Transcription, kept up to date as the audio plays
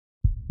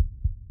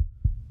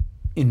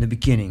In the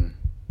beginning,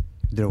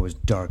 there was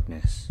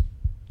darkness,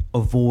 a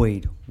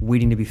void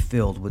waiting to be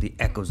filled with the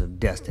echoes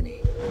of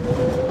destiny.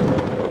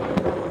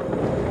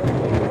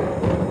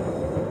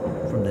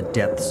 From the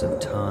depths of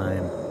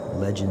time,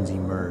 legends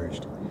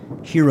emerged.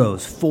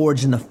 Heroes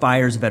forged in the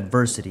fires of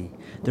adversity,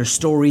 their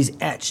stories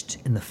etched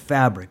in the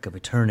fabric of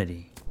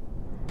eternity.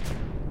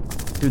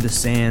 Through the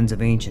sands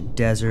of ancient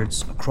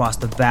deserts, across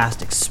the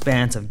vast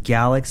expanse of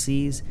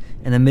galaxies,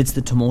 and amidst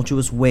the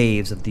tumultuous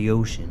waves of the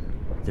ocean,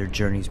 their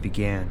journeys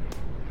began.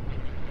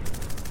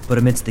 But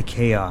amidst the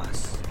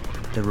chaos,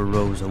 there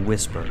arose a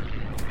whisper,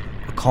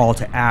 a call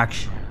to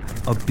action,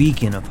 a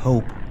beacon of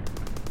hope.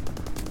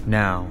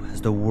 Now, as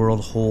the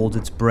world holds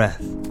its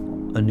breath,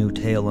 a new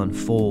tale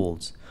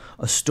unfolds,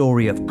 a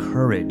story of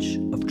courage,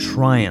 of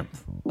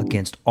triumph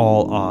against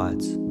all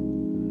odds.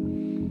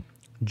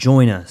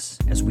 Join us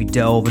as we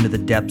delve into the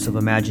depths of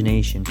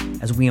imagination,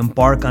 as we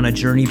embark on a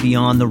journey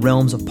beyond the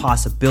realms of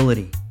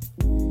possibility.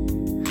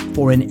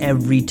 For in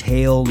every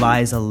tale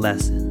lies a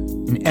lesson,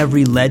 in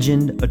every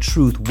legend a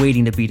truth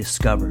waiting to be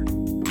discovered.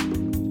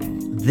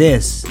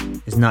 This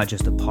is not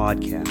just a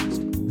podcast.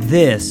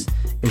 This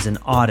is an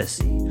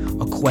odyssey,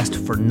 a quest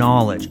for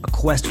knowledge, a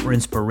quest for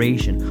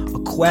inspiration, a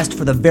quest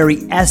for the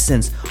very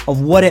essence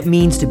of what it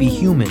means to be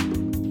human.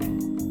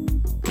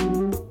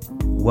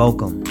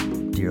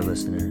 Welcome, dear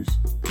listeners,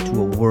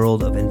 to a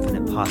world of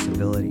infinite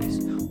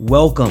possibilities.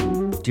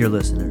 Welcome, dear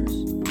listeners,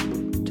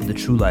 to the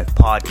True Life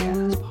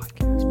Podcast.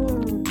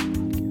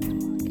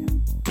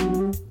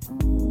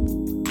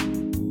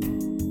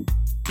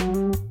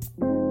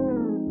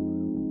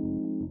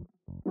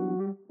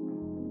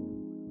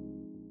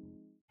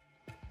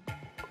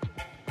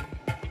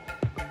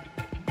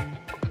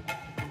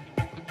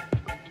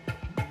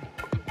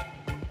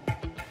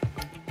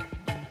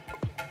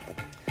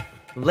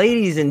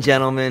 Ladies and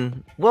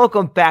gentlemen,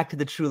 welcome back to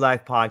the True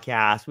Life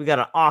Podcast. We got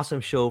an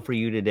awesome show for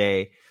you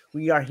today.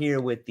 We are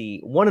here with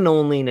the one and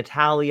only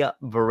Natalia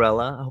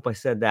Varela. I hope I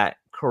said that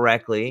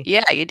correctly.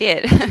 Yeah, you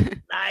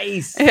did.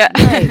 Nice. Yeah.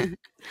 Nice.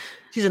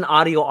 She's an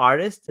audio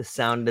artist, a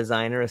sound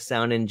designer, a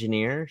sound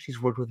engineer.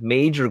 She's worked with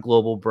major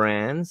global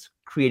brands,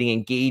 creating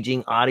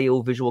engaging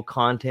audio-visual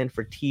content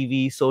for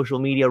TV, social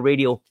media,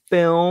 radio,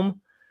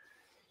 film.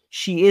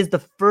 She is the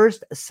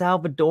first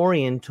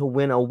Salvadorian to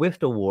win a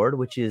WIFT award,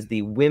 which is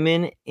the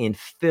Women in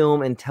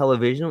Film and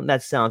Television.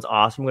 That sounds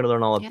awesome. We're going to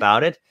learn all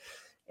about it.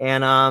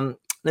 And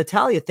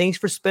Natalia, thanks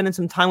for spending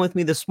some time with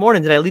me this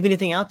morning. Did I leave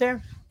anything out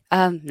there?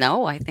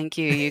 No, I think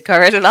you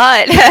covered a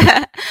lot.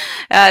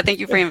 Thank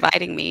you for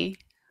inviting me.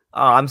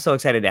 Oh, I'm so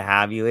excited to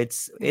have you.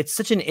 It's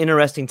such an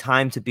interesting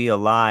time to be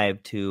alive.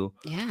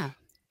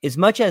 As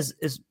much as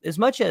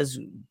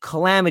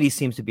calamity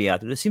seems to be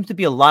out there seems to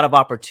be a lot of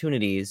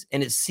opportunities.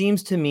 And it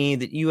seems to me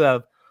that you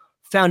have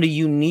found a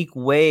unique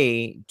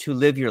way to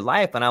live your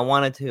life. And I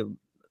wanted to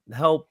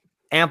help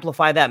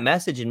amplify that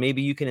message. And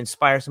maybe you can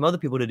inspire some other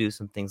people to do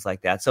some things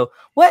like that. So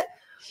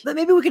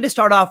maybe we could just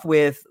start off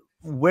with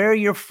where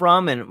you're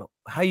from and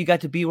how you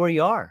got to be where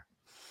you are.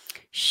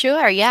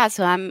 Sure. Yeah.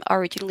 So I'm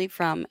originally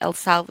from El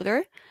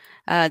Salvador.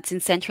 It's in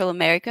Central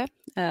America.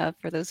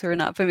 For those who are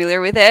not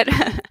familiar with it.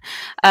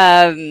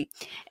 And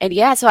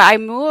yeah, so I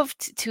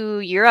moved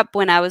to Europe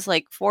when I was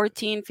like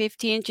 14,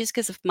 15, just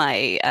because of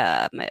my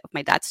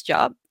dad's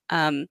job.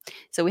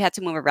 So we had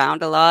to move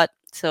around a lot.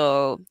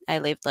 So I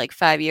lived like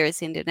 5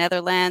 years in the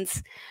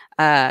Netherlands.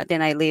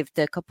 Then I lived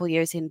a couple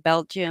years in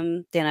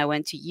Belgium. Then I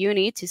went to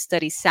uni to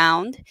study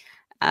sound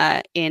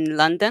in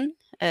London,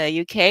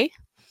 UK.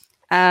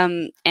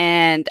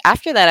 And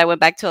after that, I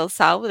went back to El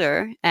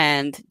Salvador,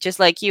 and just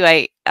like you,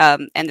 I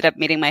ended up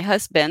meeting my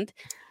husband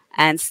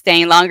and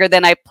staying longer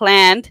than I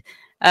planned,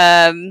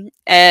 and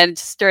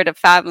started a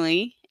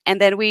family.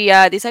 And then we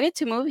decided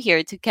to move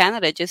here to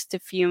Canada just a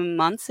few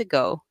months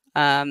ago.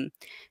 So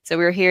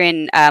we're here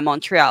in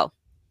Montreal.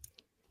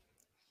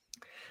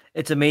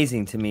 It's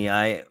amazing to me.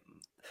 How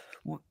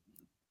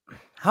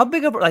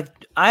big of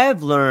I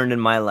have learned in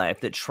my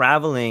life that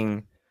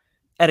traveling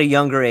at a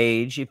younger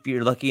age, if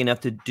you're lucky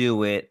enough to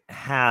do it,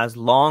 has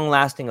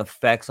long-lasting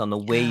effects on the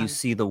way you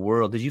see the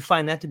world. Did you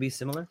find that to be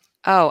similar?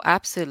 Oh,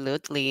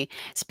 absolutely.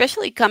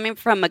 Especially coming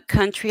from a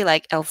country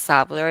like El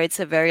Salvador. It's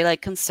a very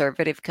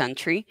conservative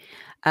country.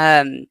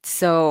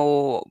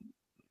 So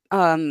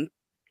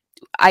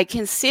I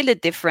can see the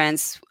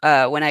difference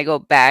when I go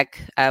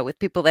back with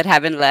people that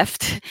haven't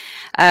left,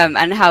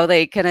 and how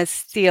they kind of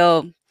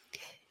still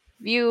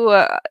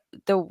view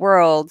the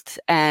world.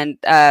 And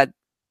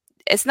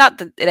it's not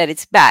that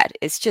it's bad.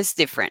 It's just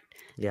different.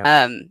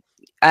 Yeah.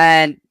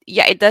 And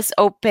yeah, it does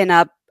open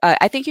up.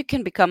 I think you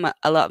can become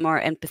a lot more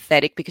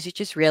empathetic because you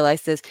just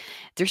realize there's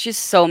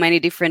just so many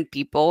different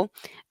people.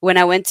 When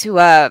I went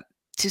to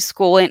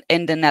school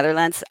in the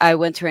Netherlands, I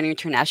went to an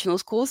international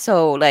school.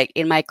 So like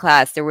in my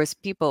class, there was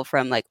people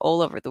from like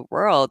all over the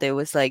world. It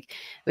was like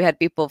we had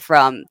people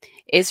from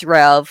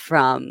Israel,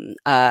 from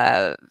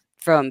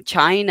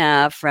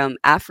China, from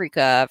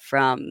Africa,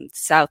 from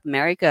South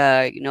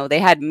America. You know, they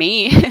had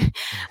me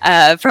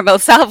from El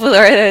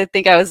Salvador. I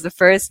think I was the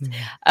first.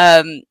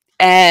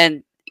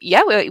 And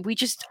yeah, we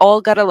just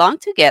all got along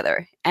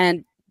together,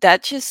 and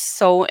that's just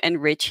so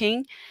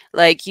enriching.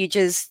 Like you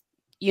just,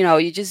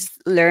 you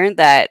just learn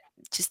that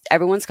just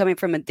everyone's coming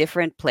from a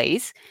different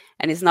place,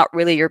 and it's not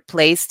really your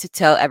place to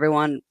tell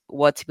everyone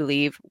what to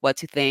believe, what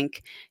to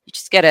think. You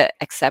just gotta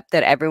accept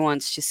that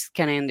everyone's just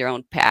kind of in their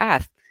own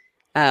path.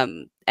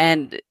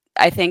 And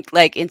I think,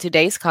 like, in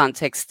today's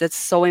context, that's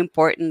so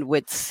important,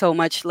 with so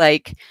much,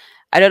 like,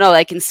 I don't know,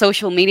 like in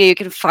social media you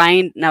can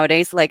find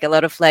nowadays like a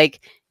lot of like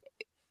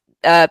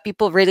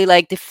people really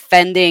like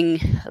defending,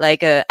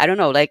 like, a, I don't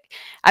know, like,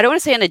 I don't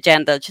want to say an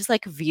agenda, just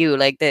like a view,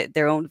 like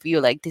their own view,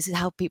 like this is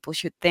how people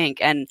should think.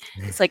 And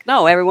it's like,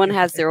 no, everyone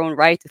has their own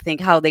right to think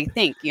how they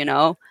think,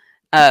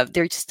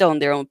 they're just on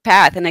their own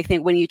path. And I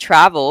think when you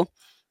travel,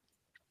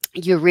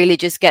 you really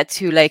just get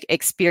to like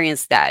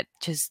experience that,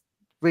 just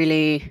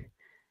really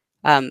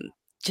um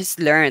just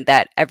learn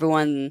that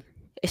everyone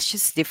is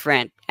just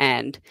different,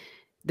 and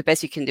the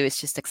best you can do is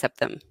just accept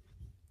them.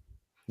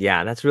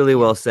 Yeah, that's really Yeah.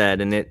 well said.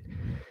 And it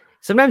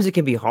sometimes it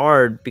can be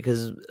hard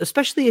because,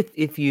 especially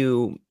if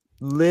you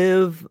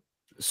live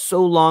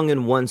so long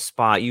in one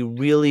spot, you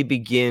really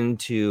begin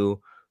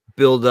to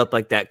build up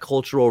like that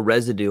cultural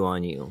residue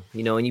on you,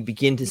 and you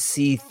begin to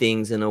see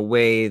things in a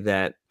way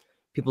that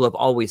people have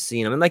always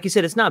seen them. And like you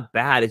said, it's not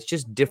bad, it's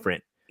just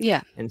different.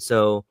 Yeah. And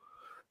so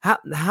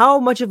how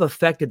much of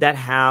effect did that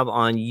have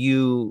on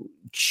you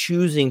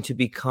choosing to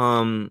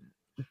become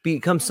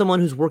someone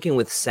who's working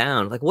with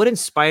sound? Like, what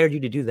inspired you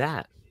to do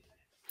that?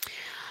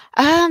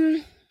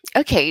 Um,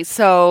 okay,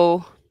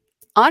 so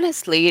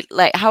honestly,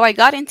 like how I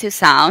got into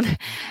sound,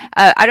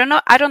 I don't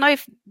know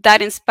if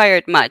that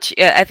inspired much.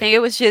 I think it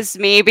was just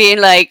me being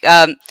like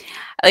a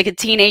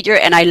teenager,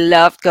 and I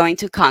loved going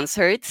to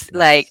concerts.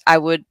 Like Nice. I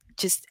would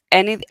just,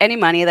 any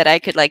money that I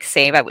could like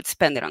save, I would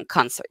spend it on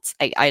concerts.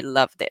 I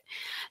loved it.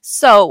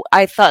 So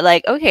I thought,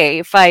 like, okay,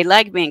 if I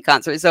like being in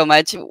concerts so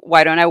much,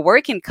 why don't I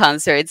work in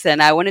concerts?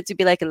 And I wanted to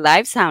be like a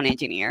live sound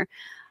engineer.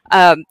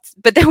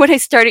 But then when I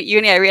started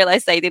uni, I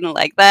realized I didn't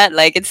like that.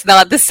 Like, it's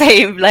not the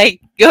same, like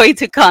going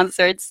to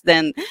concerts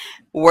than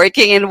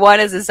working in one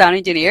as a sound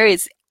engineer.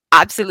 It's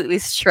absolutely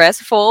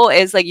stressful.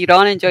 It's like you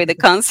don't enjoy the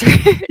concert.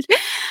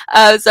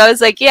 So I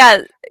was like,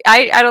 yeah,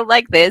 I don't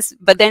like this.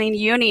 But then in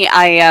uni,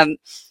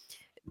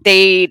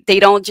 they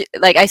don't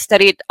like, I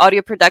studied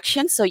audio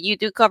production, so you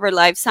do cover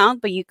live sound,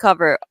 but you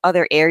cover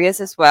other areas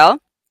as well.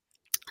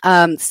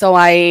 So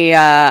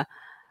I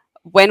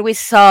when we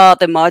saw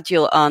the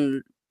module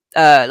on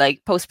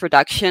like post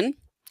production,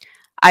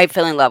 I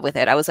fell in love with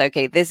it. I was like,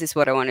 okay, this is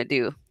what I want to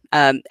do.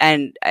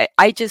 And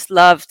I just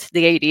loved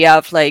the idea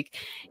of like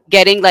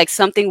getting like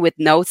something with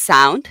no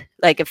sound,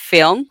 like a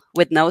film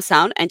with no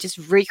sound, and just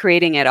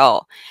recreating it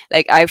all.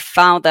 Like I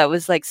found that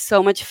was like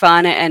so much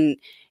fun, and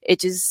it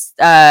just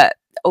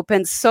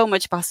opened so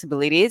much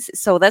possibilities.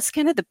 So that's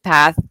kind of the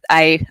path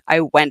I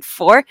went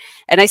for.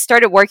 And I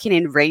started working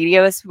in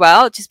radio as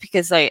well, just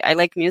because I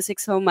like music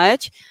so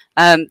much.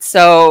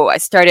 So I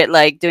started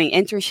like doing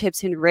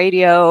internships in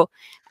radio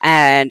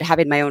and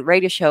having my own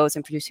radio shows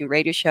and producing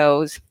radio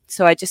shows.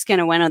 So I just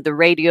kind of went on the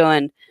radio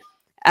and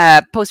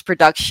post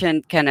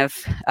production kind of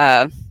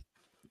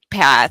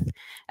path,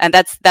 and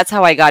that's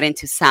how I got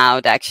into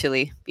sound.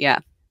 Actually, yeah,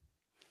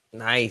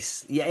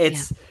 Nice. Yeah,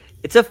 yeah,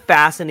 it's a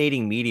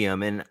fascinating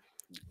medium, and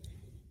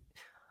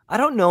I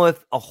don't know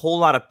if a whole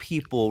lot of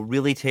people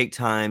really take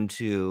time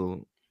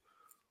to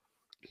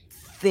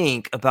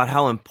think about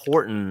how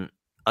important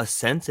a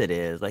sense it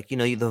is. Like,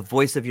 the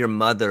voice of your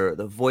mother,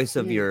 the voice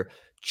of yeah, your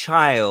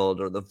child,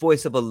 or the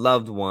voice of a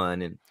loved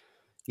one, and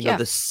yeah,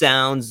 the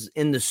sounds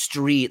in the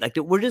street. Like,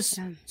 we're just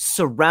yeah,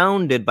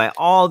 surrounded by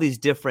all these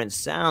different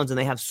sounds, and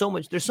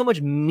there's so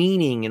much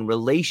meaning and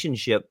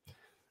relationship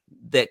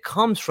that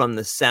comes from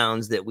the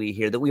sounds that we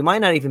hear that we might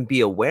not even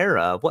be aware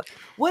of.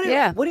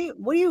 yeah. What do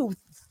you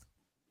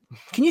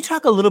can you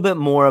talk a little bit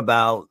more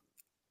about,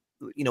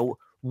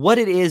 what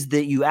it is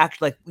that you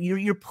act like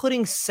you're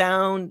putting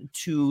sound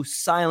to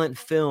silent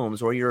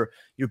films, or you're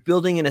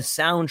building in a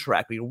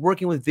soundtrack, or you're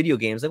working with video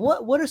games? Like,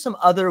 what are some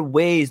other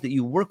ways that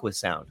you work with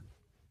sound?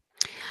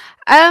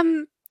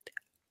 Um,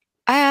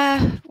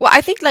 well,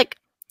 I think like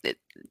uh,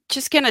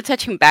 just kind of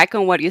touching back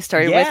on what you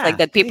started with, like Yeah,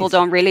 that people please.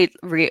 don't really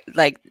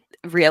like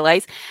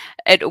realize.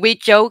 And we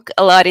joke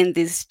a lot in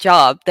this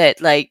job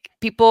that like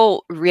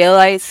people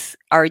realize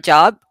our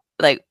job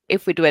like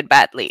if we do it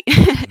badly.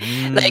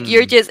 Like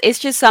Mm, it's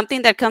just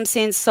something that comes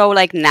in so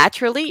like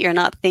naturally. You're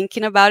not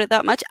thinking about it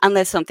that much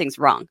unless something's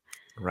wrong,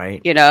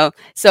 right.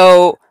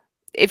 So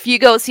if you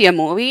go see a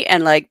movie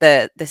and like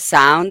the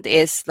sound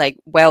is like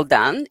well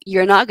done,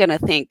 you're not gonna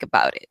think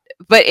about it.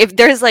 But if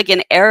there's like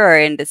an error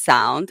in the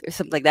sound or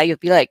something like that, you'll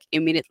be like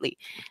immediately.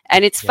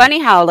 And it's Yeah. funny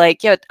how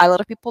like, yeah, a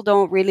lot of people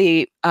don't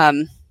really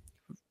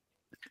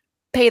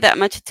pay that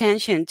much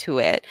attention to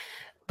it.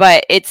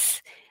 But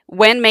it's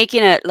when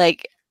making a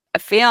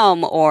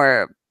film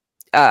or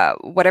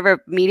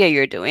whatever media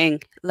you're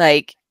doing,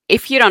 like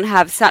if you don't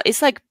have sound,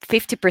 it's like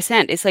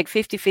 50%, it's like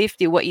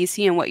 50-50 what you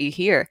see and what you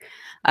hear.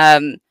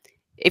 um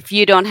if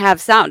you don't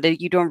have sound, then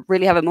you don't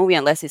really have a movie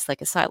unless it's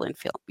like a silent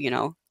film.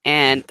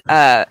 And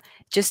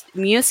just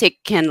music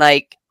can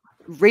like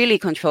really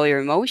control your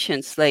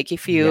emotions. Like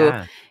if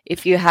Yeah.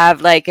 you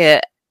have like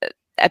a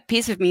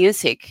piece of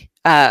music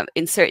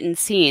in certain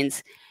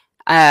scenes,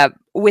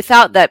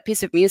 without that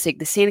piece of music,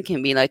 the scene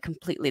can be like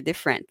completely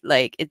different.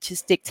 Like it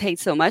just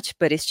dictates so much,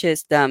 but it's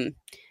just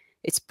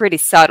it's pretty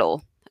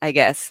subtle, I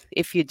guess,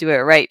 if you do it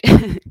right.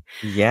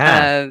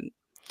 Yeah. um,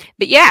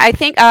 but yeah, I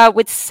think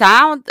with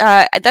sound,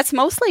 that's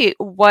mostly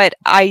what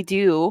I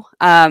do.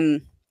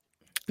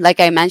 Like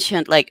I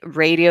mentioned, like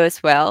radio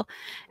as well,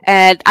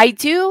 and I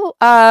do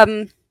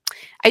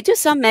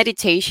some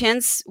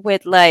meditations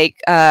with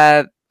like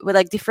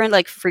different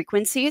like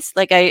frequencies.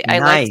 Like I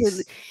like to,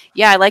 Nice.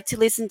 yeah, I like to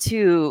listen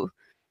to.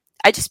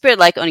 I just put it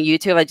like on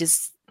YouTube. I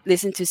just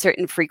listen to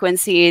certain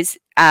frequencies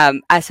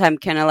as I'm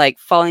kind of like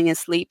falling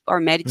asleep or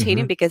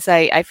meditating, Hmm. because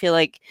I feel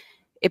like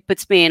it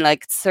puts me in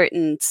like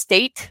certain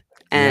state,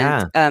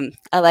 and Yeah.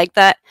 I like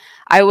that.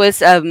 I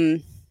was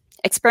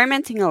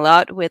experimenting a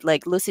lot with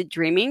like lucid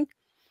dreaming,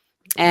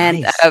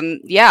 and Nice.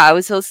 yeah, I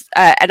was also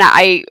and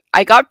I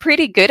got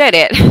pretty good at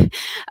it.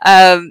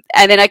 And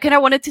then I kind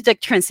of wanted to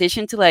like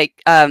transition to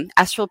like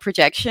astral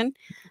projection.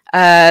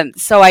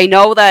 So I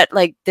know that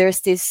like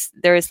there's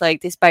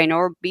like this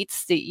binaural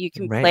beats that you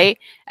can Right. play,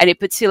 and it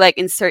puts you like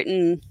in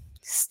certain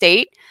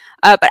state.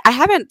 But I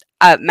haven't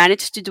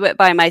managed to do it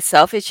by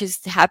myself. It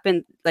just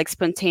happened like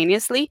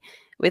spontaneously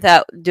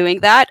without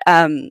doing that.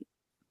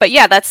 But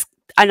yeah, that's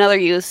another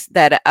use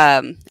that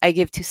I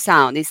give to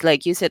sound, is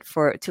like use it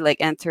for to like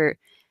enter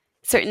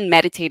certain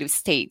meditative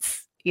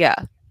states. Yeah.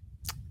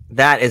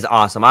 That is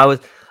awesome.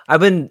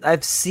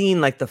 I've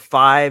seen like the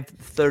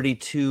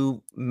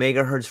 532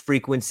 megahertz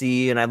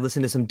frequency, and I've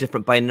listened to some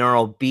different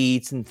binaural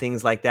beats and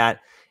things like that.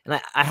 And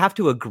I have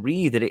to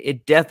agree that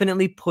it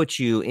definitely puts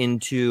you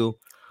into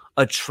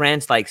a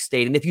trance-like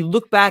state. And if you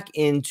look back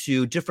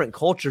into different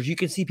cultures, you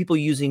can see people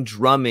using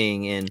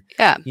drumming and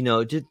Yeah.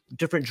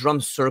 different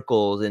drum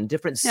circles and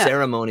different Yeah.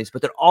 ceremonies,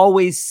 but there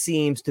always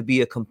seems to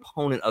be a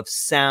component of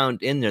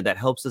sound in there that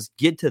helps us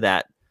get to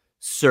that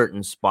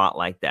certain spot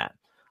like that.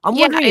 I'm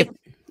Yeah. wondering if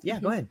yeah,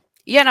 go ahead.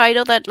 Yeah, no, I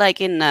know that like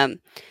in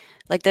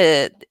like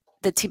the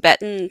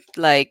Tibetan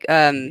like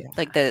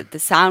the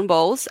sound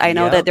bowls, I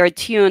know that Yep. they're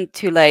tuned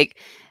to like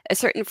a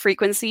certain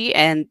frequency,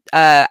 and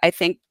I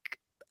think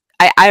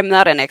I'm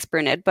not an expert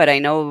in it, but I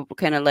know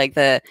kind of like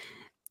the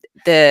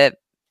the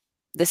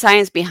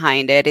science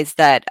behind it is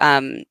that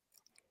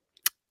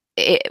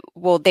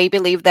well, they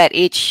believe that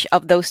each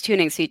of those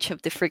tunings, each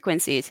of the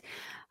frequencies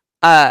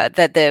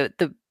that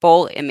the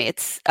bowl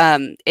emits,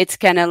 it's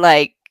kind of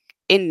like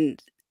in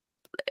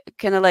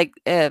kind of like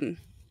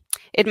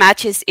it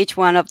matches each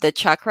one of the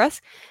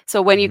chakras.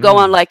 So when you go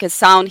on Mm. like a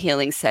sound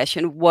healing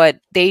session, what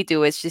they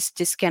do is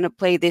just kind of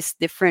play these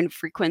different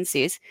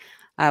frequencies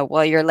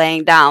while you're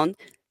laying down,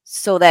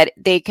 so that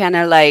they kind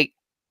of like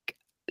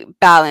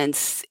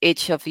balance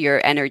each of your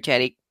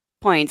energetic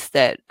points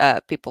that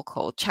people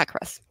call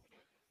chakras.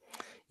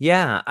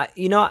 Yeah,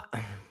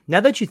 now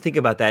that you think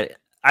about that,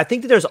 I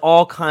think that there's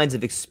all kinds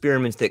of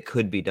experiments that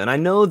could be done. I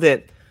know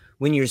that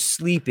when you're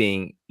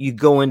sleeping, you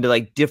go into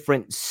like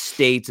different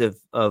states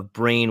of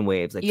brain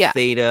waves, like Yeah.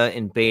 theta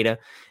and beta.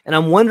 And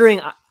I'm wondering,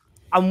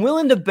 I'm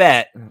willing to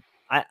bet.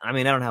 I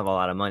mean, I don't have a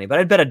lot of money, but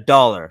I'd bet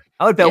 $1.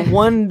 I would bet Yeah.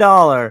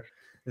 $1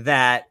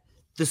 that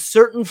the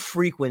certain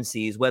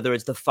frequencies, whether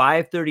it's the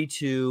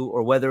 532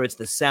 or whether it's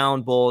the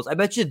sound bowls, I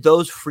bet you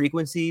those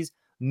frequencies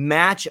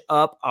match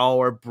up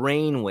our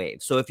brain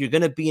waves. So if you're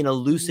going to be in a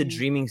lucid Mhm.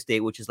 dreaming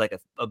state, which is like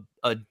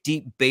a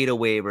deep beta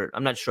wave, or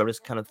I'm not sure, I'm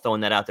just kind of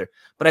throwing that out there,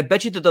 but I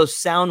bet you that those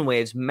sound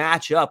waves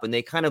match up and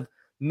they kind of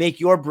make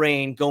your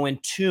brain go in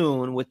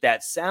tune with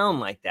that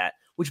sound like that,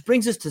 which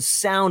brings us to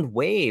sound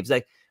waves.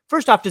 Like,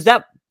 first off, does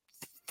that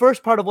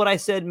first part of what I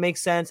said make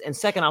sense? And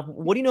second off,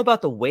 what do you know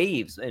about the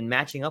waves and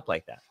matching up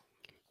like that?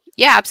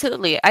 Yeah,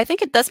 absolutely. I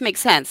think it does make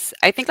sense.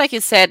 I think, like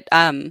you said,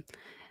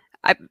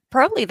 I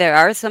probably there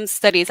are some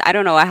studies. I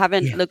don't know. I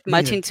haven't Yeah, looked me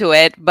much neither. into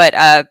it, but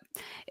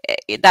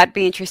that'd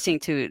be interesting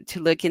to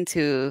look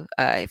into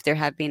if there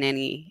have been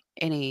any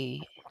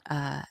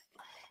kind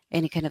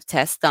of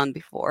tests done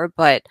before.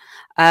 But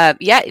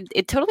yeah,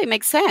 it totally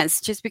makes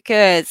sense. Just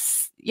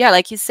because, yeah,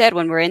 like you said,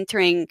 when we're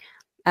entering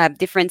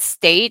different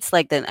states,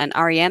 like an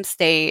REM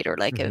state or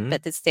like a Hmm.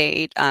 beta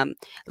state,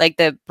 like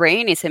the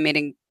brain is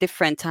emitting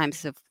different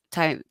types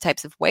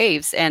of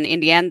waves, and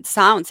in the end,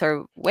 sounds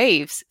are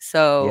waves. Yeah.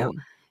 So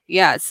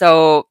yeah,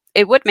 so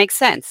it would make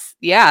sense.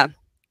 Yeah,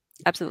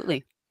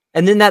 absolutely.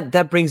 And then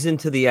that brings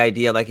into the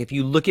idea, like if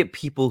you look at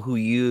people who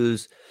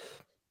use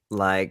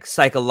like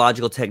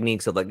psychological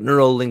techniques of like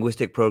neuro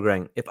linguistic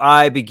programming, if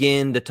I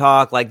begin to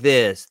talk like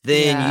this,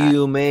 then Yeah.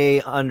 you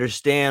may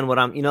understand what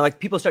I'm, like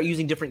people start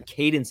using different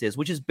cadences,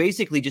 which is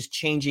basically just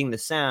changing the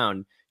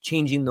sound,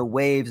 changing the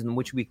waves in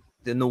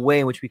the way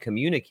in which we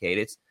communicate.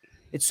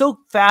 It's so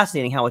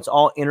fascinating how it's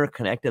all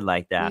interconnected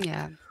like that.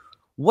 Yeah.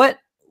 What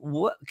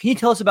can you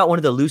tell us about one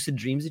of the lucid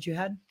dreams that you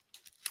had?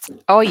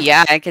 Oh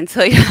yeah, I can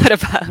tell you a lot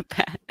about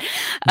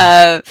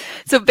that.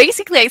 So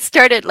basically, I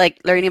started like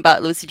learning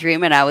about lucid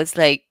dream, and I was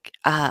like,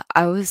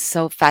 I was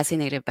so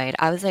fascinated by it.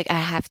 I was like, I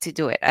have to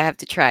do it. I have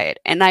to try it,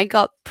 and I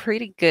got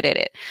pretty good at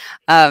it.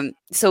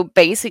 So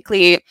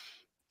basically,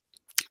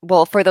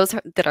 well, for those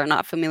that are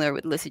not familiar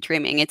with lucid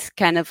dreaming, it's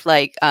kind of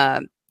like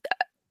kind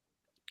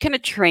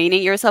of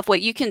training yourself. Well,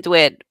 you can do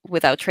it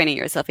without training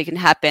yourself. It can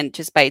happen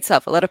just by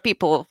itself. A lot of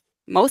people,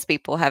 most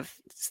people have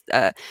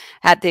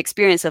had the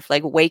experience of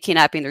like waking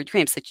up in their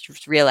dreams, that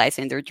just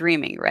realizing they're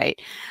dreaming, right?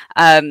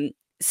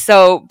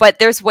 But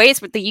there's ways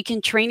that you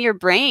can train your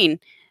brain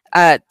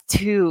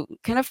to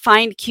kind of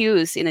find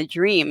cues in a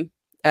dream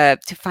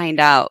to find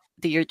out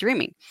that you're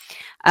dreaming.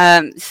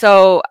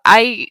 So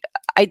I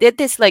did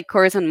this like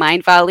course on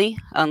Mind Valley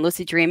on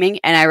lucid dreaming,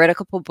 and I read a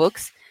couple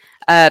books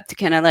to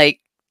kind of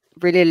like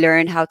really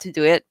learn how to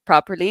do it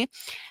properly.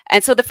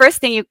 And so the first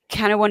thing you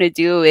kind of want to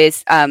do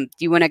is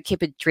you want to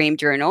keep a dream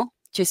journal,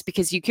 just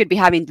because you could be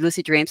having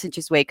lucid dreams and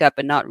just wake up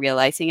and not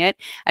realizing it.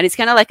 And it's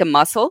kind of like a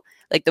muscle.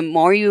 Like the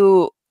more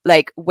you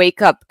like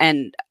wake up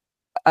and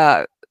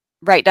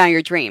write down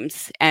your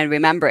dreams and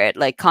remember it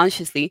like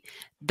consciously,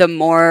 the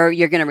more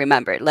you're going to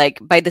remember it. Like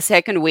by the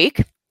second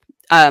week,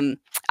 I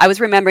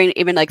was remembering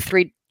even like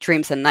 3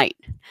 dreams a night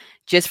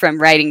just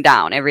from writing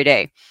down every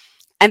day.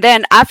 And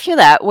then after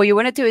that, what you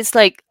want to do is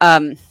like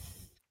kind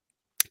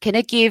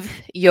of give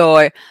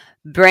your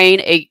brain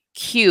a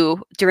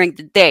cue during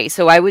the day.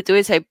 So I would do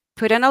is I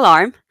put an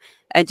alarm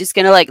and just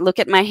gonna like look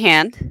at my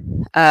hand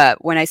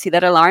when I see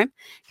that alarm.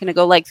 Gonna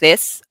go like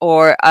this,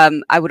 or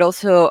I would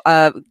also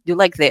do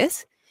like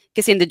this,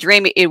 because in the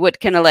dream it would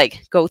kind of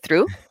like go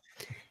through.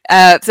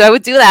 So I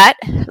would do that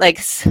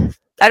like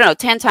I don't know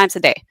 10 times a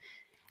day,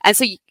 and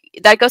so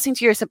that goes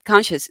into your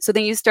subconscious. So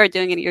then you start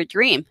doing it in your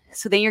dream.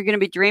 So then you're gonna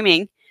be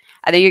dreaming,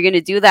 and then you're going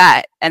to do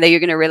that, and then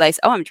you're going to realize,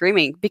 oh, I'm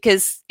dreaming,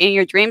 because in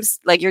your dreams,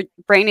 like your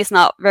brain is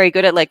not very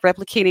good at like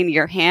replicating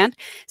your hand.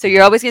 So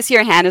you're always going to see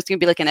your hand. It's going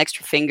to be like an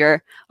extra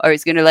finger, or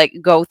it's going to like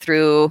go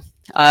through.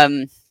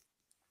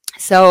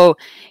 So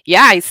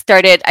yeah, I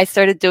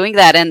started doing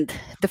that. And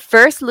the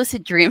first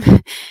lucid dream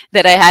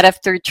that I had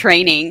after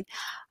training,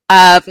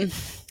 I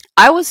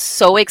was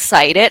so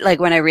excited. Like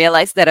when I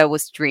realized that I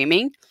was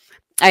dreaming,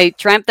 I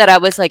dreamt that I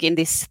was like in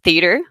this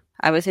theater.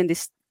 I was in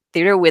this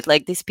theater with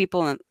like these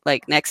people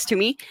like next to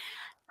me,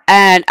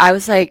 and I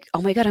was like,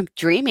 oh my god, I'm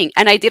dreaming.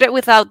 And I did it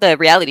without the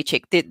reality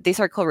check.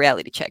 These are called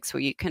reality checks, where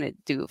you kind of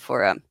do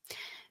for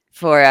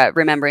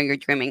remembering your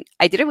dreaming.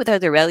 I did it without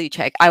the reality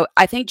check.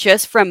 I think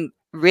just from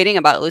reading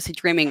about lucid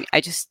dreaming,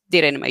 I just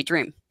did it in my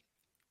dream.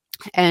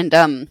 And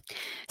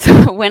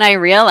so when I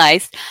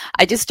realized,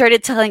 I just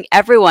started telling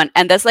everyone,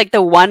 and that's like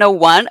the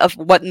 101 of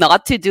what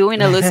not to do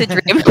in a lucid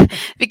dream,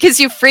 because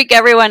you freak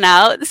everyone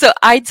out. So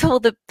I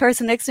told the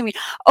person next to me,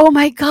 oh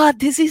my god,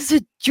 this is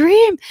a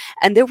dream.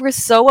 And they were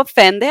so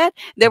offended.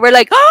 They were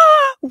like,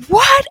 oh,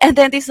 what? And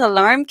then this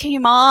alarm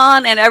came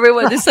on, and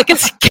everyone just like,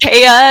 it's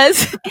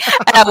chaos.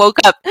 And I woke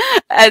up,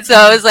 and so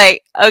I was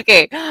like,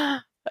 okay,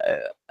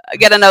 I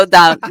gotta note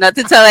down not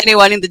to tell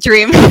anyone in the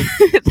dream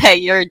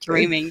that you're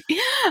dreaming.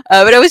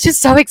 But I was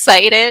just so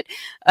excited.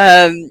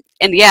 And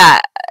yeah,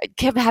 I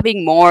kept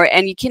having more,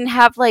 and you can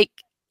have like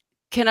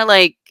kind of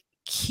like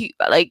cute,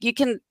 like you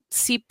can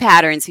see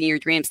patterns in your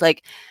dreams.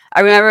 Like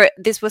I remember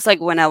this was like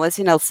when I was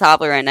in El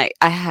Salvador, and I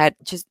had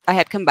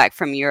come back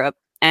from Europe,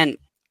 and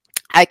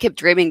I kept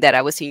dreaming that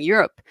I was in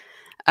Europe.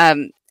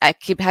 I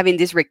keep having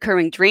this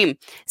recurring dream.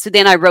 So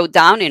then I wrote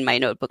down in my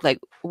notebook, like,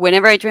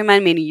 whenever I dream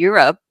I'm in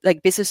Europe,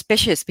 like, be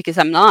suspicious, because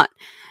I'm not.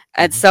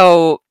 And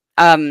so,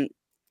 that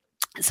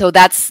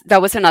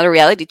was another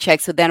reality check.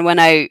 So then when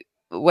I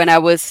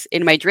was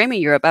in my dream in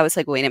Europe, I was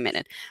like, wait a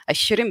minute, I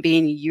shouldn't be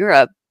in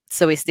Europe.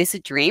 So is this a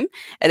dream?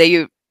 And then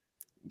you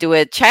do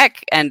a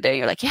check, and then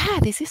you're like, yeah,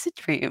 this is a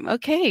dream.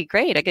 Okay,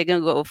 great. I can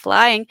go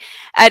flying.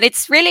 And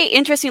it's really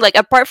interesting. Like,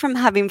 apart from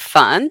having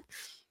fun,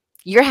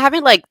 you're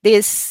having like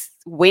this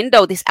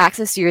window, this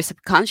access to your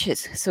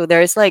subconscious. So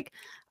there's like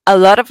a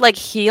lot of like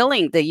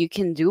healing that you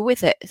can do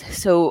with it.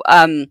 So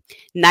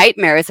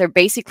nightmares are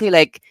basically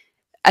like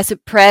a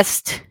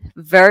suppressed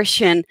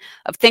version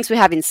of things we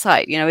have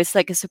inside. It's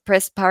like a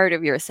suppressed part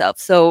of yourself.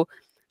 So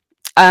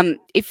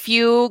if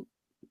you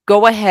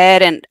go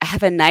ahead and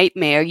have a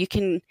nightmare, you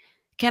can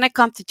kind of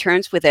come to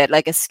terms with it.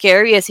 Like, as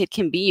scary as it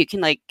can be, you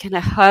can like kind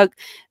of hug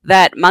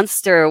that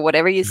monster or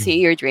whatever you see in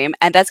your dream,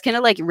 and that's kind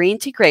of like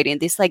reintegrating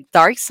this like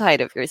dark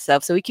side of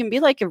yourself. So it can be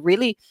like a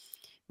really,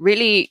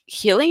 really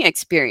healing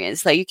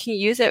experience. Like, you can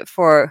use it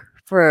for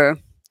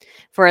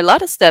a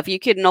lot of stuff. You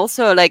can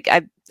also, like,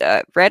 I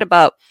read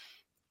about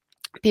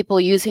people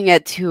using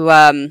it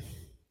to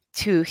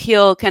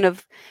heal, kind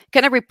of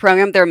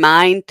reprogram their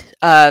mind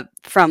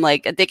from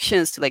like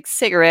addictions to like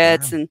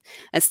cigarettes and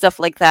stuff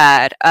like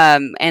that,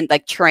 and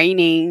like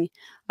training,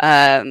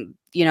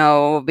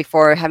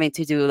 before having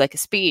to do like a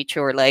speech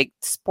or like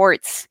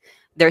sports.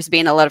 There's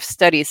been a lot of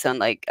studies on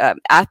like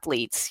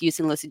athletes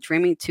using lucid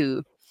dreaming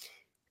to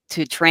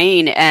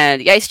train.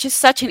 And yeah, it's just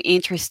such an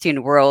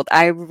interesting world.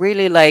 I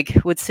really like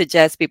would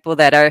suggest people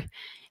that are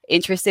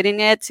interested in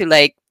it to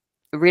like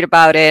read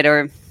about it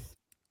or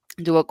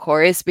do a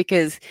course,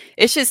 because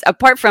it's just,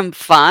 apart from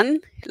fun,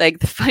 like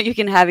the fun you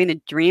can have in a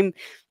dream,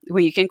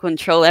 when you can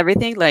control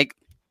everything, like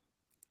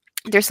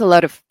there's a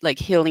lot of like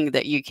healing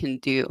that you can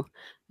do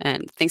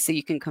and things that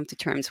you can come to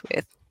terms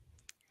with.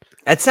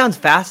 That sounds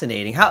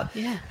fascinating.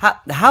 Yeah.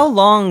 How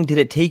long did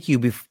it take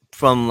you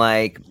from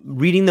like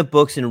reading the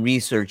books and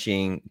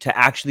researching to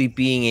actually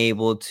being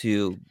able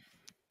to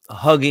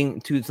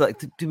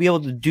to be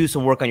able to do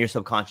some work on your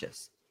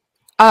subconscious?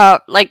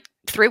 Like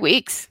 3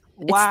 weeks.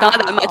 Wow. It's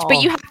not that much,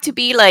 but you have to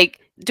be like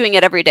doing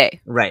it every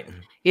day. Right.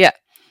 Yeah.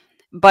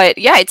 But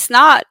yeah, it's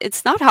not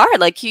hard.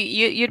 Like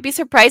you'd be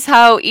surprised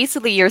how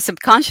easily your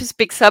subconscious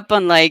picks up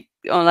on like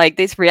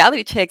these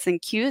reality checks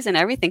and cues and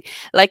everything.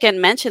 Like I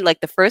mentioned,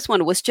 like the first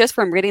one was just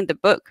from reading the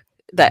book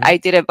that I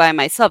did it by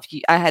myself.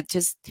 I had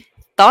just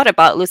thought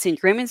about lucid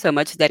dreaming so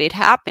much that it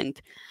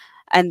happened.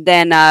 And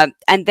then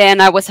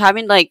I was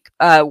having like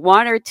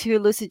 1 or 2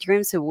 lucid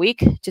dreams a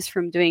week just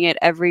from doing it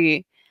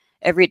every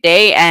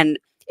day. And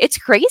it's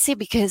crazy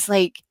because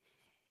like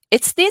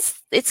it's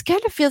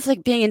kind of feels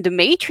like being in the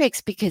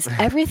Matrix, because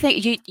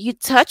everything you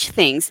touch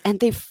things and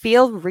they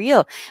feel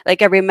real.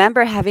 Like I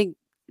remember having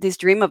this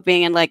dream of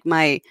being in like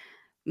my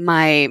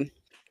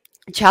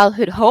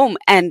childhood home,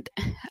 and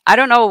I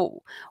don't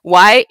know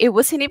why it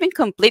wasn't even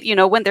complete. You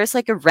know, when there's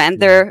like a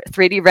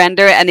 3D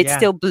render and it's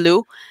still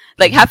blue,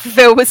 like half of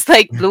it was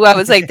like blue. I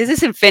was like, this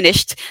isn't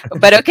finished,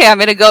 but okay, I'm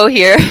gonna go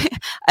here.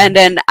 And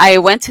then I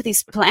went to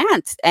this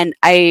plant and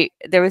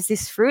there was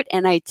this fruit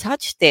and I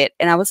touched it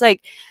and I was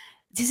like,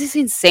 this is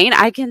insane.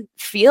 I can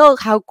feel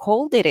how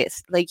cold it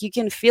is. Like you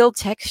can feel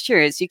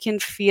textures, you can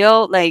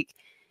feel like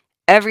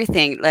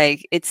everything.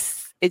 Like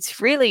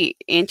it's really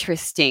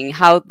interesting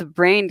how the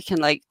brain can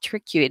like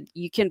trick you.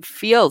 You can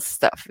feel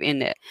stuff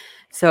in it.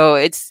 So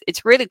it's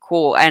really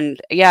cool.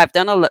 And yeah, I've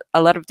done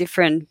a lot of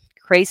different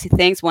crazy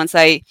things. Once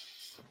I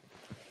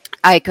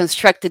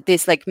constructed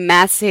this like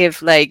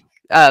massive like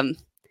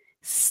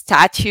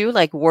statue,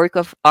 like work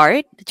of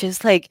art,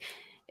 just like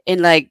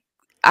in like,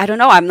 I don't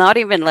know, I'm not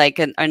even like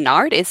an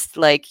artist,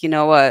 like, you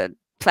know, a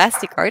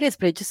plastic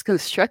artist, but I just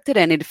constructed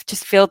and it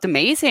just felt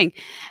amazing.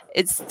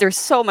 There's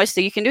so much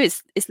that you can do.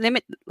 It's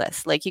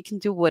limitless. Like you can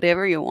do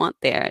whatever you want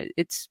there.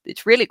 It's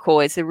really cool.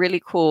 It's a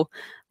really cool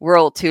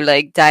world to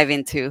like dive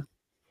into.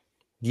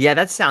 Yeah,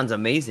 that sounds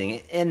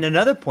amazing. And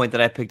another point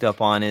that I picked up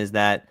on is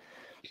that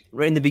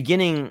right in the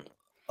beginning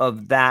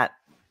of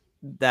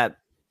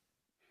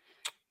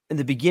in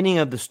the beginning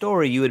of the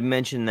story, you had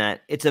mentioned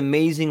that it's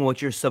amazing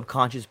what your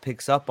subconscious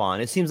picks up on.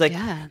 It seems like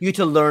you get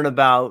to learn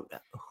about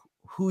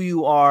who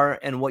you are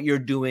and what you're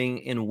doing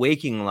in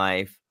waking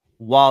life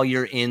while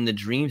you're in the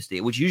dream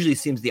state, which usually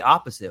seems the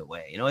opposite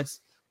way. You know, it's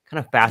kind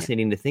of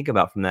fascinating to think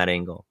about from that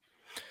angle.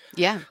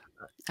 Yeah.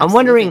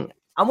 Absolutely.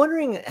 I'm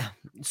wondering,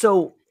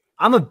 so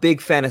I'm a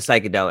big fan of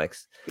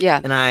psychedelics. Yeah.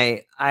 And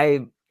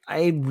I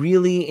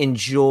really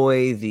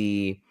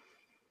enjoy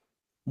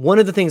one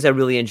of the things I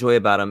really enjoy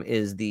about them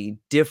is the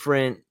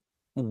different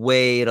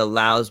way it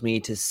allows me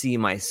to see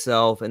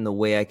myself and the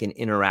way I can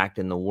interact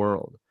in the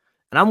world.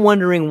 And I'm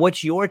wondering,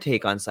 what's your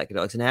take on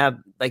psychedelics?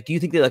 And do you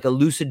think that like a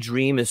lucid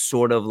dream is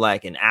sort of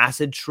like an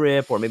acid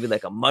trip or maybe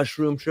like a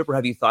mushroom trip? Or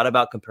have you thought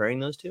about comparing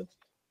those two?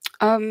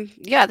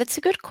 Yeah, that's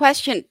a good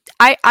question.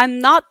 I'm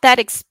not that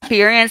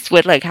experienced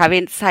with like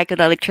having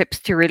psychedelic trips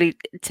to really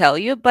tell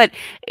you, but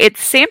it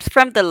seems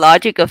from the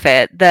logic of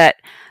it that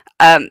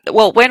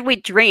well, when we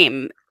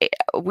dream,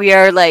 we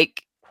are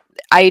like,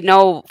 I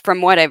know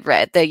from what I've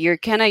read that you're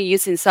kind of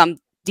using some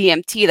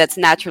DMT that's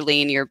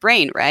naturally in your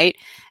brain, right?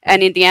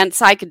 And in the end,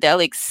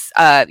 psychedelics,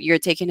 you're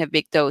taking a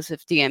big dose of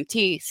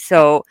DMT.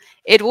 So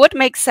it would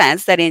make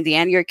sense that in the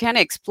end, you're kind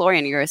of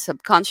exploring your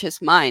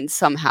subconscious mind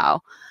somehow.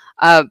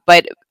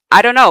 But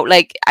I don't know,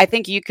 like, I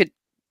think you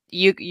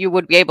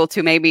would be able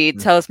to maybe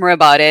tell us more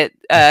about it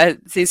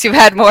since you've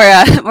had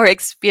more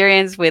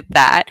experience with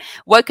that.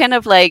 What kind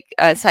of like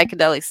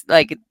psychedelics,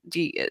 like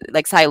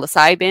like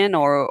psilocybin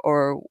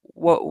or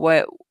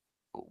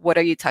what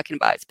are you talking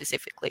about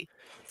specifically?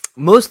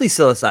 Mostly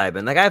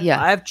psilocybin. Like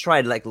I've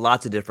tried like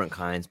lots of different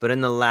kinds, but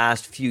in the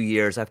last few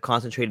years I've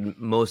concentrated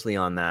mostly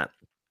on that.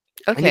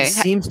 Okay. And it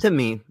seems to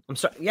me, I'm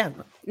sorry. Yeah.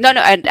 No.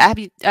 And have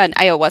you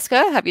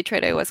ayahuasca? Have you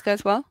tried ayahuasca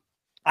as well?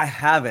 I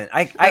haven't.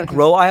 I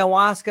grow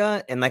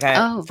ayahuasca, and like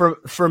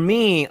for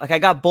me, like I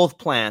got both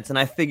plants, and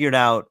I figured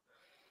out,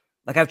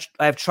 like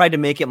I've tried to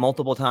make it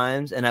multiple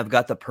times, and I've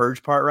got the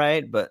purge part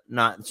right, but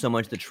not so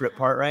much the trip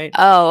part right.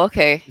 Oh,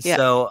 okay. Yeah.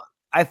 So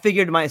I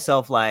figured to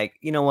myself, like,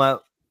 you know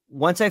what?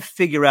 Once I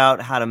figure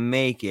out how to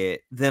make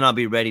it, then I'll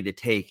be ready to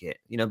take it.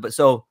 You know, but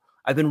so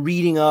I've been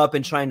reading up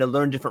and trying to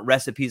learn different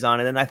recipes on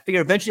it, and I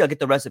figure eventually I'll get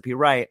the recipe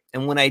right.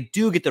 And when I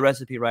do get the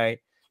recipe right,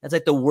 that's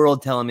like the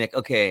world telling me, like,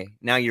 okay,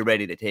 now you're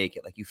ready to take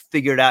it. Like you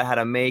figured out how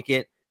to make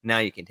it, now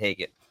you can take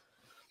it.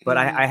 But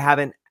I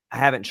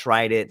haven't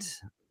tried it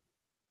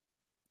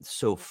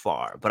so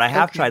far. But I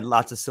have tried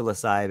lots of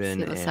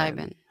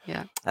psilocybin,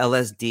 yeah,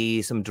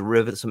 LSD, some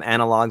derivatives, some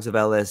analogs of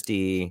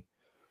LSD.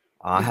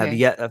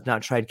 I've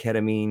not tried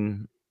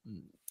ketamine.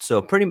 So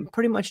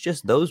pretty much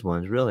just those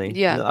ones, really.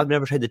 Yeah. I've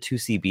never tried the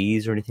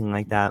 2CBs or anything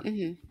like that.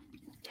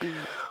 Mm-hmm. Mm-hmm.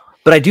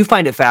 But I do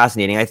find it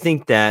fascinating. I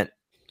think that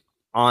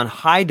on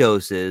high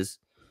doses,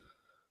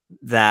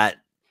 that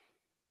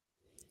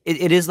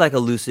it is like a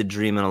lucid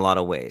dream in a lot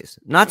of ways.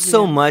 Not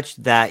so Yeah. much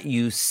that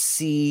you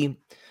see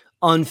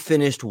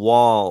unfinished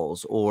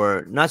walls,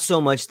 or not so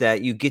much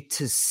that you get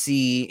to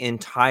see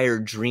entire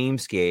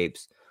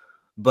dreamscapes,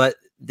 but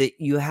that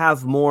you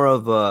have more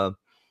of a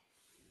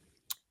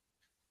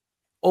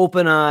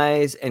open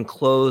eyes and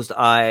closed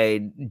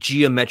eyed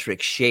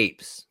geometric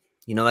shapes.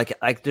 You know,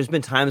 like there's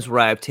been times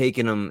where I've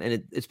taken them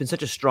and it's been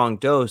such a strong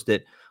dose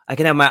that I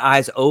can have my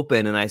eyes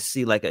open and I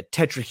see like a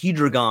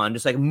tetrahedron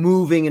just like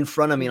moving in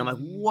front of me. And I'm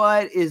like,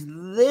 what is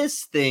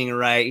this thing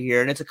right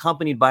here? And it's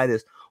accompanied by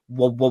this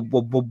whoa, whoa,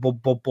 whoa, whoa, whoa,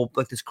 whoa, whoa,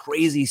 like this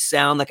crazy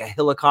sound, like a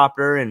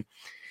helicopter. And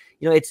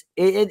you know,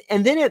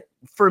 and then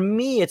for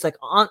me, it's like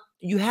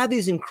you have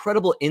these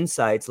incredible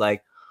insights,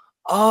 like,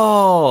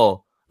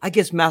 oh, I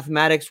guess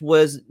mathematics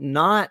was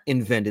not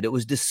invented; it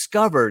was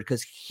discovered,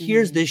 because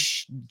here's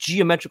this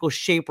geometrical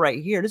shape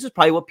right here. This is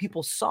probably what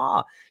people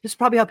saw. This is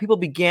probably how people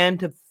began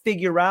to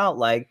figure out,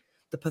 like,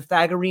 the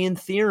Pythagorean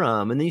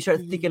theorem. And then you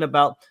start thinking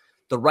about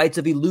the rites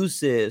of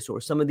Eleusis,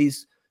 or some of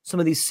these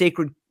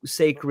sacred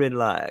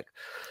like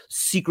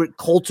secret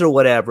cults or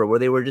whatever, where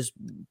they were just,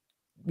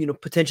 you know,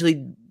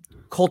 potentially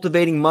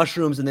cultivating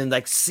mushrooms and then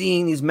like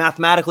seeing these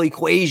mathematical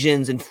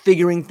equations and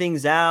figuring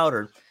things out.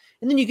 And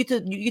then you get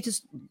to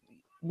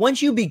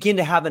once you begin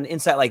to have an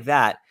insight like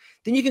that,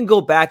 then you can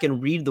go back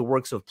and read the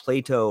works of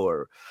Plato,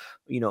 or,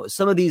 you know,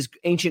 some of these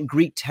ancient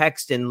Greek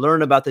texts, and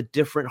learn about the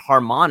different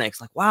harmonics.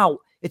 Like, wow,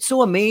 it's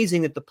so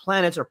amazing that the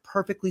planets are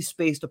perfectly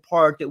spaced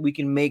apart, that we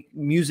can make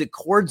music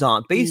chords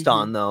on based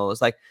on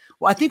those. Like,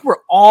 well, I think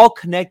we're all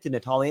connected,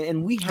 Natalia,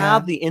 and we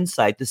have the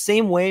insight. The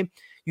same way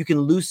you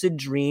can lucid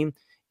dream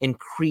and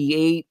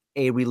create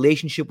a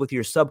relationship with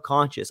your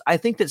subconscious. I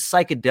think that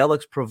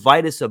psychedelics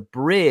provide us a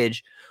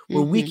bridge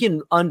where we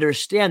can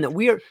understand that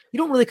you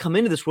don't really come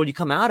into this world, you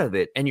come out of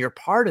it, and you're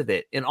part of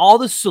it. And all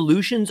the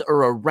solutions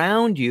are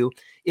around you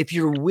if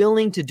you're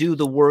willing to do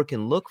the work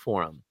and look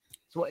for them.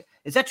 So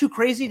is that too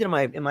crazy? Am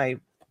I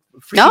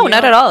No,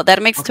 not at all.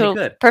 That makes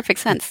perfect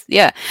sense.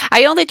 Yeah.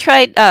 I only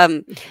tried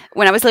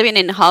when I was living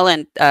in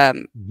Holland.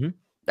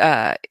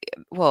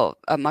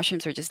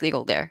 Mushrooms are just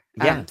legal there.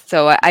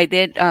 So I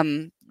did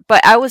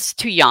but I was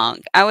too young.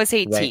 I was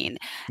 18.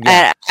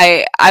 Right.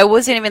 And I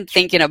wasn't even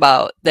thinking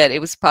about that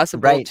it was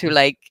possible to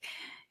like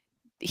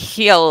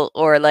heal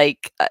or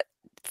like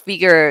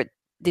figure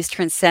this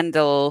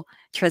transcendental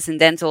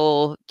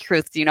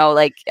truth, you know,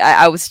 like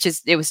I was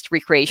just, it was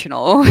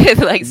recreational with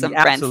like some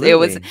friends. It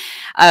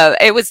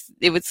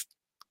was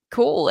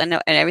cool and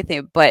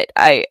everything, but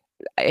I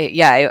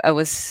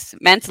was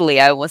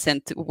mentally, I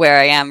wasn't where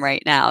I am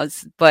right now.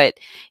 But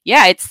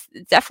yeah, it's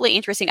definitely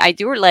interesting. I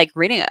do like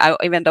reading,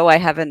 even though I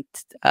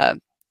haven't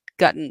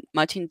gotten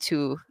much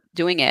into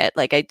doing it.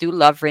 Like, I do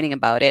love reading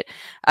about it.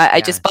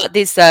 I just bought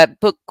this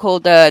book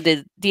called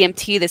the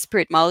DMT, the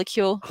Spirit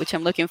Molecule, which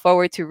I'm looking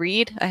forward to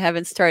read. I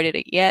haven't started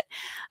it yet,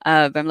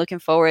 but I'm looking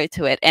forward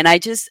to it. And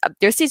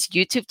there's this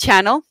YouTube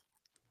channel.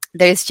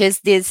 There's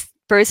just this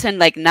person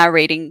like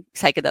narrating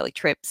psychedelic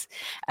trips.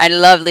 I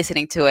love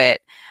listening to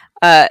it.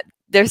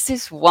 There's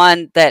this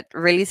one that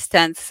really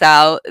stands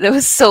out. That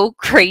was so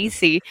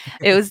crazy.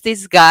 It was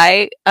this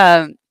guy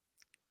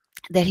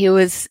that he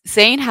was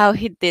saying how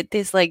he did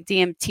this like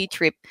DMT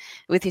trip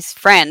with his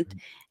friend,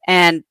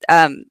 and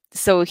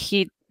so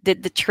he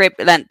did the trip,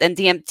 and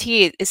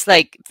DMT is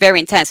like very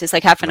intense. It's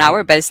like half an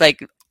hour, but it's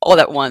like all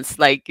at once.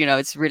 Like, you know,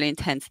 it's really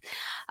intense.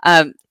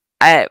 I've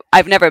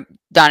never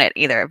done it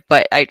either,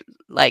 but I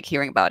like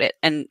hearing about it.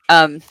 And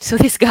so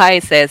this guy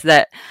says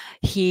that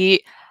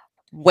he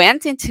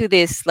went into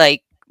this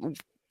like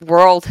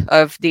world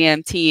of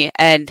DMT,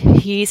 and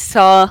he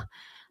saw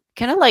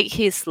kind of like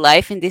his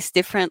life in these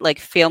different like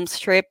film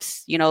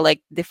strips, you know,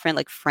 like different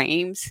like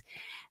frames.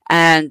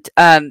 And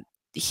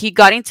he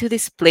got into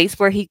this place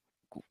where he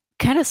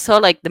kind of saw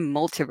like the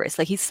multiverse.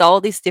 Like, he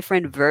saw these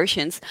different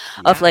versions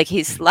of like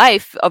his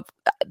life, of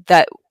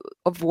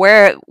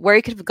where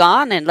he could have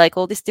gone, and like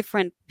all these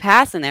different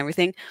paths and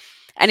everything.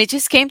 And it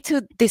just came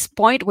to this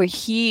point where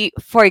he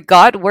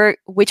forgot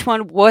which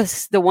one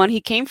was the one he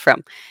came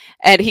from.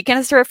 And he kind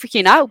of started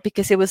freaking out,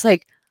 because it was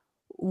like,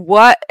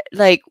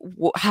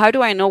 how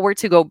do I know where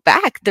to go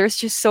back? There's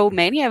just so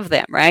many of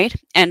them, right?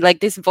 And like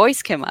this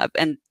voice came up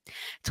and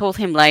told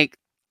him like,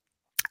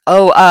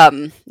 oh,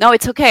 no,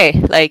 it's okay.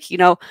 Like, you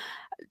know,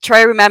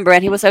 try to remember.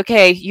 And he was,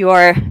 okay, you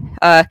are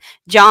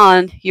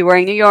John, you were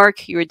in New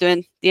York, you were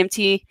doing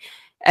DMT.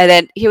 And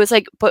then he was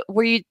like, but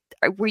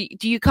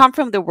do you come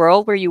from the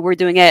world where you were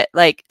doing it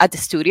like at the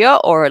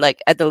studio or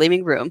like at the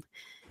living room?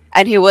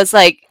 And he was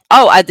like,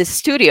 oh, at the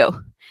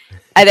studio.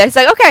 And then it's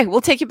like, okay, we'll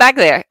take you back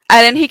there.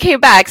 And then he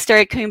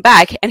started coming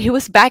back, and he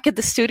was back at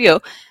the studio.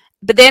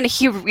 But then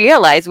he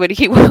realized when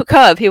he woke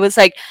up, he was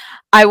like,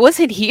 I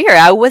wasn't here.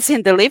 I was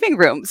in the living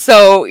room.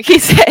 So he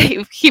said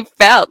he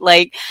felt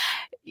like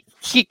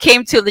he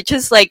came to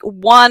just like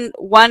one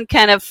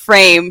kind of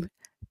frame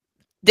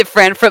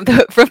different from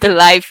the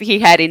life he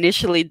had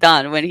initially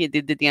done when he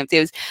did the DMT. It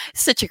was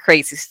such a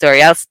crazy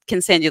story.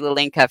 Can send you the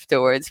link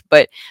afterwards.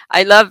 But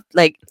I love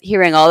like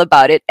hearing all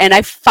about it, and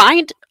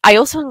I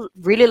also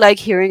really like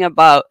hearing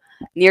about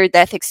near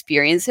death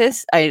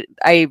experiences.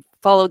 I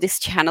follow these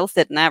channels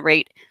that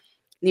narrate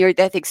near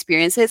death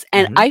experiences,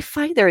 and Mhm. I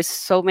find there are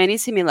so many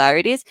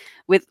similarities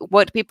with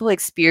what people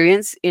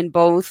experience in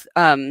both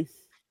in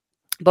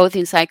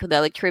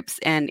psychedelic trips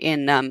and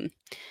in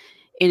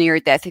near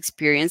death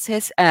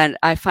experiences. And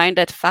I find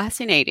that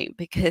fascinating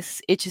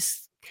because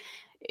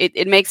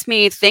it makes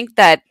me think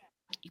that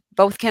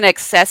both can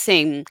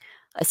accessing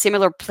a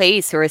similar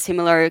place or a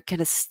similar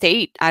kind of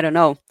state. I don't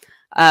know.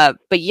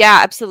 But yeah,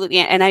 absolutely.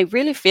 And I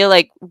really feel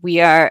like we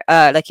are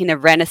like in a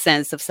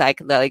renaissance of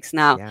psychedelics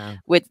now, Yeah.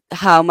 with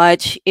how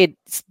much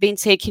it's been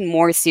taken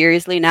more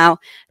seriously now,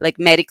 like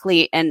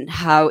medically, and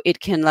how it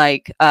can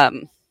like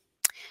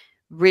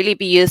really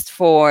be used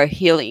for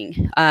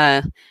healing,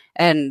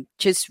 and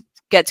just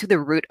get to the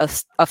root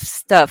of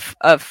stuff,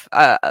 of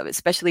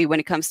especially when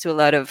it comes to a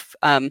lot of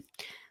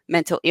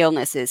mental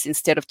illnesses,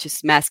 instead of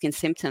just masking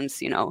symptoms,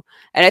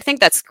 and I think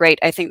that's great.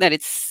 I think that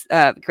it's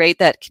great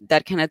that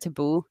that kind of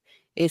taboo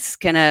is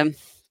kind of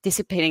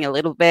dissipating a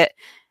little bit.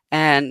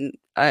 And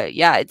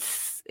yeah,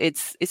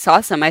 it's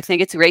awesome. I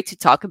think it's great to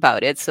talk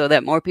about it so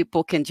that more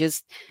people can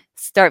just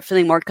start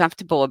feeling more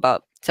comfortable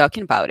about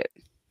talking about it.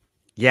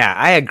 Yeah,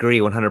 I agree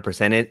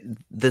 100%.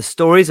 The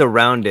stories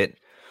around it,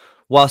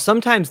 while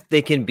sometimes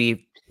they can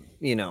be,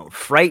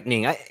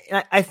 frightening.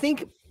 I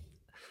think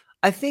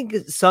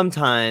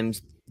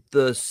sometimes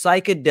the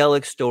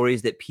psychedelic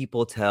stories that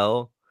people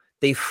tell,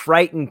 they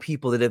frighten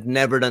people that have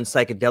never done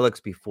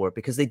psychedelics before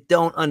because they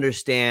don't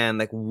understand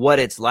like what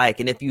it's like.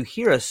 And if you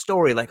hear a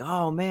story like,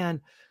 oh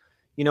man,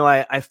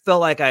 I felt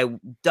like I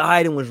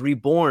died and was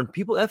reborn,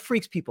 people, that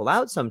freaks people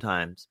out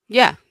sometimes.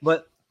 Yeah.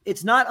 But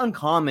it's not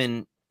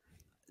uncommon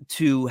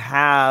to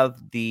have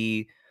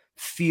the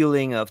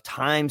feeling of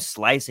time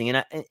slicing,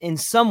 and in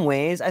some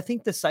ways I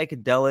think the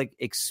psychedelic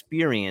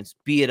experience,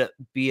 be it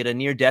a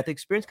near death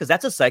experience, because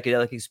that's a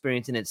psychedelic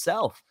experience in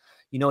itself.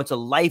 It's a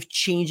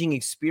life-changing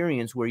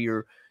experience where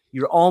you're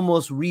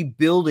almost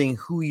rebuilding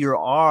who you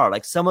are.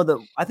 Like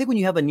I think when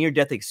you have a near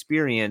death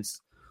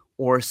experience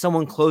or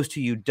someone close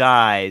to you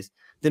dies,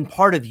 then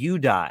part of you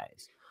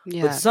dies, but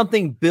Yeah.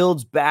 something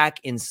builds back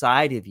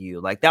inside of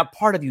you. Like that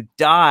part of you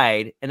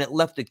died and it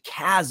left a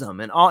chasm.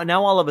 And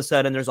now all of a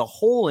sudden there's a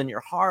hole in your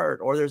heart,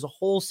 or there's a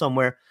hole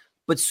somewhere.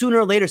 But sooner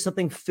or later,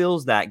 something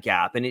fills that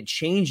gap and it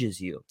changes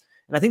you.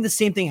 And I think the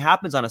same thing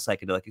happens on a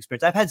psychedelic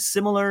experience. I've had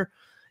similar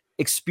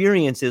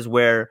experiences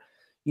where,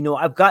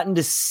 I've gotten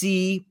to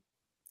see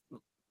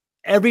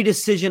every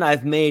decision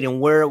I've made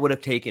and where it would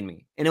have taken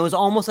me. And it was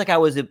almost like I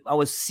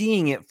was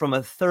seeing it from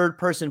a third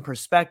person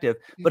perspective,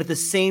 but at the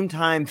Mhm. same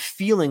time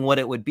feeling what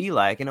it would be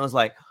like. And it was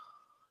like,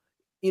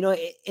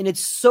 and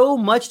it's so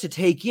much to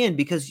take in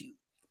because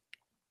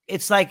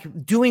it's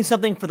like doing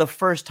something for the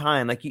first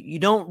time. Like you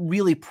don't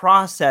really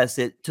process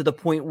it to the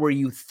point where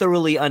you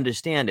thoroughly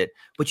understand it,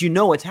 but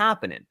what's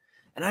happening.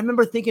 And I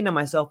remember thinking to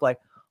myself, like,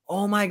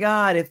 oh my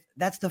God, if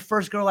that's the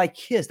first girl I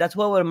kissed, that's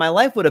what my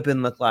life would have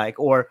been look like.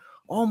 Or,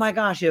 oh my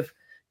gosh, if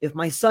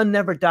my son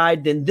never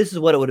died, then this is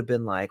what it would have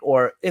been like.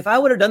 Or if I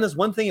would have done this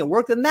one thing at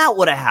work, then that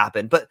would have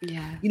happened. But,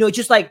 Yeah. it's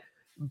just like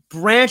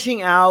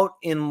branching out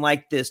in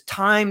like this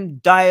time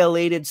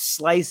dilated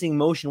slicing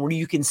motion where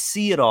you can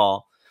see it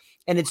all.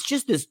 And it's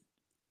just this,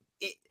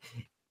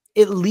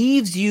 it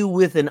leaves you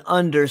with an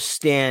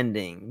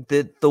understanding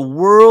that the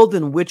world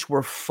in which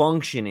we're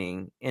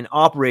functioning and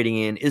operating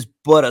in is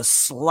but a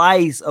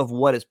slice of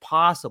what is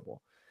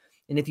possible.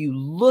 And if you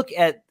look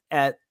at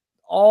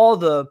all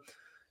the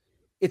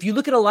if you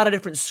look at a lot of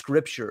different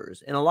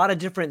scriptures and a lot of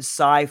different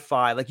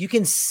sci-fi, like you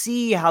can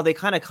see how they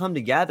kind of come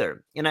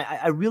together. And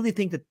I really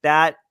think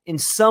that in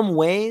some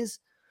ways,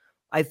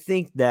 I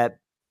think that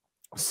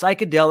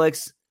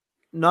psychedelics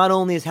not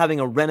only is having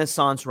a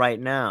renaissance right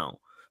now,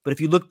 but if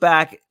you look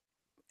back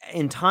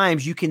in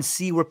times, you can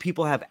see where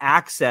people have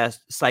accessed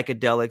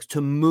psychedelics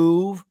to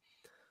move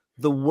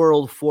the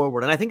world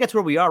forward. And I think that's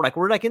where we are. Like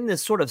we're like in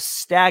this sort of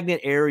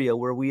stagnant area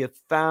where we have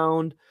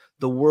found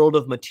the world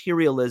of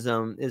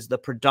materialism is the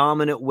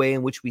predominant way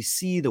in which we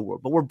see the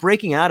world. But we're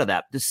breaking out of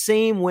that. The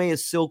same way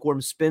as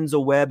silkworm spins a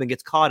web and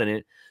gets caught in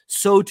it,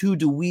 so too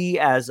do we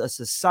as a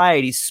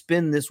society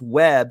spin this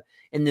web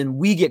and then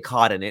we get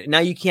caught in it. And now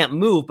you can't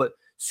move, but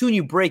soon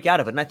you break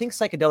out of it. And I think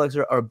psychedelics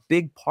are a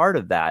big part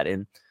of that.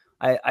 And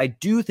I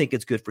do think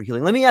it's good for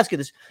healing. Let me ask you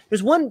this.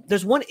 There's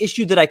one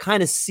issue that I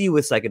kind of see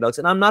with psychedelics,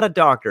 and I'm not a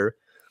doctor,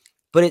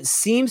 but it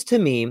seems to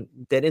me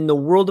that in the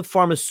world of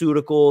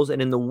pharmaceuticals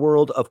and in the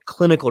world of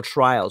clinical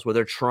trials where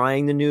they're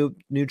trying the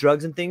new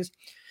drugs and things,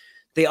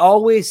 they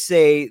always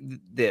say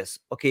this,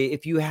 okay,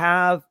 if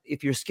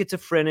you're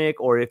schizophrenic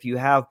or if you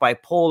have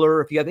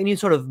bipolar, if you have any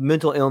sort of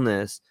mental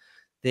illness,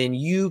 then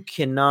you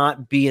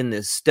cannot be in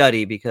this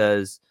study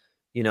because,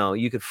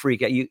 you could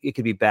freak out. It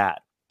could be bad.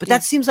 But Yeah.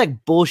 that seems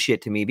like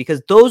bullshit to me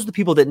because those are the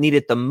people that need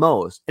it the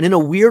most. And in a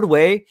weird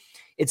way,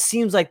 it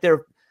seems like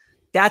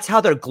that's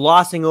how they're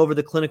glossing over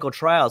the clinical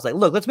trials. Like,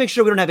 look, let's make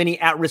sure we don't have any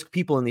at-risk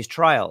people in these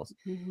trials.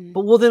 Mhm.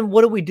 But well, then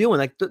what are we doing?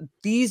 Like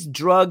these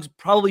drugs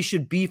probably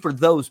should be for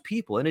those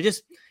people. And it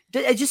just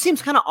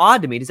seems kind of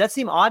odd to me. Does that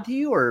seem odd to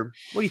you, or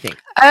what do you think?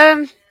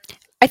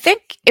 I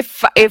think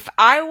if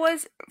I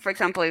was, for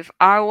example, if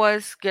I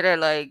was gonna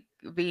like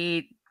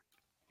be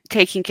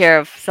taking care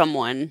of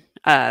someone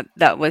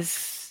that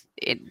was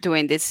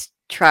doing this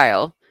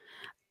trial,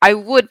 I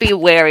would be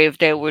wary if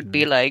they would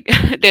be like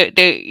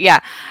yeah,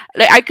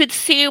 like I could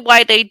see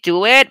why they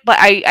do it, but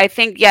I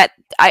think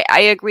I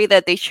agree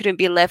that they shouldn't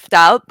be left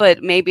out,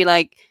 but maybe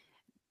like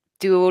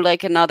do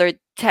like another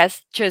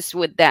test just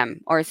with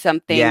them or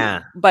something,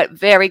 Yeah. but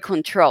very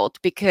controlled,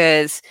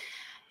 because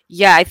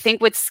yeah, I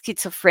think with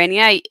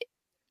schizophrenia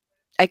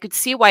I could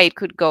see why it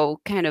could go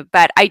kind of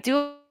bad. I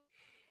do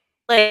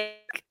like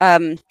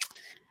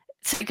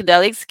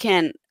psychedelics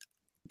can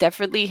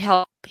definitely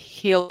help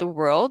heal the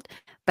world,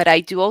 but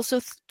I do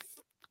also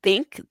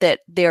think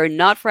that they're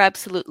not for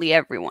absolutely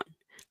everyone.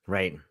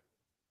 Right.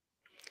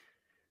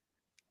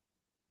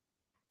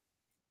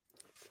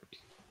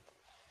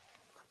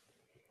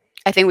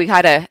 I think we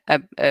had a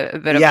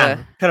bit of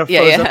a kind of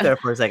froze up there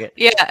for a second.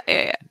 yeah.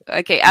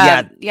 Okay.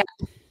 Yeah. Yeah.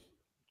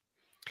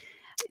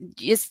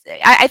 Just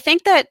I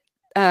think that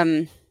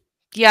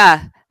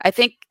yeah, I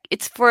think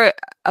it's for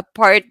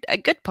a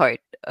good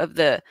part of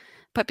the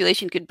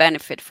population could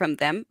benefit from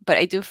them, but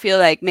I do feel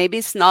like maybe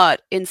it's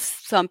not in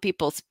some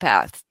people's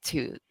path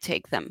to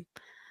take them.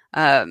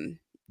 That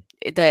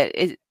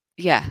it,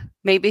 yeah,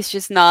 maybe it's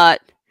just not.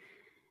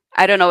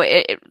 I don't know.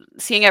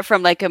 Seeing it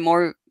from like a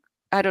more,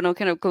 I don't know,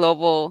 kind of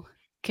global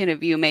kind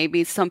of view,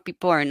 maybe some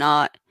people are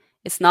not.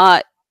 It's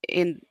not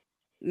in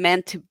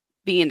meant to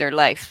be in their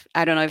life.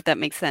 I don't know if that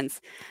makes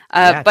sense.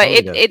 Yeah, But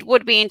totally does. it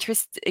would be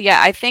interesting.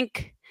 Yeah, I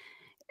think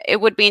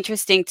it would be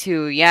interesting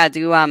to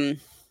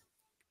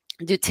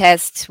do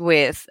tests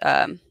with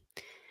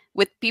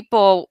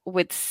people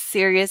with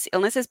serious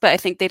illnesses, but I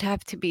think they'd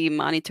have to be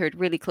monitored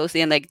really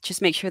closely and like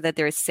just make sure that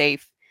they're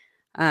safe,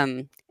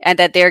 and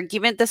that they're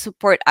given the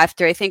support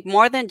after. I think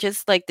more than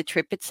just like the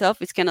trip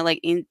itself, it's kind of like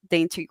in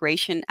the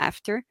integration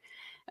after,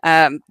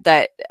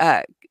 that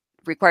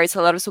requires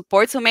a lot of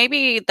support. So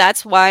maybe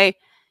that's why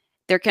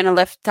they're kind of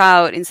left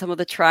out in some of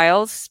the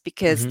trials,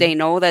 because they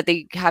know that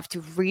they have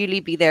to really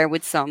be there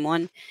with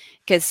someone,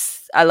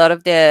 because a lot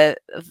of the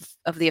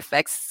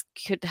effects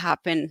could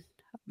happen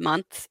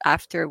months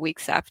after,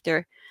 weeks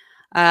after.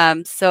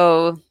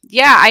 So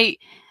yeah,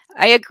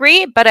 I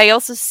agree, but I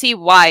also see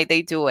why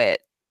they do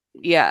it.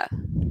 Yeah.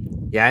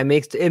 Yeah,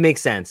 it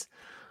makes sense.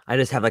 I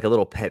just have like a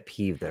little pet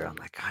peeve there. I'm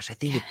like, gosh, I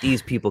think that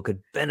these people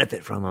could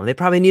benefit from them. They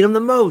probably need them the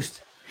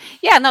most.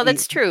 Yeah, no,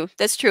 that's true.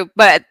 That's true.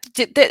 But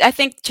I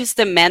think just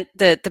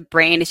the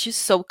brain is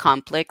just so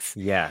complex.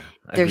 Yeah,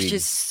 There's agreed.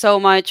 just so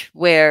much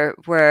where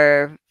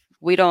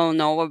we don't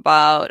know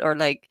about, or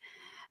like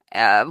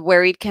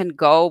where it can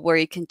go, where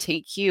it can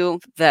take you,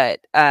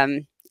 that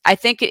I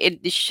think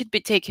it should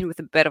be taken with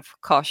a bit of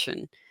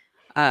caution,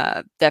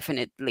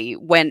 definitely,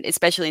 when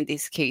especially in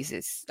these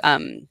cases.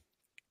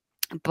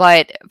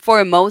 But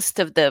for most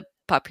of the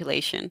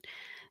population,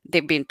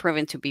 they've been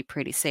proven to be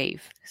pretty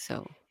safe.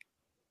 So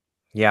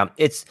yeah,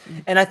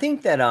 and I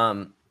think that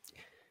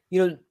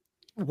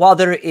while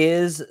there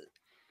is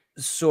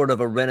sort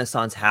of a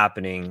renaissance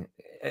happening,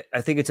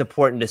 I think it's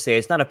important to say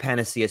it's not a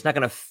panacea. It's not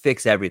going to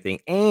fix everything,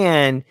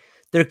 and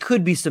there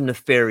could be some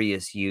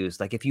nefarious use.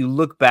 Like if you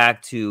look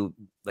back to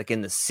like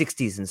in the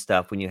 60s and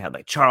stuff, when you had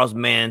like Charles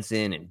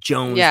Manson and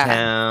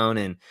Jonestown,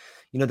 and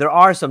there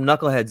are some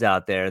knuckleheads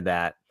out there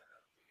that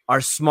are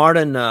smart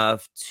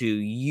enough to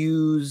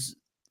use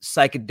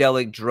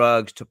psychedelic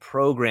drugs to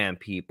program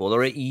people,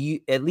 or at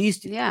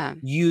least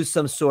use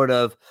some sort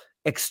of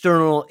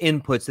external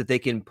inputs that they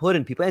can put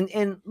in people.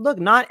 And look,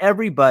 not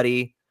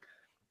everybody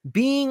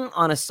being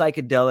on a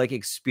psychedelic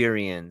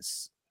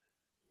experience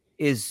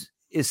is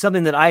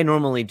something that I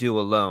normally do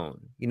alone.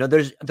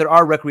 There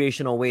are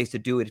recreational ways to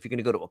do it. If you're going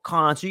to go to a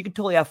concert, you can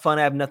totally have fun.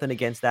 I have nothing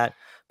against that.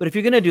 But if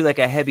you're going to do like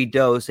a heavy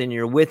dose and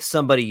you're with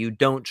somebody you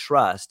don't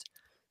trust,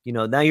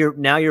 now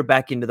you're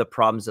back into the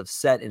problems of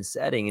set and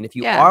setting. And if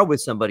you are with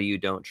somebody you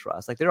don't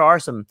trust, like there are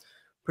some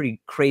pretty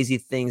crazy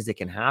things that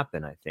can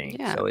happen, I think.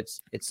 So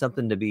it's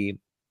something to be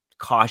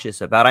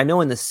cautious about. I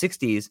know in the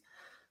 60s,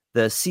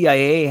 the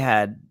CIA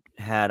had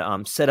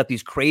set up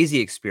these crazy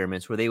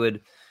experiments where they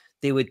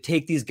would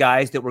take these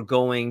guys that were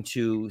going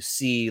to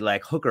see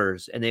like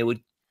hookers, and they would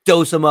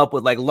dose them up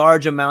with like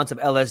large amounts of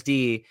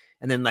LSD,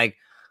 and then like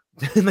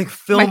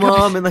film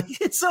them, and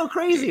like it's so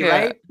crazy,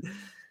 right?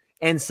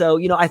 And so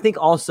I think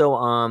also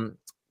oh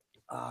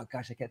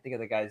gosh, I can't think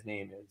of the guy's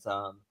name. It's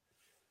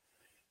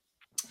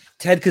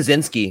Ted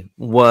Kaczynski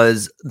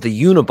was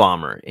the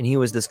Unabomber, and he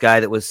was this guy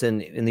that was in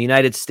the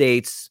United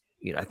States.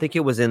 I think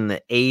it was in the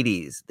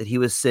 80s that he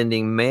was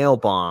sending mail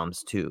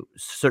bombs to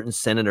certain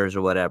senators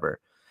or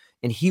whatever.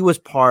 And he was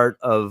part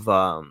of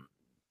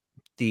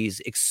these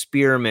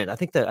experiments. I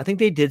think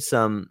they did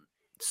some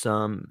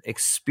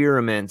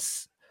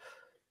experiments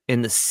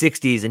in the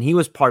 60s, and he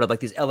was part of like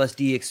these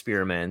LSD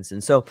experiments.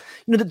 And so,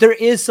 there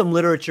is some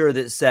literature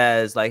that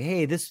says like,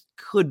 hey, this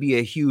could be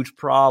a huge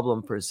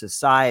problem for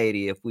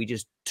society if we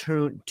just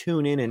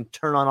tune in and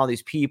turn on all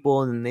these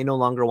people and they no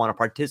longer want to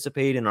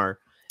participate in our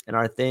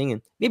thing.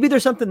 And maybe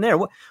there's something there.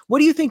 What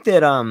do you think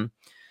that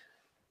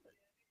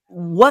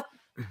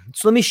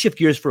so let me shift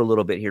gears for a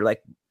little bit here.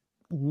 Like,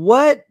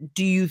 what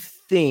do you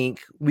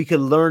think we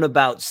could learn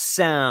about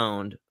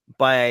sound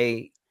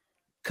by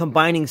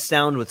combining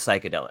sound with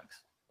psychedelics?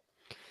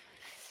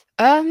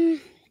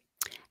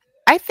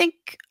 I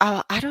think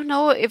I don't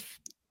know if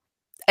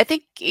I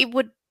think it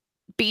would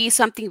be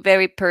something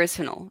very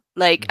personal.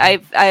 Like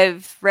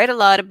I've read a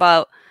lot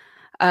about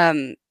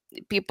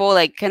people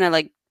like kind of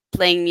like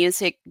playing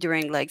music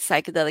during like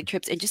psychedelic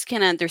trips and just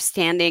kind of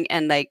understanding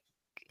and like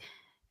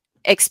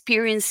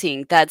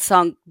experiencing that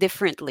song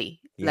differently.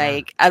 Yeah.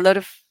 Like a lot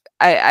of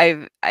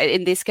I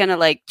in this kind of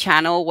like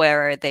channel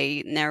where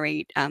they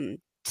narrate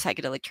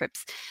psychedelic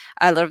trips,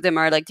 a lot of them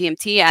are like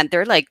DMT and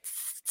they're like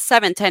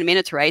 7-10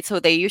 minutes, right? So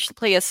they usually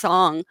play a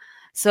song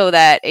so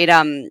that it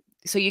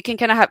so you can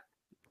kind of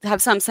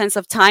have some sense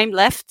of time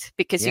left,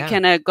 because you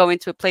kind of go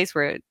into a place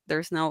where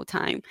there's no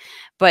time.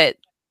 But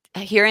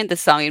hearing the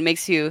song, it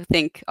makes you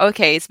think,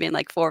 okay, it's been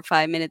like 4 or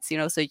 5 minutes,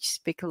 so you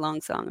just pick a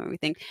long song or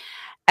everything.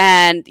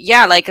 And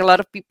yeah, like a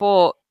lot of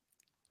people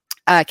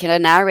kind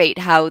of narrate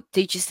how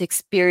they just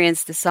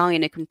experience the song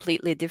in a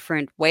completely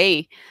different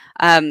way.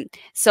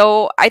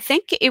 So I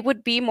think it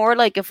would be more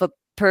like of a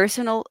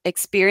personal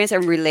experience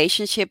and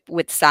relationship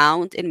with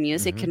sound and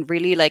music, and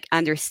really like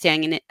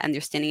understanding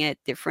it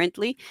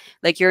differently.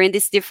 Like you're in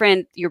this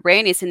different, your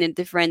brain is in a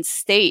different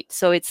state,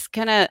 so it's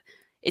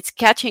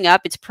catching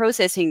up, it's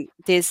processing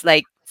this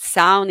like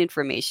sound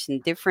information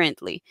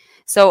differently.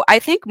 So I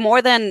think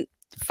more than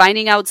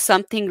finding out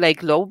something like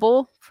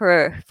global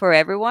for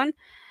everyone,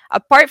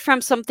 apart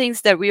from some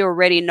things that we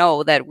already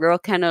know, that we're all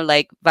kind of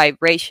like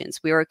vibrations,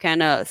 we are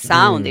kind of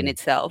sound in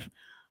itself.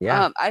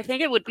 I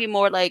think it would be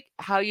more like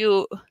how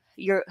you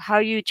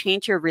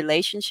change your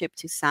relationship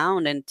to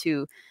sound and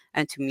to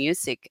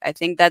music. I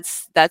think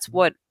that's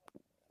what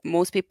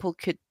most people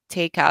could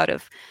take out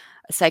of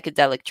a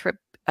psychedelic trip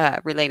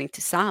relating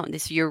to sound,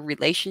 is your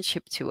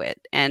relationship to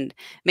it, and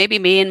maybe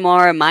being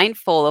more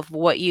mindful of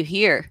what you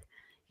hear,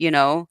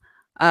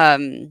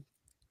 and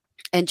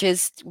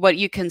just what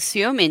you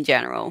consume in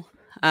general.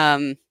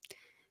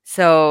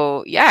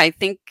 So yeah, I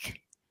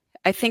think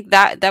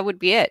that would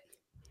be it.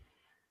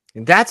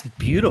 That's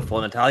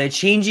beautiful, Natalia.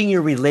 Changing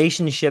your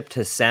relationship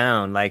to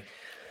sound. Like,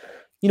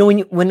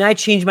 when I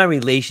change my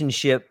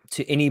relationship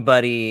to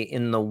anybody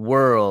in the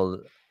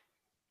world,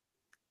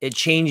 it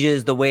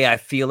changes the way I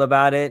feel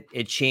about it.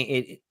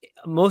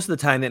 Most of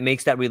the time, it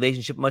makes that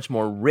relationship much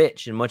more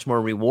rich and much more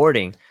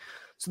rewarding.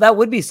 So that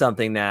would be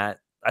something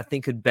that I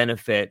think could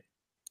benefit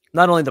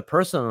not only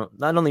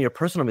your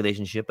personal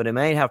relationship, but it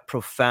might have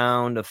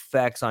profound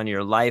effects on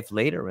your life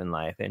later in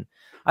life. And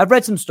I've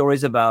read some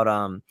stories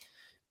about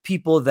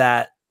people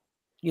that,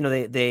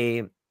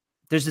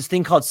 there's this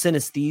thing called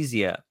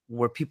synesthesia,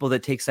 where people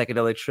that take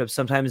psychedelic trips,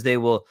 sometimes they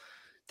will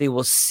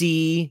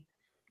see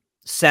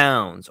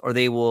sounds, or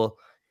they will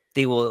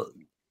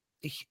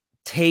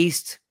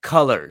taste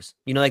colors,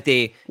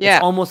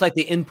 it's almost like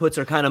the inputs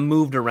are kind of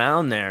moved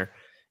around there.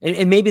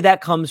 And maybe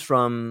that comes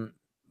from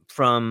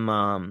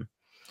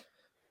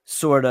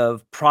sort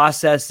of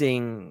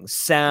processing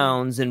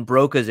sounds in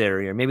Broca's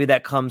area. Maybe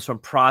that comes from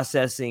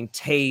processing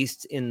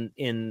taste in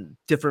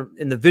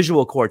the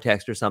visual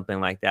cortex or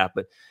something like that.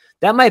 But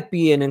that might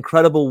be an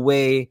incredible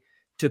way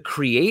to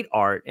create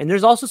art. And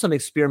there's also some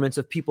experiments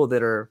of people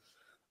that are,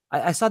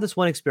 I saw this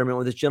one experiment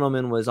where this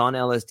gentleman was on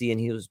LSD and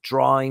he was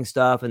drawing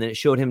stuff, and then it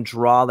showed him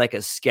draw like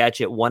a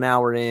sketch at 1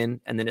 hour in,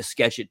 and then a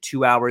sketch at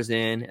 2 hours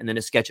in, and then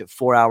a sketch at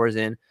 4 hours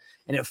in.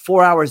 And at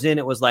 4 hours in,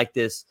 it was like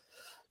this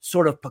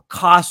sort of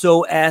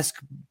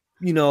Picasso-esque,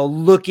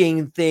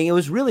 looking thing. It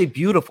was really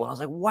beautiful. I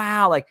was like,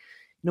 wow, like,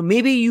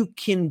 maybe you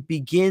can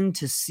begin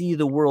to see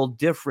the world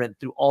different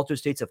through altered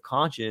states of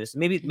consciousness.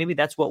 Maybe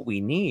that's what we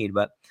need.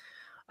 But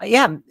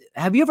yeah,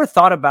 have you ever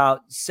thought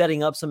about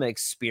setting up some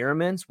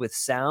experiments with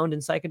sound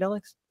and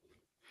psychedelics?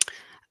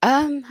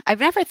 I've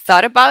never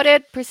thought about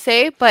it per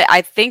se, but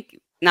I think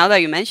now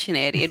that you mention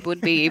it, it would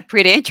be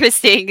pretty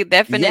interesting,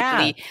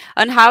 definitely,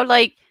 on how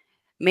like,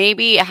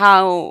 maybe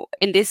how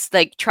in this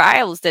like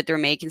trials that they're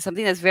making,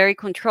 something that's very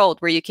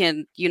controlled, where you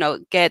can,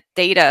 get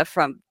data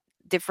from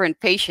different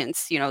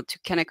patients, to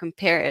kind of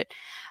compare it,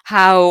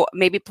 how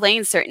maybe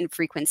playing certain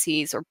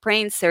frequencies or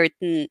playing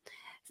certain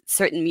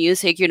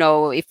music,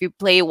 if you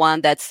play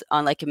one that's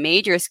on like a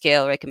major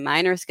scale or like a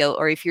minor scale,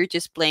 or if you're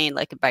just playing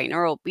like a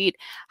binaural beat,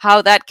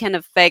 how that can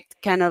affect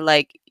kind of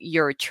like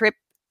your trip,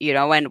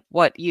 and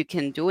what you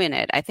can do in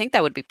it. I think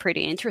that would be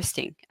pretty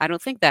interesting. I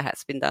don't think that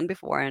has been done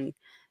before, and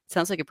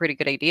sounds like a pretty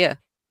good idea.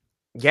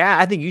 Yeah,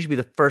 I think you should be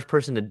the first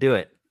person to do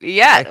it.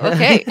 Yeah,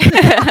 okay.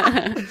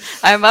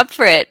 I'm up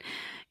for it.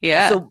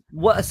 Yeah.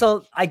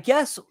 So I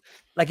guess,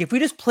 like, if we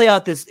just play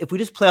out this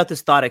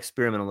thought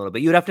experiment a little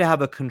bit, you'd have to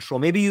have a control.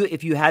 Maybe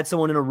if you had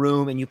someone in a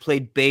room and you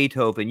played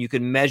Beethoven, you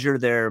could measure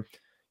their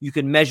you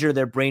could measure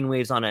their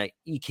brainwaves on a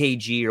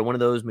EKG or one of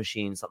those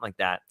machines, something like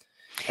that.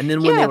 And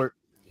then when Yeah.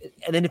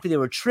 if they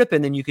were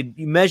tripping, then you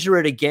measure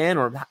it again.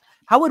 Or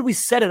how would we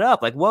set it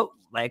up?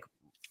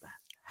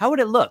 How would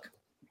it look?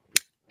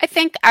 I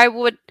think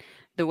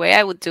the way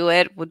I would do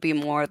it would be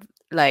more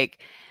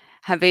like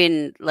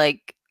having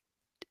like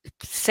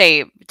to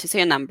say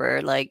a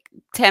number, like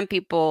 10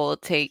 people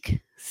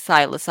take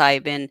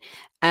psilocybin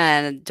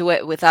and do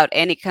it without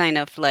any kind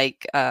of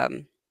like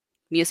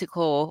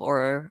musical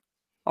or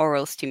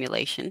oral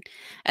stimulation,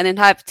 and then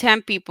have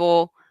 10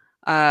 people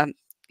um,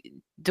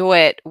 do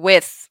it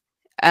with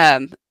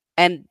um,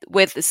 and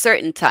with a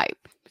certain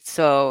type,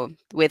 so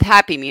with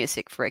happy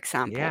music, for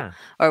example, Yeah.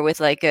 or with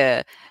like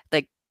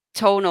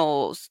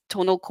tonal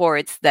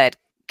chords that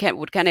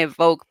would kind of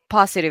evoke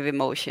positive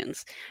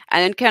emotions,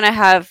 and then kind of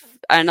have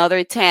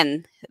another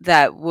 10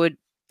 that would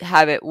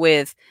have it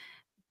with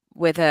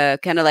a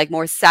kind of like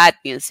more sad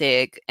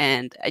music,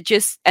 and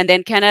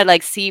then kind of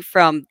like see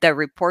from the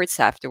reports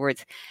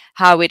afterwards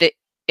how it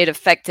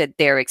affected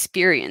their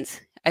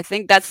experience. I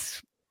think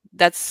that's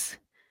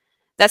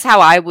how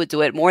I would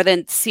do it, more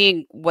than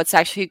seeing what's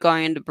actually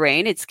going in the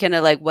brain. It's kind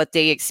of like what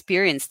they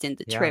experienced in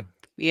the Yeah. trip.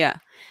 Yeah.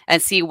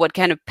 And see what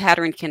kind of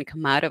pattern can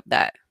come out of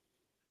that.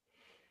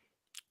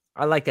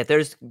 I like that.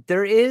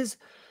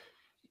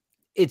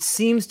 It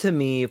seems to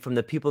me from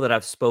the people that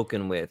I've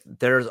spoken with,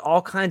 there's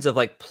all kinds of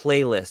like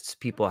playlists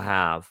people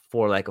have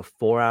for like a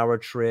 4-hour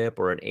trip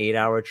or an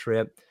 8-hour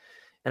trip.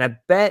 And I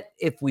bet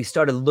if we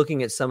started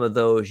looking at some of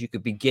those, you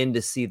could begin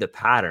to see the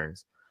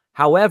patterns.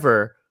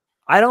 However,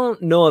 I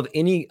don't know of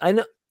any, I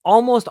know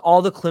almost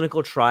all the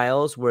clinical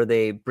trials where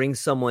they bring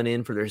someone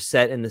in for their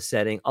set in the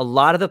setting, a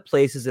lot of the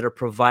places that are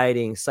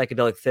providing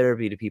psychedelic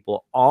therapy to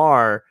people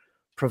are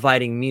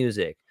providing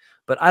music.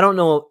 But I don't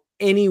know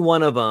any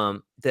one of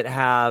them that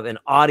have an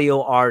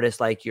audio artist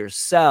like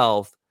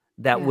yourself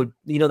that would,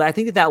 I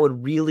think that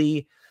would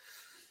really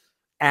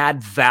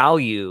add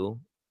value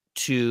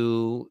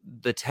to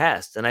the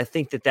test. And I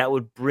think that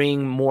would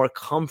bring more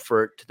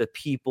comfort to the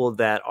people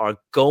that are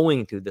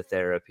going through the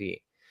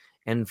therapy.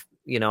 And,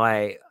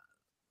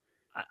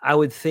 I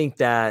would think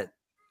that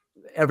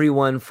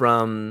everyone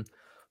from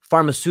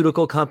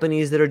pharmaceutical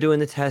companies that are doing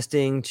the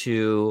testing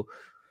to,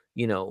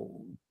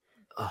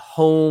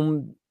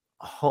 home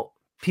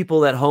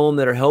people at home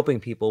that are helping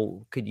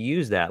people could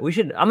use that.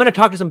 I'm going to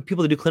talk to some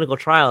people that do clinical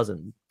trials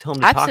and tell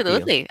them to talk to you.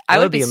 Absolutely. I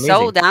would be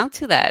so down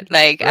to that.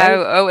 Like,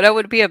 right? that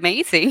would be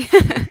amazing.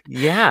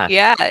 Yeah.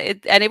 Yeah.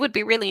 And it would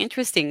be really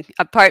interesting,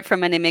 apart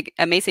from an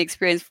amazing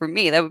experience for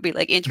me. That would be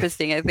like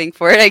interesting, I think,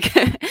 for like,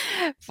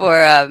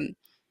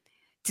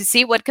 to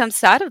see what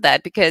comes out of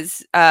that,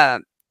 because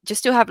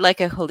just to have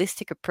like a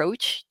holistic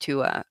approach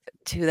to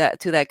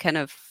that kind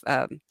of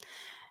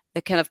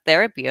the kind of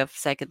therapy of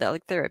psychedelic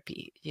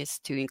therapy,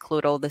 just to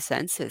include all the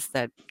senses,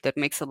 that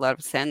makes a lot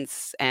of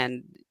sense.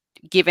 And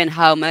given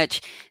how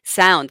much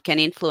sound can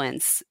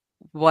influence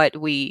what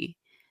we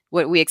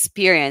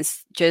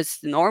experience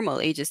just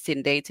normally, just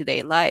in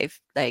day-to-day life,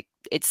 like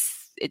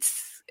it's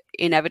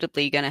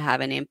inevitably going to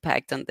have an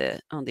impact on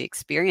the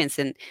experience.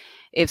 And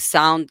if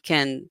sound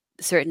can,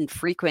 certain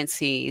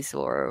frequencies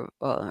or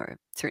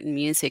certain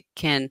music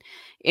can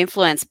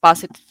influence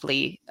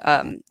positively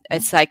a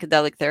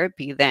psychedelic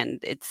therapy, then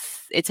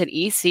it's an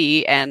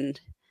easy and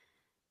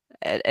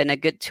a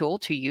good tool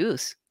to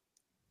use.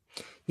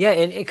 Yeah,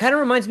 and it kind of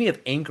reminds me of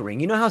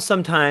anchoring. You know how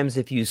sometimes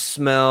if you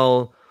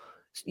smell,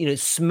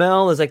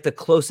 smell is like the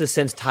closest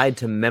sense tied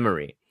to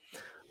memory.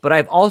 But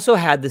I've also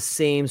had the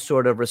same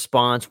sort of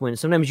response when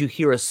sometimes you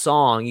hear a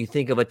song, you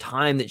think of a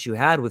time that you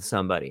had with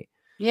somebody.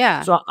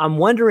 Yeah. So I'm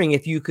wondering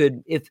if you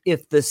could,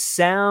 if the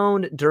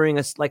sound during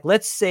like,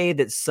 let's say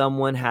that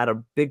someone had a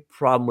big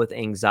problem with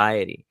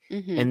anxiety,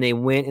 and they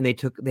went and they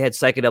had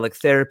psychedelic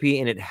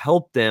therapy and it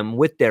helped them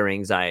with their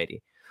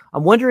anxiety.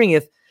 I'm wondering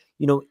if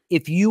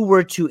you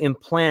were to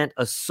implant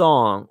a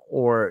song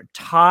or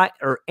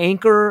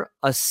anchor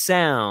a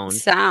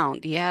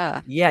sound,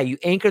 yeah, you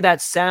anchor that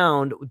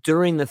sound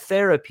during the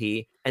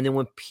therapy. And then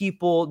when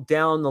people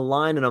down the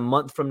line in a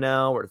month from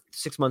now or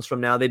 6 months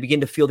from now, they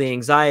begin to feel the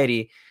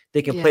anxiety,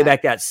 they can play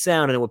back that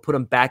sound and it will put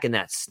them back in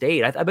that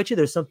state. I bet you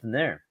there's something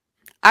there.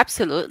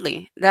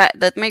 Absolutely.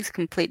 That makes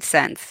complete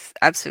sense.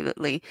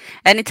 Absolutely.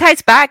 And it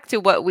ties back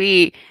to what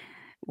we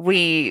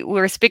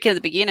were speaking at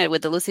the beginning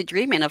with the lucid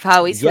dreaming, of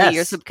how easily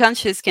your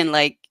subconscious can,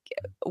 like,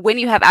 when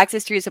you have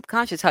access to your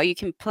subconscious, how you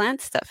can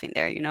plant stuff in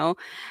there,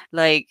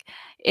 like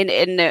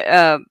in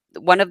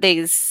one of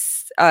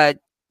these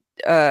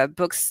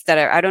books that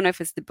I don't know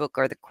if it's the book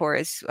or the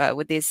course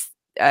with this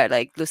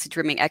like lucid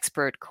dreaming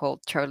expert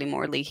called Charlie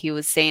Morley. He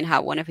was saying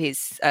how one of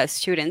his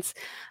students,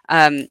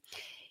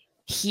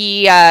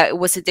 he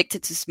was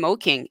addicted to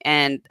smoking,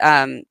 and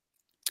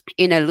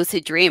in a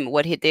lucid dream,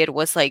 what he did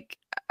was like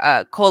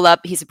call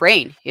up his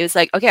brain. He was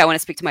like, okay, I want to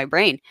speak to my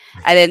brain.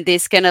 And then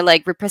this kind of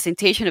like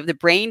representation of the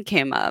brain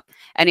came up,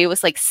 and it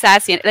was like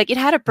sassy, and like it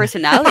had a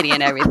personality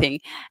and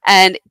everything.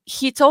 And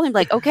he told him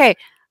like, okay,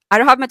 I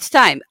don't have much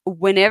time.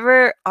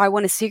 Whenever I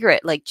want a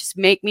cigarette, like just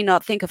make me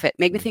not think of it.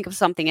 Make me think of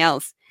something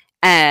else.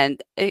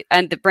 and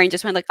the brain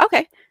just went like,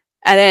 okay.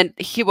 And then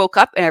he woke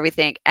up and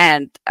everything,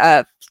 and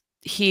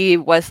he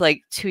was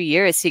like 2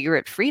 years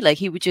cigarette free. Like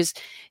he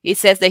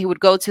says that he would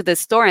go to the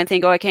store and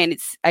think, oh, okay,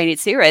 I need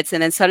cigarettes,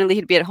 and then suddenly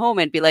he'd be at home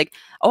and be like,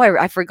 oh,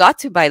 I forgot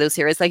to buy those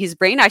cigarettes. Like his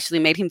brain actually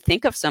made him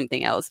think of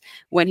something else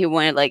when he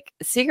wanted like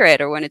a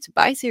cigarette or wanted to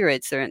buy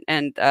cigarettes.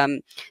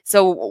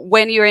 So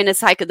when you're in a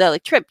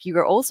psychedelic trip, you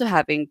are also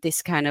having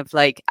this kind of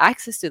like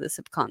access to the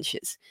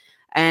subconscious,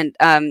 and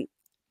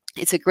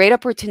it's a great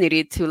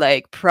opportunity to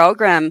like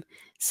program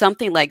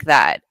something like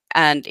that.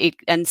 And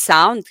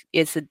sound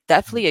is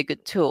definitely a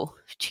good tool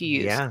to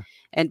use. Yeah.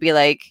 And be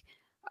like,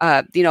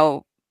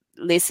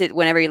 listen,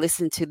 whenever you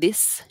listen to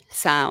this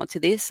sound,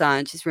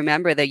 just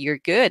remember that you're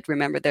good,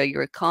 remember that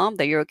you're calm,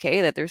 that you're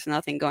okay, that there's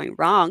nothing going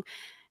wrong.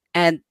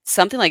 And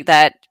something like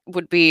that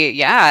would be,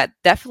 yeah,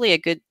 definitely a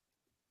good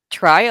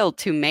trial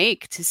to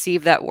make to see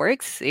if that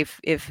works.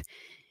 If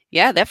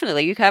yeah,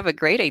 definitely, you have a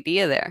great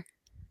idea there.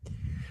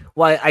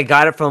 Well, I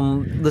got it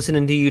from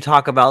listening to you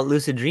talk about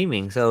lucid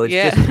dreaming. So it's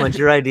just as much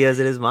your idea as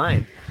it is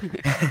mine.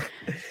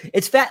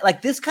 It's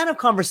like this kind of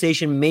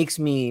conversation makes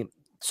me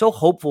so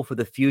hopeful for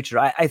the future.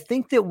 I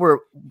think that we're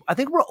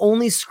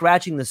only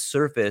scratching the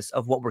surface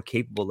of what we're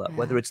capable of,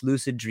 whether it's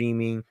lucid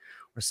dreaming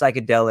or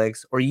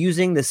psychedelics or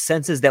using the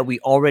senses that we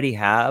already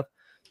have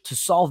to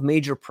solve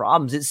major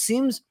problems. It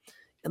seems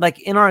like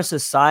in our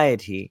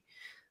society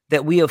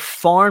that we have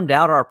farmed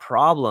out our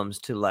problems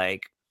to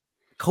like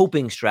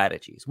coping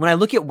strategies. When I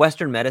look at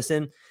Western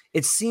medicine,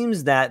 it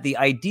seems that the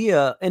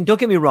idea, and don't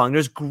get me wrong,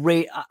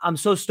 I'm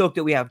so stoked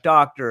that we have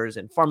doctors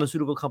and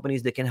pharmaceutical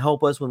companies that can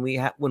help us when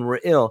we're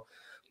ill.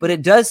 But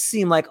it does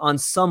seem like on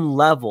some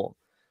level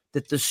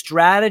that the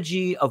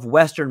strategy of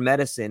Western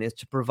medicine is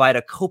to provide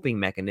a coping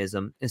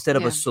mechanism instead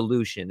of a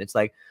solution. It's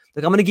like,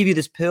 look, I'm going to give you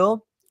this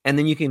pill, and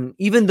then you can,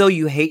 even though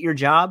you hate your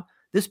job,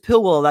 this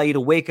pill will allow you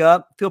to wake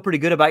up, feel pretty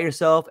good about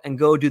yourself, and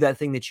go do that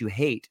thing that you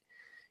hate.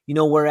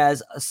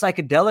 Whereas a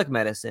psychedelic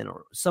medicine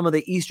or some of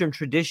the Eastern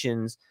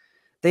traditions,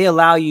 they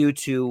allow you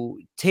to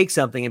take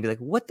something and be like,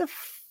 what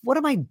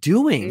am I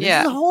doing?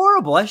 This is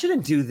horrible. I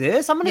shouldn't do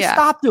this. I'm going to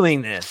stop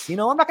doing this. I'm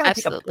not going to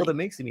take a pill that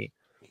makes me.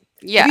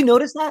 Yeah. Have you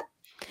noticed that?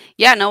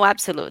 Yeah, no,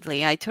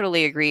 absolutely. I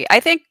totally agree.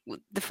 I think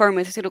the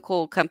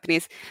pharmaceutical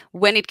companies,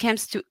 when it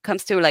comes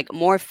to like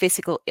more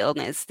physical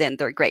illness, then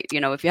they're great.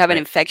 If you have an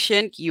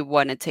infection, you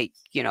want to take,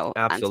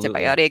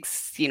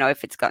 antibiotics,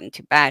 if it's gotten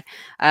too bad.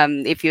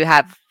 If you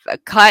have a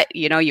cut,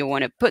 you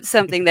want to put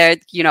something there,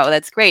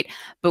 that's great.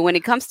 But when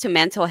it comes to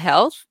mental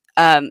health,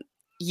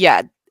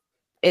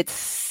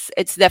 it's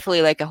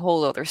definitely like a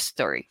whole other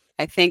story.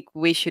 I think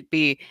we should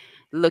be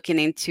looking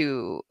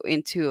into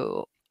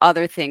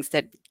other things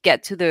that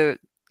get to the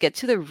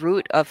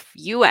root of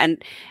you.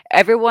 And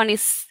everyone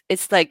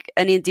it's like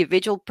an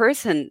individual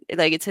person,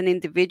 like it's an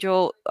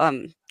individual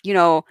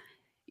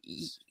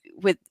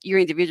with your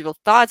individual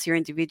thoughts, your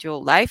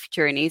individual life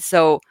journey.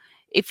 So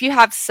if you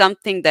have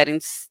something that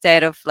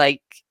instead of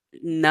like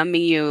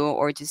numbing you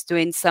or just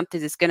doing something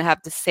that's going to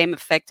have the same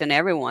effect on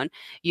everyone,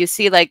 you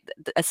see like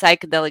a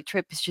psychedelic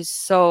trip is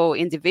just so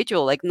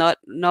individual. Like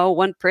no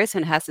one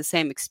person has the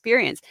same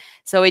experience,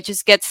 so it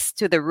just gets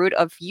to the root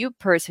of you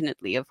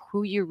personally, of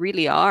who you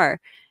really are.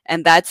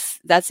 And that's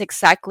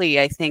exactly,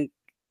 I think,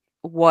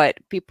 what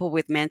people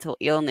with mental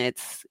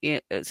illness,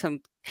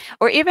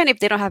 or even if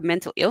they don't have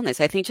mental illness,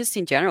 I think just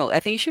in general, I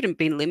think it shouldn't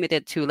be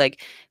limited to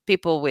like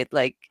people with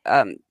like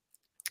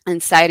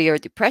anxiety or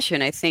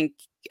depression. I think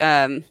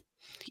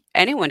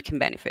anyone can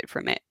benefit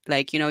from it.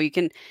 Like, you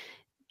can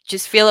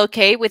just feel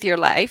okay with your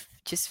life,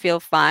 just feel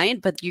fine,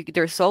 but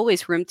there's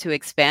always room to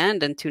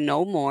expand and to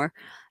know more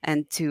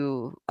and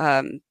to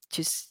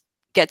just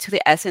get to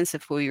the essence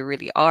of who you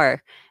really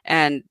are.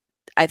 And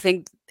I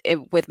think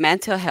with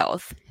mental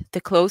health,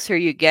 the closer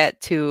you get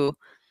to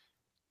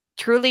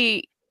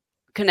truly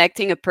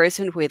connecting a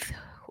person with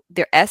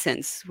their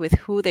essence, with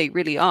who they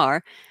really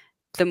are,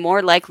 the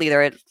more likely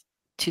they're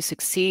to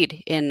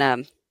succeed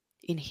in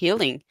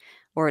healing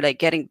or like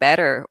getting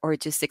better or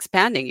just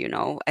expanding.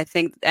 I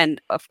think,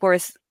 and of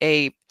course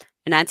an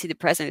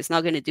antidepressant is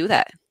not going to do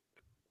that.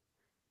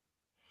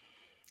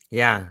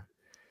 Yeah,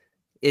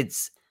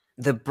 it's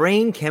the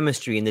brain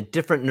chemistry and the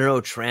different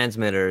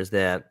neurotransmitters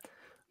that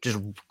just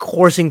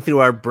coursing through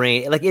our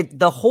brain. Like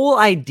the whole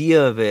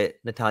idea of it,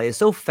 Natalia, is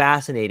so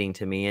fascinating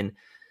to me. And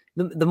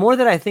the more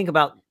that I think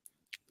about,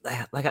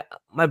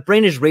 my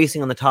brain is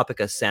racing on the topic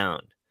of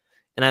sound.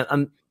 And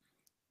I'm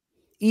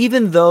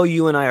even though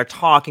you and I are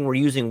talking, we're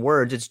using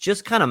words, it's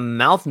just kind of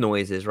mouth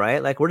noises,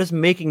 right? Like we're just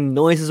making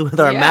noises with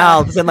our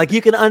mouths, and like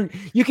you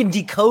can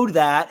decode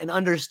that and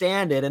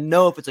understand it and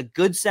know if it's a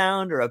good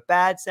sound or a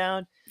bad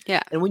sound.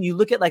 Yeah. And when you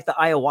look at like the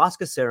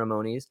ayahuasca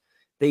ceremonies,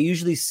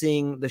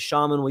 the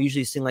shaman will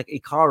usually sing like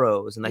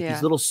icaros and like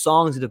these little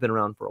songs that have been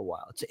around for a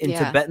while. In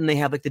Tibetan, they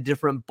have like the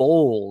different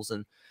bowls.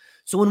 And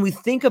so when we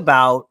think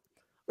about,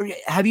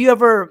 have you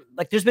ever,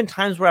 like, there's been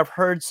times where I've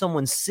heard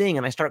someone sing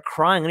and I start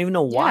crying. I don't even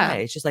know why.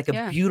 It's just like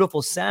a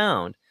beautiful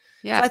sound.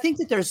 Yeah. So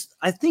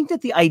I think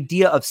that the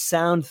idea of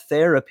sound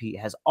therapy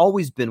has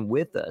always been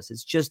with us.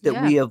 It's just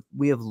that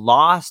we have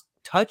lost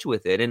touch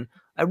with it. And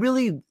I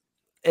really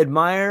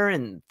admire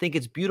and think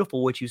it's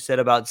beautiful what you said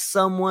about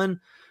someone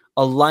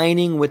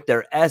aligning with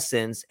their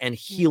essence and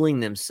healing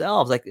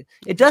themselves. Like,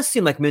 it does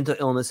seem like mental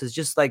illness is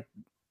just like,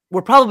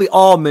 we're probably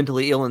all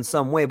mentally ill in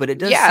some way, but it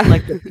does seem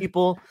like the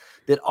people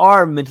that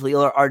are mentally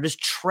ill are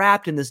just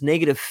trapped in this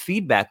negative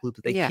feedback loop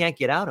that they can't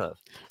get out of.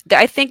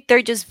 I think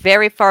they're just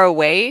very far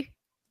away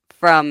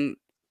from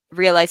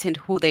realizing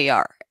who they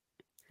are.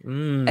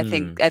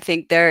 I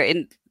think they're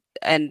in,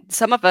 and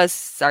some of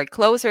us are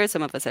closer,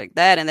 some of us are like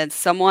that, and then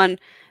someone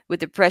with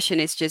depression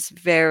is just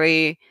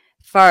very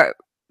far,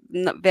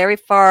 not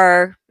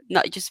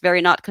just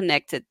very not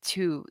connected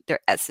to their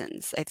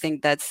essence. I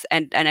think that's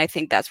and I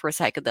think that's where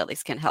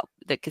psychedelics can help,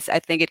 because I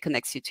think it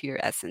connects you to your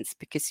essence,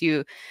 because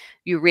you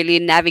really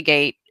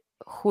navigate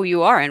who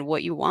you are and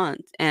what you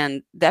want.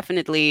 And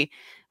definitely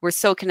we're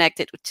so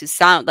connected to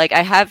sound. Like,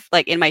 I have,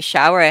 like, in my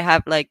shower, I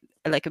have like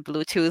a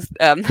Bluetooth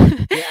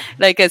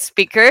like a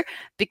speaker,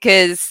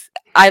 because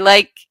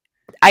I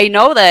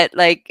know that,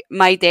 like,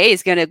 my day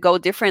is gonna go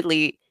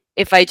differently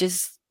if I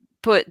just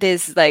put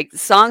this, like,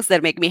 songs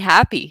that make me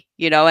happy,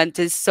 and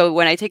just, so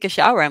when I take a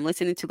shower, I'm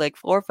listening to like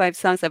 4 or 5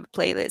 songs. I have a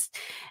playlist,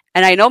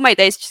 and I know my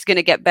day is just going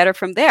to get better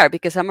from there,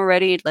 because I'm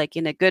already, like,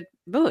 in a good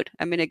mood.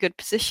 I'm in a good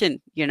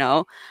position,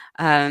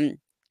 and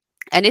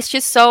it's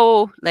just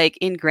so, like,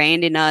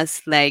 ingrained in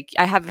us. Like,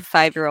 I have a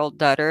 5-year-old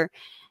daughter,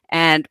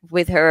 and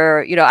with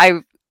her,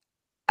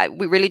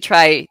 we really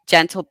try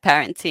gentle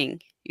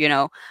parenting,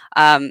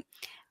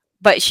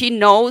 but she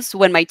knows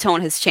when my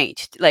tone has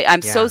changed. Like,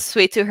 I'm so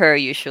sweet to her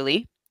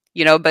usually,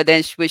 but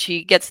then when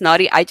she gets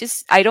naughty,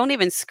 I don't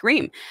even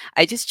scream.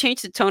 I just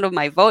change the tone of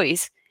my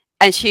voice,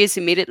 and she is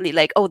immediately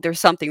like, oh,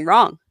 there's something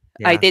wrong.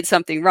 I did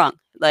something wrong.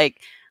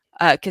 Like,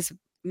 because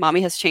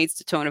mommy has changed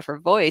the tone of her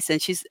voice, and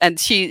she's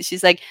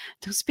like,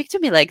 don't speak to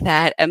me like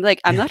that. I'm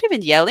like, I'm not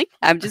even yelling.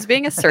 I'm just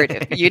being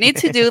assertive. You need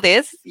to do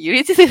this. You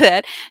need to do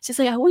that. She's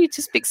like, I want you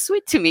to speak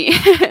sweet to me.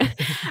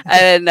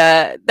 And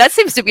that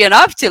seems to be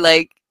enough to,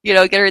 like,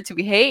 get her to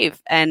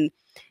behave. And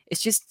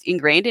it's just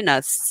ingrained in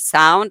us,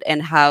 sound,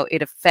 and how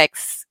it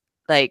affects,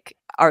 like,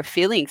 our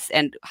feelings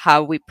and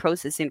how we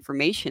process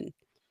information.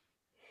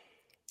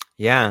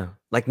 Yeah,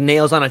 like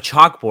nails on a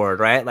chalkboard,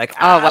 right? Like,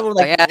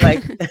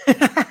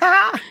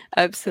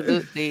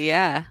 absolutely,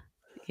 yeah.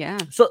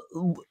 So,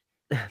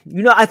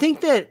 I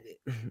think that,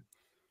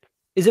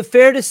 is it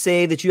fair to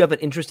say that you have an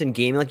interest in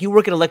gaming? Like, you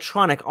work in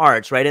electronic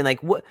arts, right? And,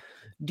 like,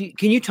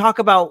 can you talk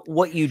about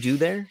what you do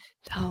there?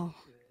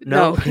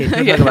 No. Okay,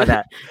 talk about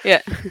that.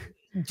 Yeah.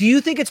 Do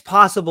you think it's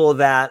possible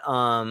that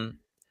like,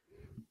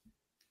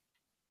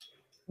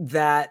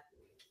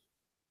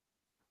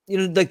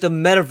 the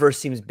metaverse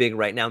seems big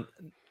right now?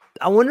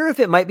 I wonder if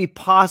it might be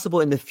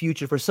possible in the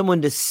future for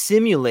someone to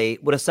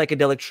simulate what a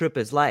psychedelic trip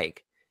is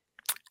like.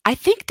 I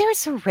think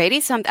there's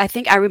already I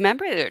think I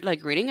remember,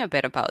 like, reading a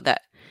bit about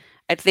that.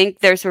 I think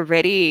there's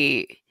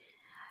already,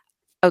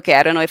 okay,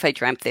 I don't know if I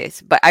dreamt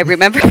this, but I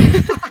remember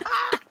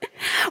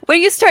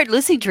when you start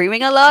lucid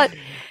dreaming a lot,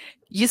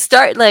 you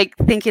start, like,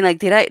 thinking, like,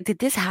 did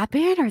this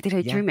happen, or did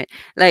I dream it?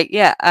 Like,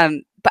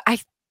 but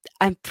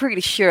I'm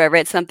pretty sure I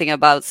read something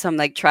about some,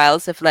 like,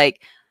 trials of,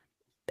 like,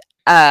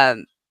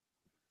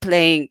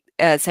 playing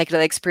a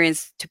psychedelic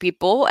experience to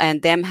people,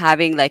 and them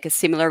having, like, a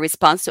similar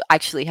response to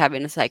actually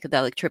having a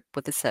psychedelic trip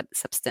with a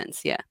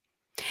substance. Yeah.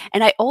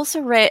 And I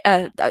also read,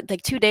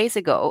 like 2 days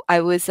ago,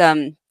 I was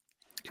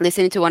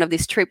listening to one of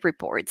these trip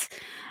reports,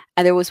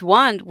 and there was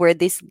one where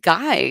this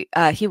guy,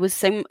 he was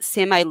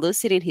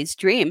semi-lucid in his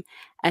dream,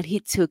 and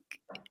he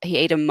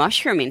ate a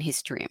mushroom in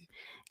his dream,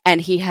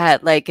 and he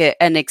had, like,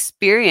 an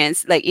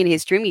experience, like, in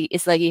his dream.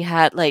 It's like he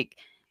had like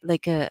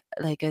a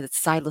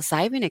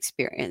psilocybin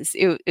experience.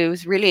 It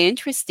was really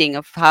interesting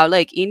of how,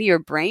 like, in your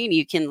brain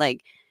you can,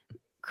 like,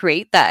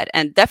 create that.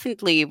 And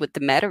definitely with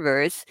the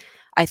metaverse,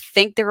 I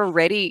think they're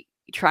already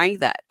trying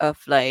that, of,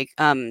 like,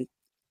 kind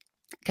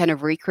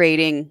of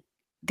recreating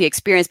the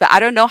experience. But I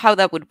don't know how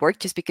that would work,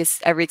 just because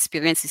every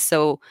experience is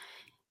so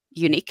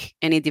unique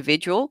and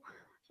individual.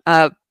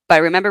 But I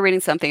remember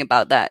reading something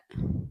about that.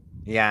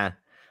 Yeah.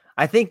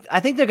 I think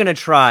they're gonna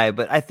try,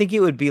 but I think it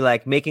would be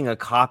like making a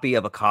copy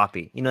of a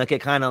copy. Like, it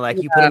kind of, like,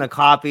 you put in a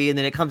copy, and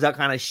then it comes out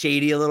kind of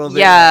shady a little bit.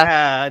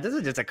 Yeah, this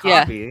is just a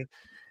copy.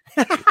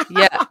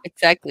 Yeah,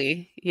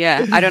 exactly.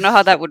 Yeah, I don't know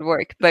how that would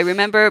work, but I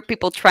remember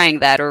people trying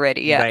that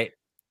already. Yeah, right.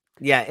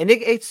 Yeah, and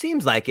it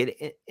seems like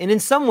it, and in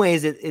some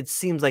ways, it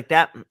seems like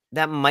that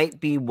might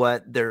be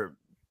what the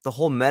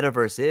whole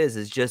metaverse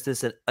is just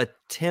this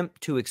attempt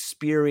to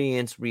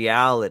experience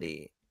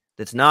reality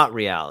that's not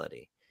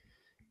reality,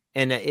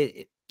 and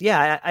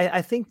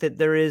I think that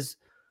there's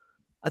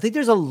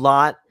a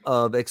lot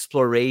of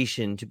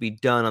exploration to be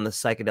done on the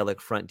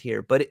psychedelic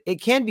frontier, but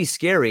it can be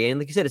scary. And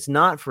like you said, it's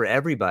not for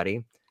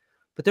everybody,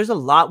 but there's a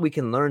lot we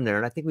can learn there.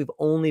 And I think we've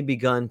only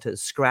begun to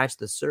scratch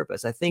the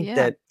surface. I think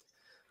that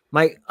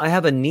I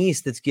have a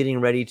niece that's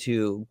getting ready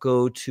to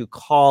go to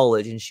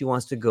college, and she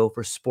wants to go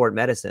for sport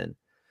medicine.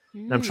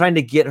 And I'm trying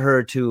to get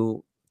her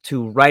to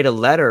write a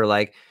letter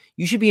like,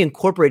 you should be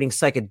incorporating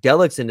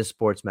psychedelics into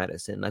sports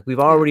medicine. Like we've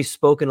already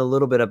spoken a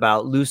little bit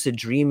about lucid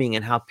dreaming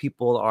and how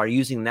people are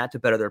using that to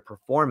better their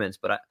performance.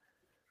 But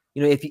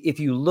if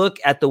you look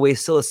at the way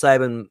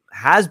psilocybin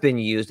has been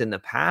used in the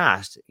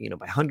past,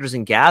 by hunters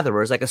and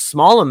gatherers, like a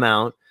small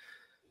amount.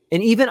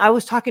 And even I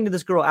was talking to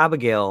this girl,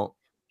 Abigail,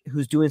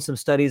 who's doing some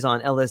studies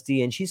on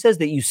LSD, and she says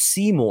that you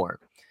see more,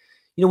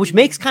 which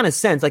makes kind of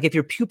sense. Like if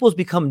your pupils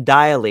become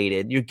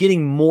dilated, you're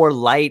getting more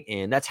light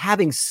in. That's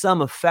having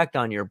some effect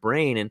on your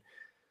brain. And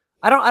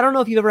I don't know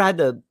if you've ever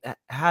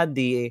had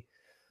the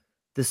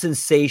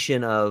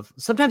sensation of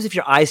sometimes if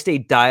your eyes stay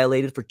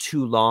dilated for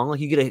too long, like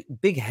you get a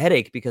big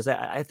headache because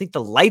I think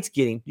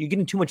you're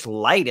getting too much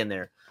light in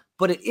there.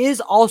 But it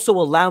is also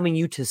allowing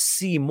you to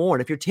see more.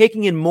 And if you're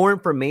taking in more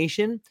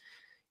information,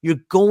 you're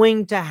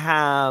going to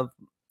have,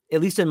 at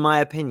least in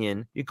my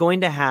opinion, you're going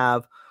to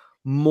have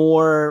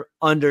more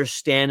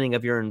understanding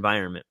of your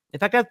environment. In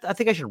fact, I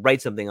think I should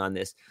write something on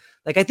this.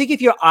 Like, I think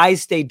if your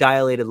eyes stay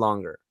dilated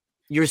longer,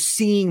 you're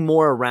seeing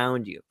more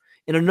around you.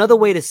 And another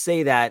way to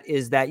say that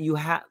is that you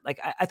have, like,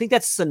 I think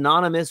that's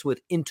synonymous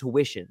with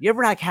intuition. You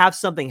ever have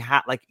something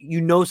like,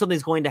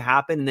 something's going to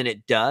happen and then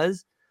it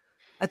does?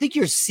 I think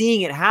you're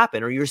seeing it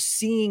happen, or you're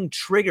seeing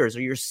triggers,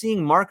 or you're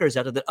seeing markers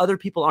out there that other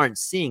people aren't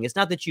seeing. It's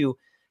not that you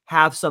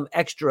have some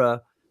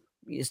extra,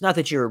 it's not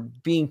that you're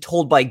being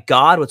told by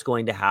God what's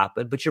going to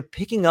happen, but you're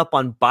picking up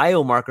on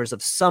biomarkers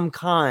of some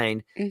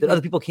kind that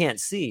other people can't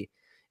see.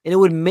 And it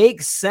would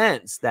make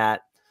sense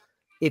that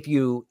if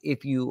your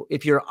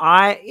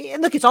eye,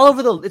 and look, it's all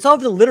over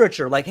the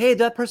literature, like, hey,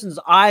 that person's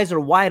eyes are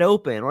wide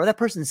open, or that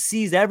person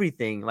sees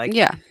everything. Like,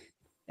 Yeah.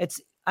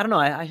 I don't know.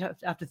 I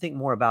have to think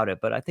more about it,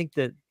 but I think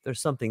that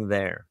there's something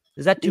there.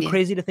 Is that too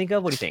crazy to think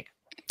of? What do you think?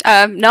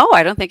 No,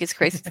 I don't think it's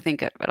crazy to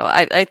think of at all.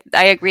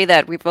 I agree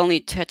that we've only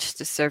touched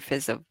the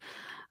surface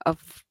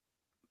of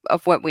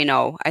what we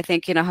know. I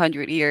think in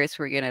 100 years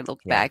we're gonna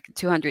look back,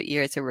 200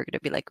 years, and we're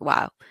gonna be like,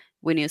 wow,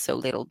 we knew so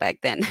little back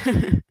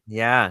then.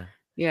 Yeah.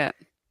 Yeah.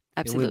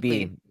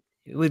 Absolutely.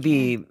 It would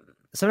be.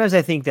 Sometimes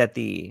I think that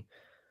the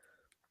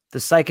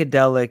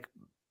psychedelic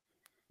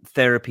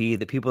therapy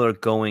that people are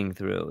going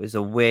through is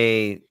a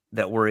way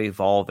that we're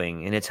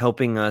evolving, and it's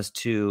helping us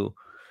to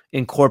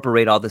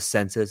incorporate all the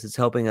senses. It's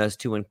helping us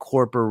to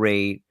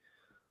incorporate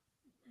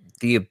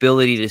the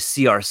ability to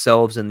see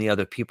ourselves and the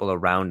other people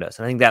around us.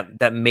 And I think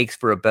that makes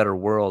for a better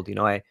world. You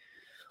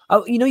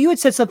had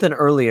said something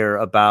earlier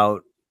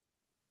about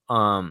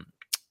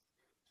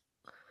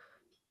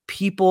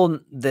people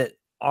that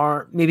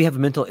maybe have a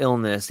mental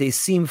illness. They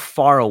seem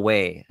far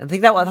away. I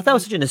thought that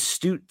was such an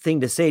astute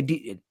thing to say.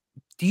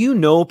 Do you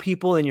know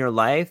people in your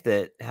life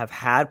that have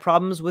had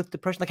problems with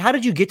depression? Like, how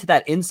did you get to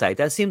that insight?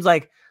 That seems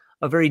like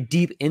a very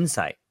deep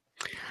insight.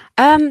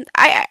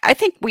 I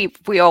think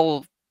we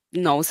all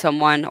know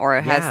someone or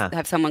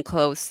have someone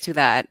close to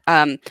that.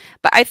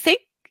 But I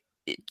think,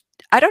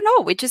 I don't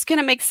know, it just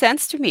kind of makes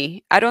sense to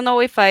me. I don't know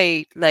if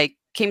I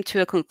came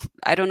to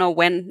I don't know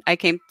when I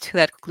came to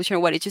that conclusion or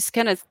what. It just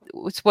kind of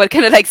was what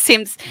kind of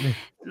seems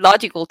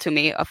logical to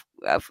me.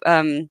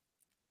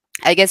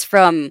 I guess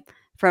from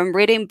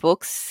reading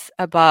books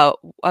about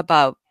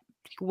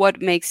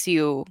what makes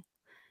you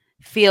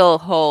feel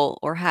whole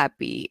or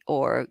happy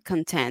or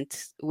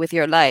content with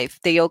your life,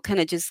 they all kind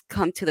of just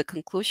come to the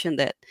conclusion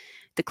that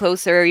the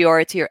closer you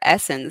are to your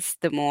essence,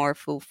 the more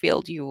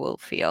fulfilled you will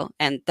feel.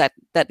 And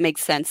that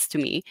makes sense to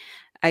me.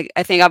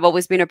 I think I've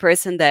always been a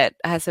person that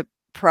has a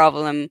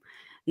problem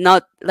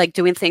not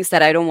doing things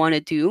that I don't want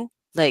to do.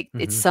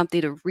 It's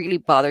something that really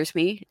bothers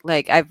me.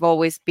 I've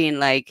always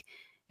been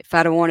if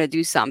I don't want to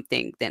do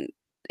something, then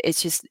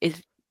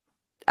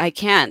I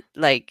can't,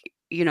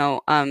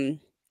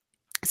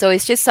 so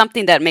it's just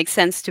something that makes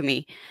sense to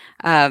me,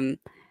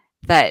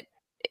 that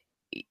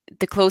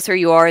the closer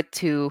you are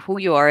to who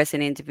you are as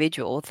an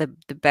individual, the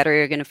better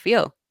you're going to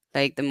feel.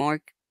 The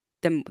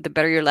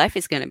better your life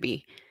is going to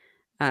be.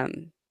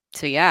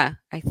 So yeah,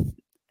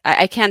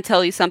 I can't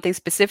tell you something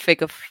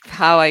specific of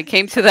how I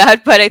came to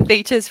that, but I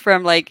think just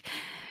from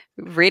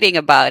reading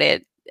about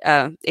it,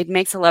 it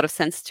makes a lot of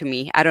sense to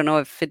me. I don't know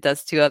if it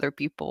does to other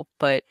people,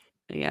 but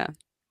yeah.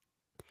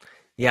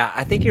 Yeah,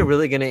 I think you're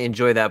really going to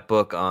enjoy that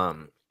book,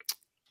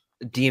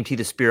 DMT,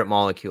 the Spirit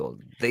Molecule.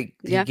 He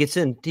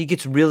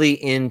gets really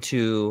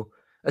into,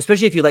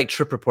 especially if you like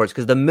trip reports,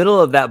 because the middle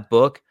of that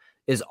book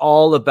is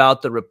all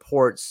about the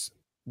reports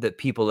that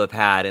people have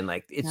had, and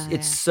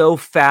it's so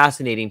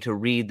fascinating to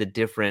read the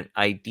different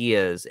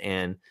ideas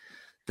and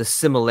the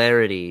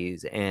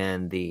similarities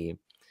and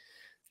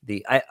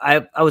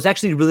I was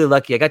actually really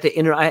lucky. I got to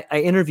I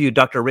interviewed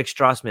Dr. Rick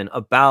Strassman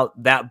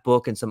about that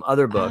book and some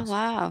other books. Oh,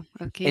 wow.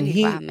 Okay. And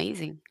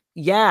amazing.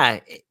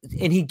 Yeah.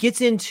 And he gets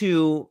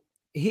into,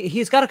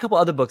 he's got a couple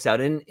other books out.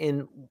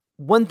 And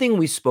one thing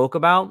we spoke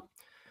about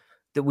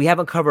that we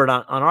haven't covered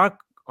on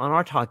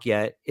our talk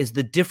yet is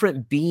the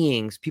different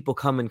beings people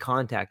come in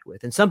contact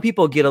with. And some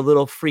people get a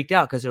little freaked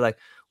out because they're like,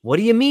 what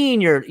do you mean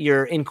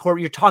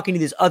you're talking to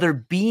these other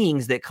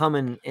beings that come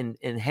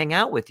and hang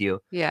out with you?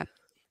 Yeah.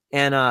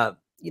 And,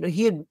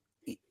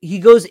 he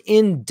goes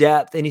in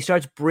depth and he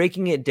starts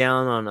breaking it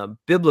down on a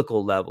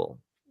biblical level.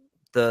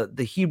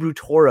 The Hebrew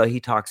Torah, he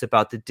talks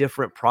about the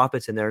different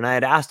prophets in there. And I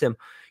had asked him,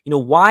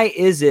 why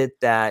is it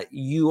that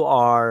you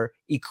are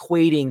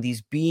equating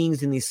these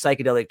beings in these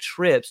psychedelic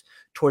trips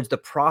towards the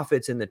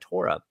prophets in the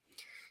Torah?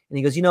 And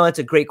he goes, that's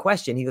a great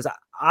question. He goes,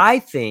 I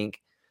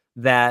think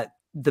that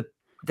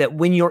that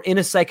when you're in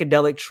a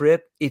psychedelic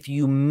trip, if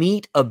you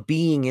meet a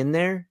being in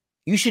there,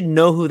 you should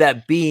know who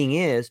that being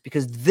is,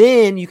 because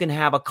then you can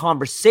have a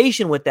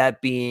conversation with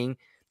that being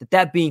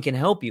that being can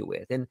help you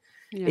with. And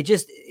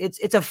it's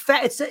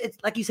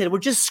like you said, we're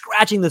just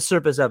scratching the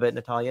surface of it,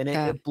 Natalia, and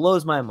it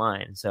blows my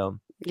mind. So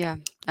yeah,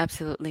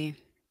 absolutely.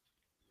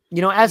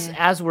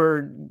 As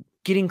we're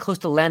getting close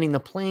to landing the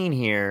plane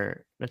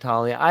here,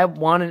 Natalia, I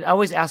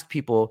always ask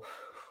people,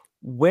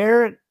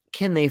 where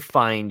can they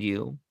find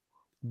you?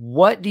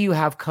 What do you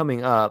have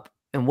coming up,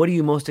 and what are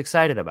you most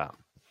excited about?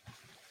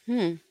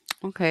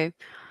 Okay.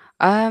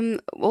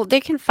 Well, they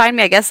can find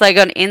me, I guess, like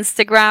on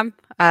Instagram.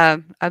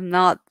 I'm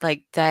not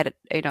like that,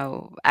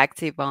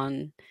 active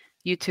on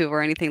YouTube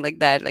or anything like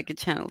that, like a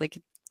channel,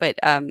 but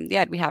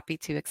yeah, I'd be happy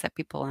to accept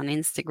people on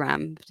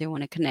Instagram if they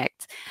want to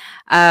connect.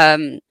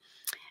 And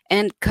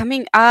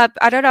coming up,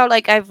 I don't know,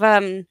 like I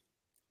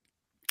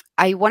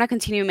want to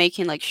continue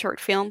making like short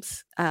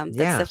films. That's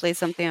definitely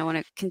something I want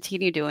to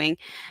continue doing,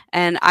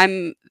 and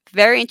I'm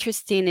very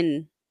interested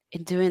in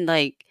doing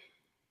like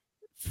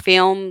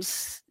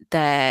films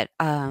that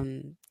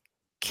kind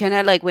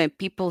of like when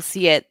people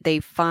see it, they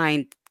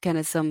find kind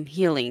of some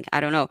healing. I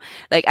don't know.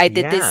 Like I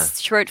did this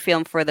short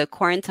film for the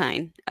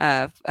quarantine,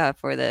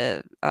 for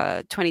the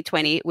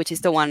 2020, which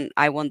is the one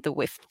I won the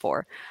WIF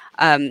for,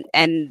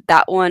 and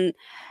that one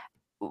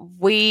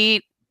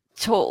we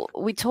told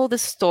the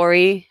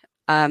story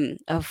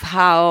of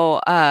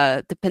how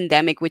the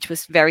pandemic, which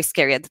was very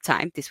scary at the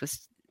time, this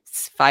was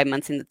 5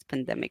 months into the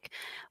pandemic,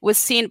 was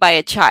seen by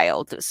a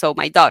child, so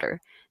my daughter.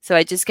 So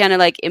I just kind of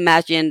like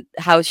imagined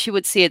how she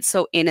would see it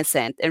so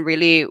innocent, and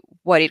really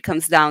what it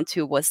comes down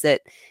to was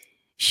that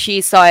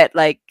she saw it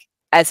like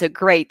as a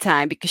great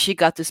time because she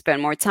got to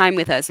spend more time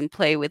with us and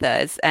play with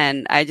us.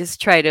 And I just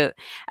try to,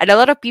 and a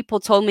lot of people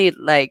told me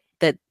like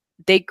that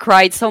they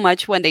cried so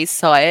much when they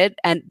saw it,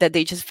 and that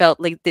they just felt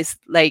like this,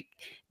 like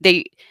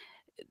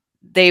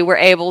they were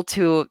able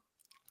to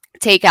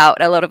take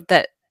out a lot of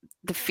the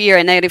fear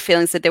and negative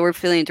feelings that they were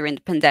feeling during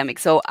the pandemic.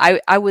 So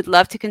I would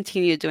love to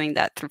continue doing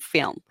that through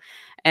film,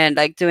 and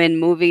like doing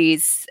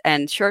movies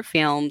and short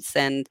films,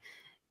 and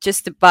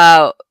just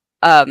about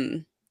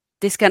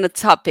these kind of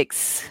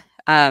topics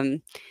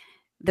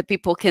that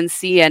people can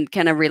see and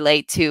kind of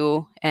relate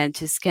to, and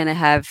just kind of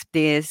have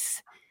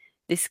this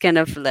kind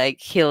of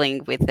like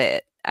healing with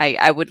it.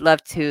 I would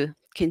love to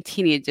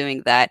continue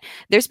doing that.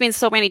 There's been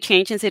so many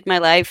changes in my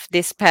life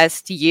this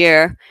past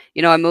year.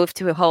 I moved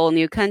to a whole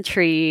new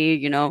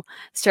country,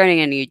 starting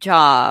a new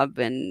job,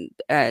 and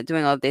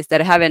doing all this, that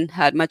I haven't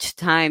had much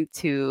time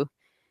to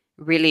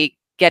really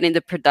get in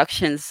the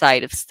production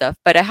side of stuff.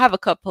 But I have a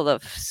couple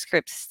of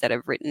scripts that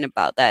I've written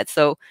about that.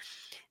 So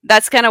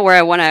that's kind of where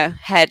I want to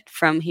head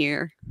from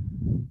here.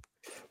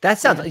 That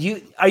sounds are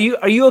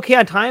you okay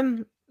on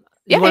time?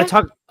 You want to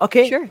talk?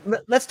 Okay, sure.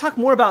 Let's talk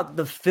more about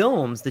the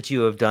films that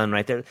you have done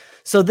right there.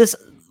 So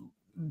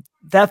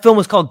that film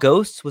was called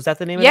Ghosts. Was that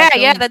the name of that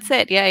film? Yeah, that's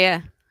it.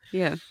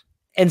 Yeah.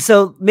 And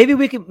so maybe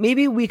we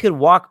could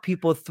walk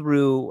people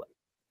through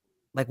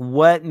like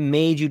what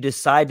made you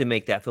decide to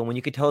make that film, when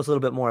you could tell us a little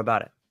bit more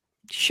about it.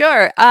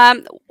 Sure.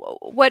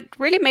 What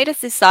really made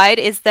us decide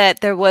is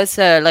that there was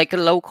a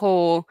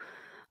local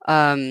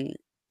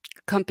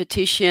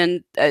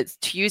competition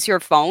to use your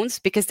phones,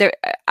 because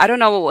I don't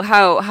know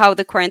how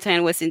the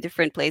quarantine was in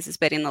different places,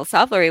 but in El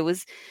Salvador it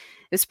was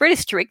pretty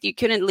strict. You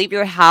couldn't leave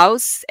your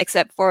house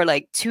except for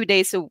like 2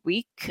 days a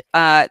week,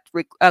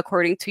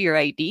 according to your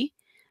ID.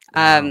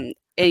 Wow.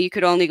 And you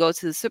could only go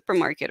to the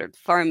supermarket or the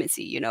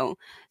pharmacy,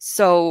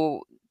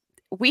 So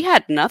we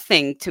had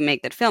nothing to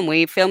make that film.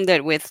 We filmed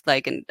it with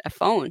like a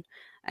phone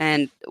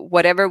and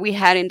whatever we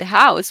had in the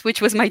house,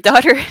 which was my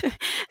daughter,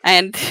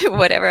 and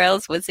whatever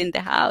else was in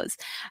the house.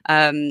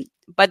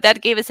 But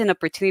that gave us an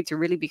opportunity to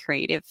really be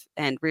creative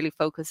and really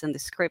focus on the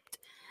script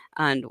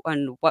and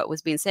on what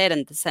was being said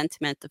and the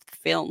sentiment of the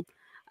film.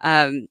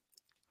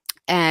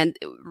 And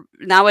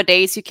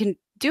nowadays you can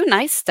do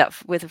nice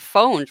stuff with a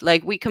phone.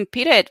 Like we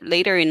competed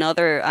later in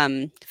other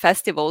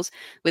festivals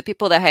with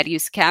people that had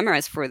used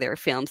cameras for their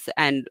films,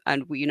 and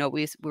we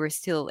were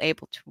still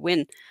able to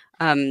win.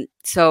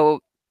 So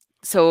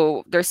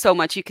there's so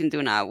much you can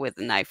do now with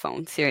an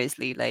iPhone.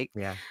 Seriously, like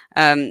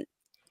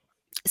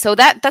so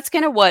that's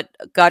kind of what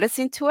got us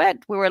into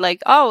it. We were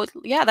like, oh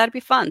yeah, that'd be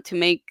fun to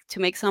make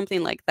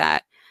something like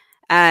that.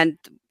 And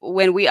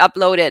when we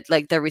uploaded,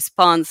 like the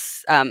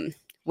response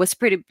was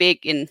pretty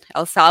big in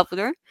El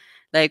Salvador.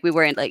 Like we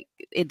were in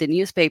the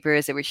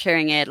newspapers, they were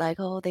sharing it, like,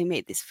 oh, they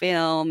made this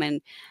film,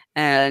 and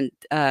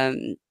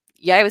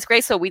yeah, it was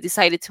great. So we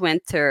decided to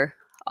enter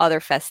other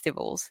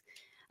festivals,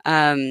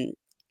 and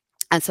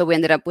so we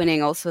ended up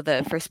winning also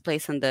the first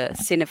place on the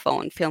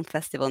Cinephone Film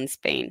Festival in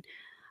Spain.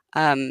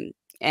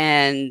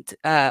 and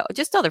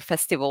just other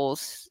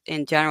festivals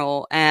in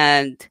general.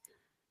 And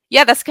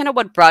yeah, that's kind of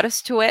what brought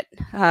us to it.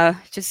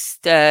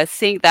 Just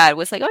seeing that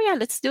was like, oh yeah,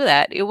 let's do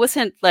that. It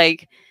wasn't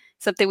like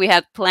something we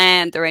had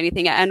planned or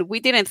anything, and we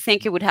didn't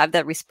think it would have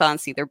that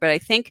response either. But I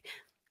think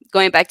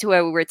going back to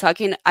where we were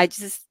talking, I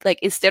just like,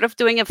 instead of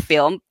doing a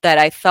film that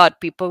I thought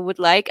people would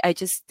like, I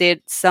just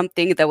did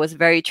something that was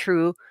very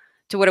true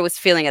to what I was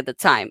feeling at the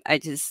time. I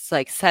just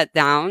like sat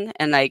down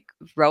and like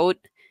wrote,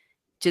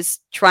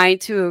 just trying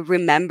to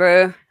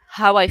remember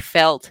how I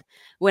felt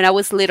when I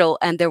was little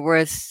and there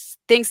was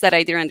things that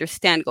I didn't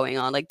understand going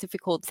on, like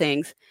difficult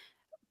things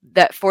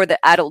that for the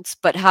adults,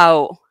 but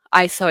how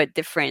I saw it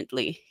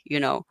differently,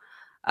 you know.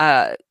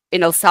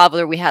 In El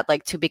Salvador, we had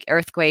like two big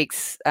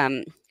earthquakes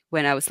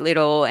when I was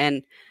little,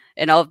 and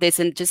all of this,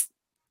 and just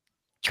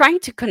trying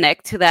to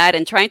connect to that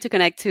and trying to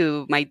connect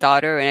to my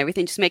daughter and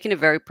everything, just making it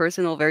very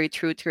personal, very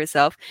true to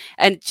yourself.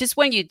 And just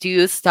when you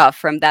do stuff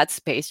from that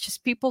space,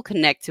 just people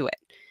connect to it.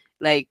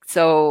 Like,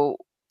 so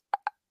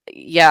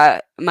yeah,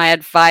 my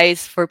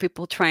advice for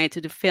people trying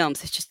to do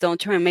films is just don't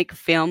try and make a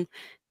film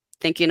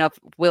thinking of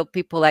will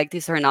people like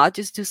this or not.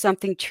 Just do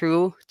something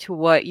true to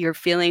what you're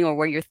feeling or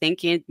what you're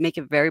thinking, make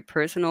it very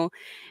personal,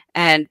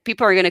 and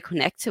people are going to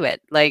connect to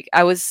it. Like,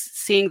 I was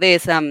seeing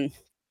this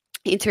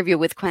interview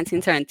with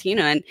Quentin Tarantino,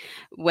 and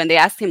when they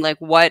asked him like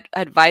what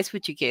advice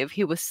would you give,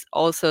 he was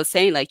also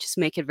saying like just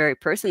make it very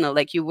personal.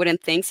 Like, you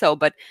wouldn't think so,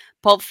 but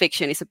Pulp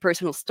Fiction is a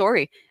personal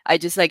story. I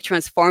just like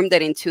transformed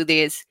it into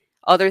this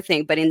other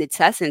thing, but in its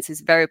essence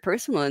is very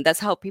personal, and that's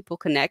how people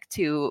connect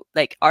to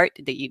like art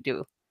that you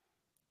do.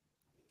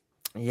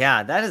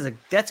 Yeah,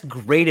 that's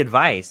great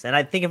advice, and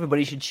I think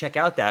everybody should check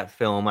out that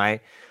film. I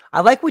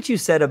like what you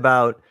said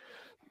about.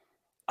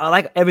 I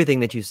like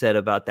everything that you said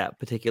about that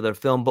particular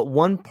film, but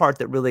one part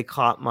that really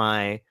caught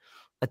my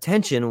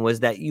attention was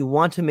that you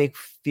want to make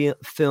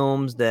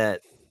films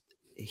that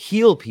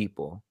heal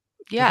people.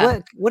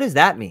 Yeah. What does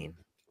that mean?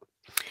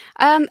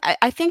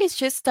 I think it's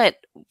just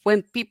that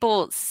when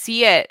people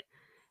see it,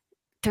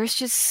 there's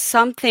just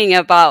something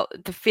about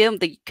the film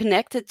that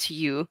connected to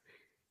you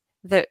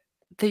that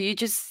you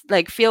just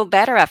like feel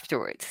better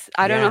afterwards.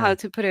 I don't know Yeah. how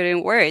to put it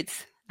in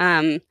words.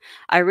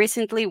 I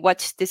recently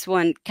watched this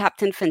one,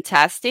 Captain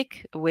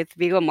Fantastic, with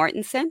Viggo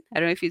Mortensen. I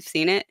don't know if you've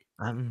seen it.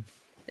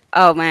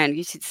 Oh man,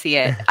 you should see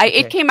it. Okay.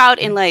 It came out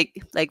in like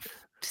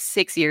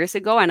 6 years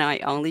ago, and I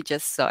only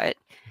just saw it.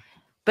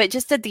 But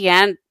just at the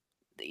end,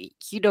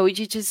 you know,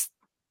 you just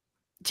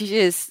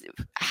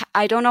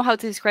I don't know how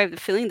to describe the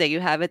feeling that you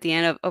have at the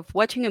end of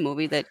watching a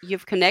movie that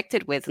you've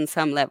connected with on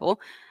some level,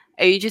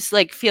 and you just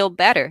like feel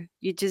better.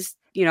 You just,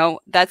 you know,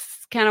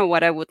 that's kind of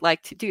what I would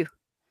like to do.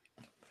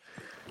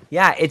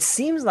 Yeah, it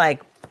seems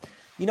like,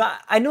 you know,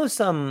 I know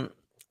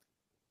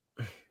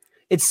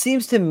it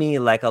seems to me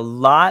like a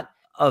lot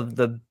of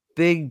the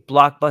big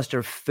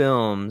blockbuster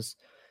films,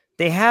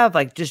 they have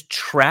like just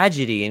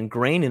tragedy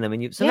ingrained in them.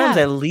 And sometimes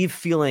I leave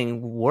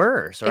feeling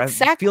worse, or I'm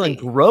feeling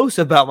gross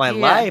about my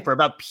life or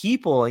about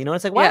people. You know,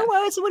 it's like, why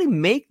would somebody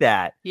make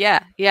that?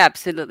 Yeah,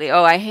 absolutely.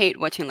 Oh, I hate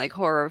watching like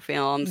horror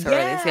films or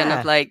this kind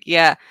of like,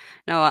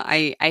 no,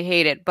 I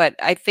hate it. But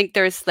I think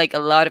there's like a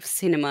lot of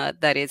cinema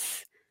that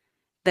it's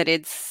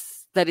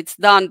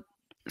done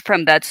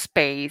from that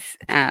space.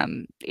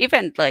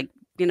 Even like,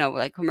 you know,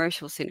 like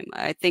commercial cinema.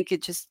 I think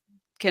it just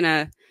kind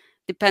of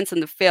depends on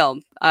the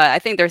film. I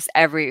think there's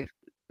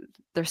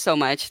so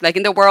much, like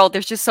in the world,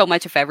 there's just so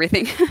much of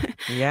everything.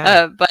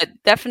 But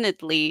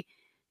definitely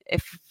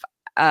if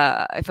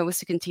I was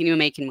to continue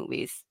making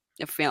movies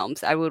or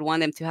films, I would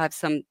want them to have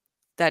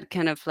that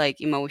kind of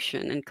like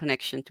emotion and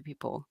connection to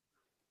people.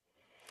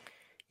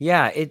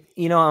 Yeah,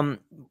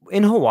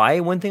 in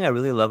Hawaii, one thing I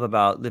really love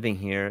about living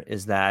here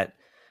is that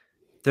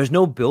there's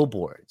no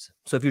billboards.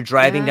 So if you're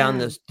driving down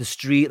the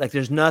street, like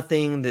there's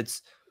nothing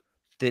that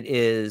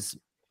is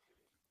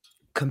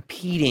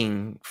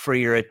competing for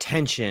your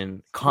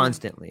attention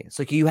constantly. It's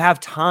like you have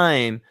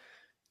time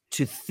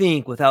to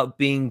think without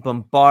being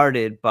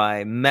bombarded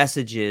by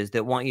messages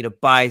that want you to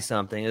buy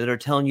something, or that are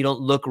telling you don't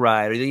look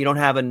right, or that you don't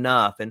have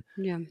enough. And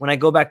when I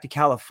go back to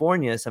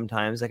California,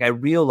 sometimes like I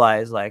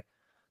realize like,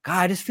 God,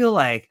 I just feel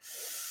like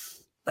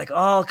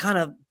all kind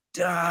of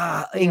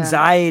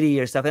anxiety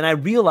or stuff. And I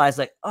realize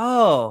like,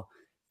 oh,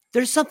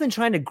 there's something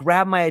trying to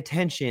grab my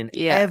attention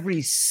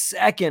every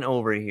second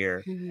over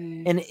here.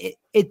 Mm-hmm. And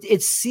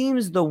it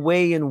seems the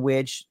way in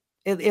which,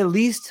 at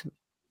least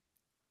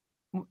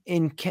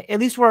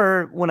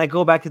where, when I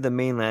go back to the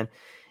mainland,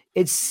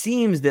 it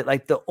seems that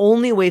like the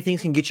only way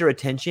things can get your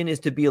attention is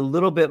to be a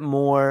little bit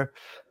more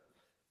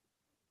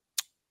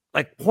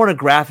like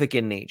pornographic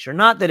in nature.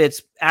 Not that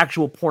it's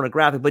actual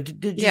pornographic, but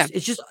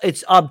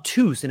it's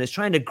obtuse and it's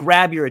trying to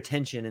grab your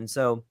attention. And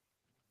so,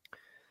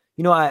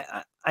 you know,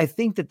 I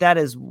think that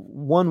is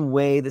one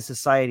way the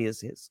society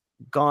has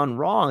gone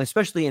wrong,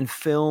 especially in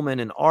film and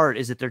in art,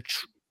 is that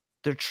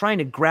they're trying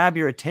to grab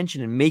your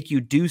attention and make you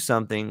do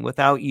something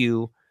without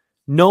you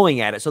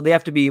knowing at it. So they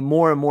have to be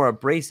more and more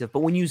abrasive.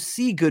 But when you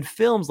see good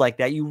films like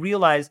that, you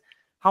realize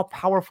how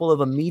powerful of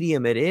a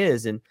medium it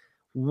is. And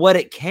what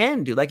it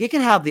can do. Like, it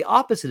can have the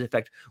opposite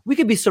effect. We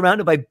could be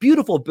surrounded by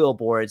beautiful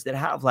billboards that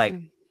have like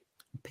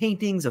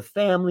paintings of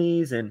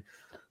families. And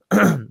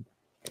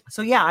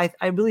so, yeah,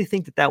 I really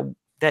think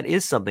that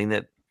is something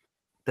that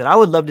I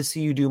would love to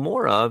see you do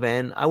more of.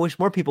 And I wish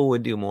more people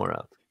would do more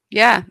of.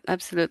 Yeah,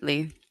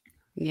 absolutely.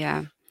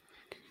 Yeah.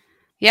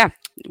 Yeah.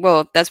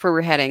 Well, that's where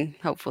we're heading,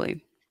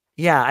 hopefully.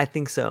 Yeah, I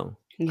think so.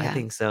 I Yeah.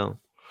 think so.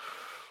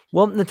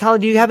 Well, Natalia,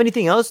 do you have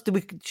anything else? Do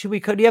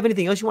you have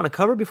anything else you want to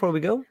cover before we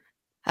go?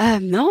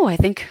 No, I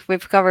think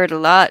we've covered a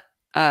lot.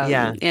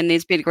 Yeah. And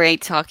it's been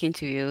great talking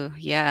to you.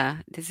 Yeah,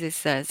 this is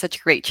such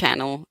a great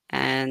channel,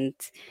 and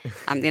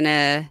I'm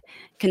gonna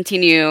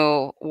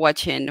continue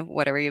watching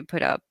whatever you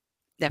put up.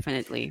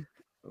 Definitely.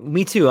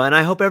 Me too. And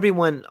I hope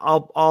everyone,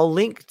 I'll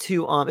link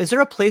to, is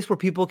there a place where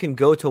people can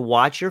go to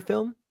watch your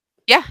film?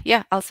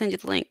 Yeah, I'll send you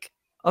the link.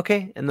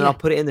 Okay. And then Yeah. I'll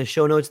put it in the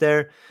show notes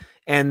there.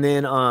 And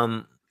then,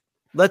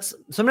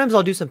 sometimes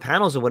I'll do some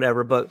panels or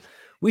whatever, but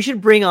we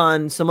should bring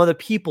on some other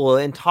people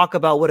and talk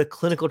about what a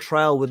clinical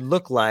trial would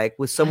look like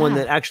with someone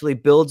that actually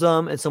builds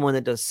them and someone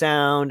that does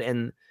sound,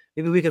 and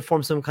maybe we could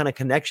form some kind of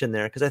connection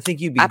there, because I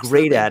think you'd be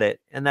great at it,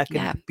 and that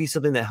could be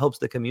something that helps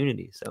the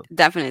community. So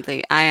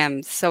definitely, I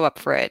am so up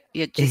for it.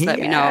 You just let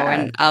me know,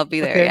 and I'll be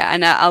there. Okay. Yeah,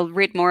 and I'll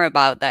read more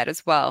about that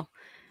as well.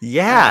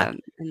 Yeah,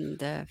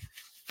 and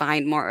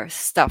find more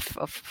stuff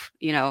of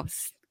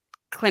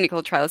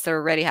clinical trials that are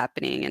already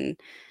happening, and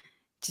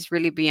just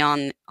really be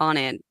on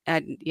it.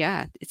 And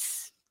yeah,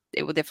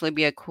 it will definitely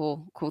be a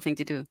cool thing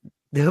to do.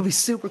 That would be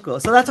super cool.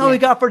 So that's all we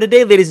got for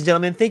today, ladies and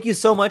gentlemen. Thank you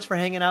so much for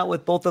hanging out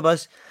with both of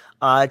us.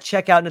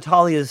 Check out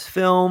Natalia's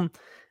film.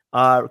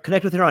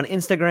 Connect with her on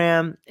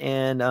Instagram.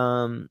 And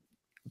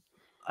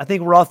I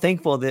think we're all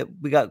thankful that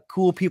we got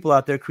cool people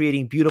out there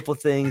creating beautiful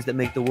things that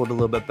make the world a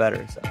little bit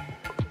better. So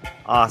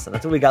awesome.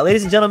 That's what we got.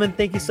 Ladies and gentlemen,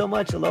 thank you so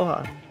much.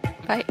 Aloha.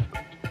 Bye.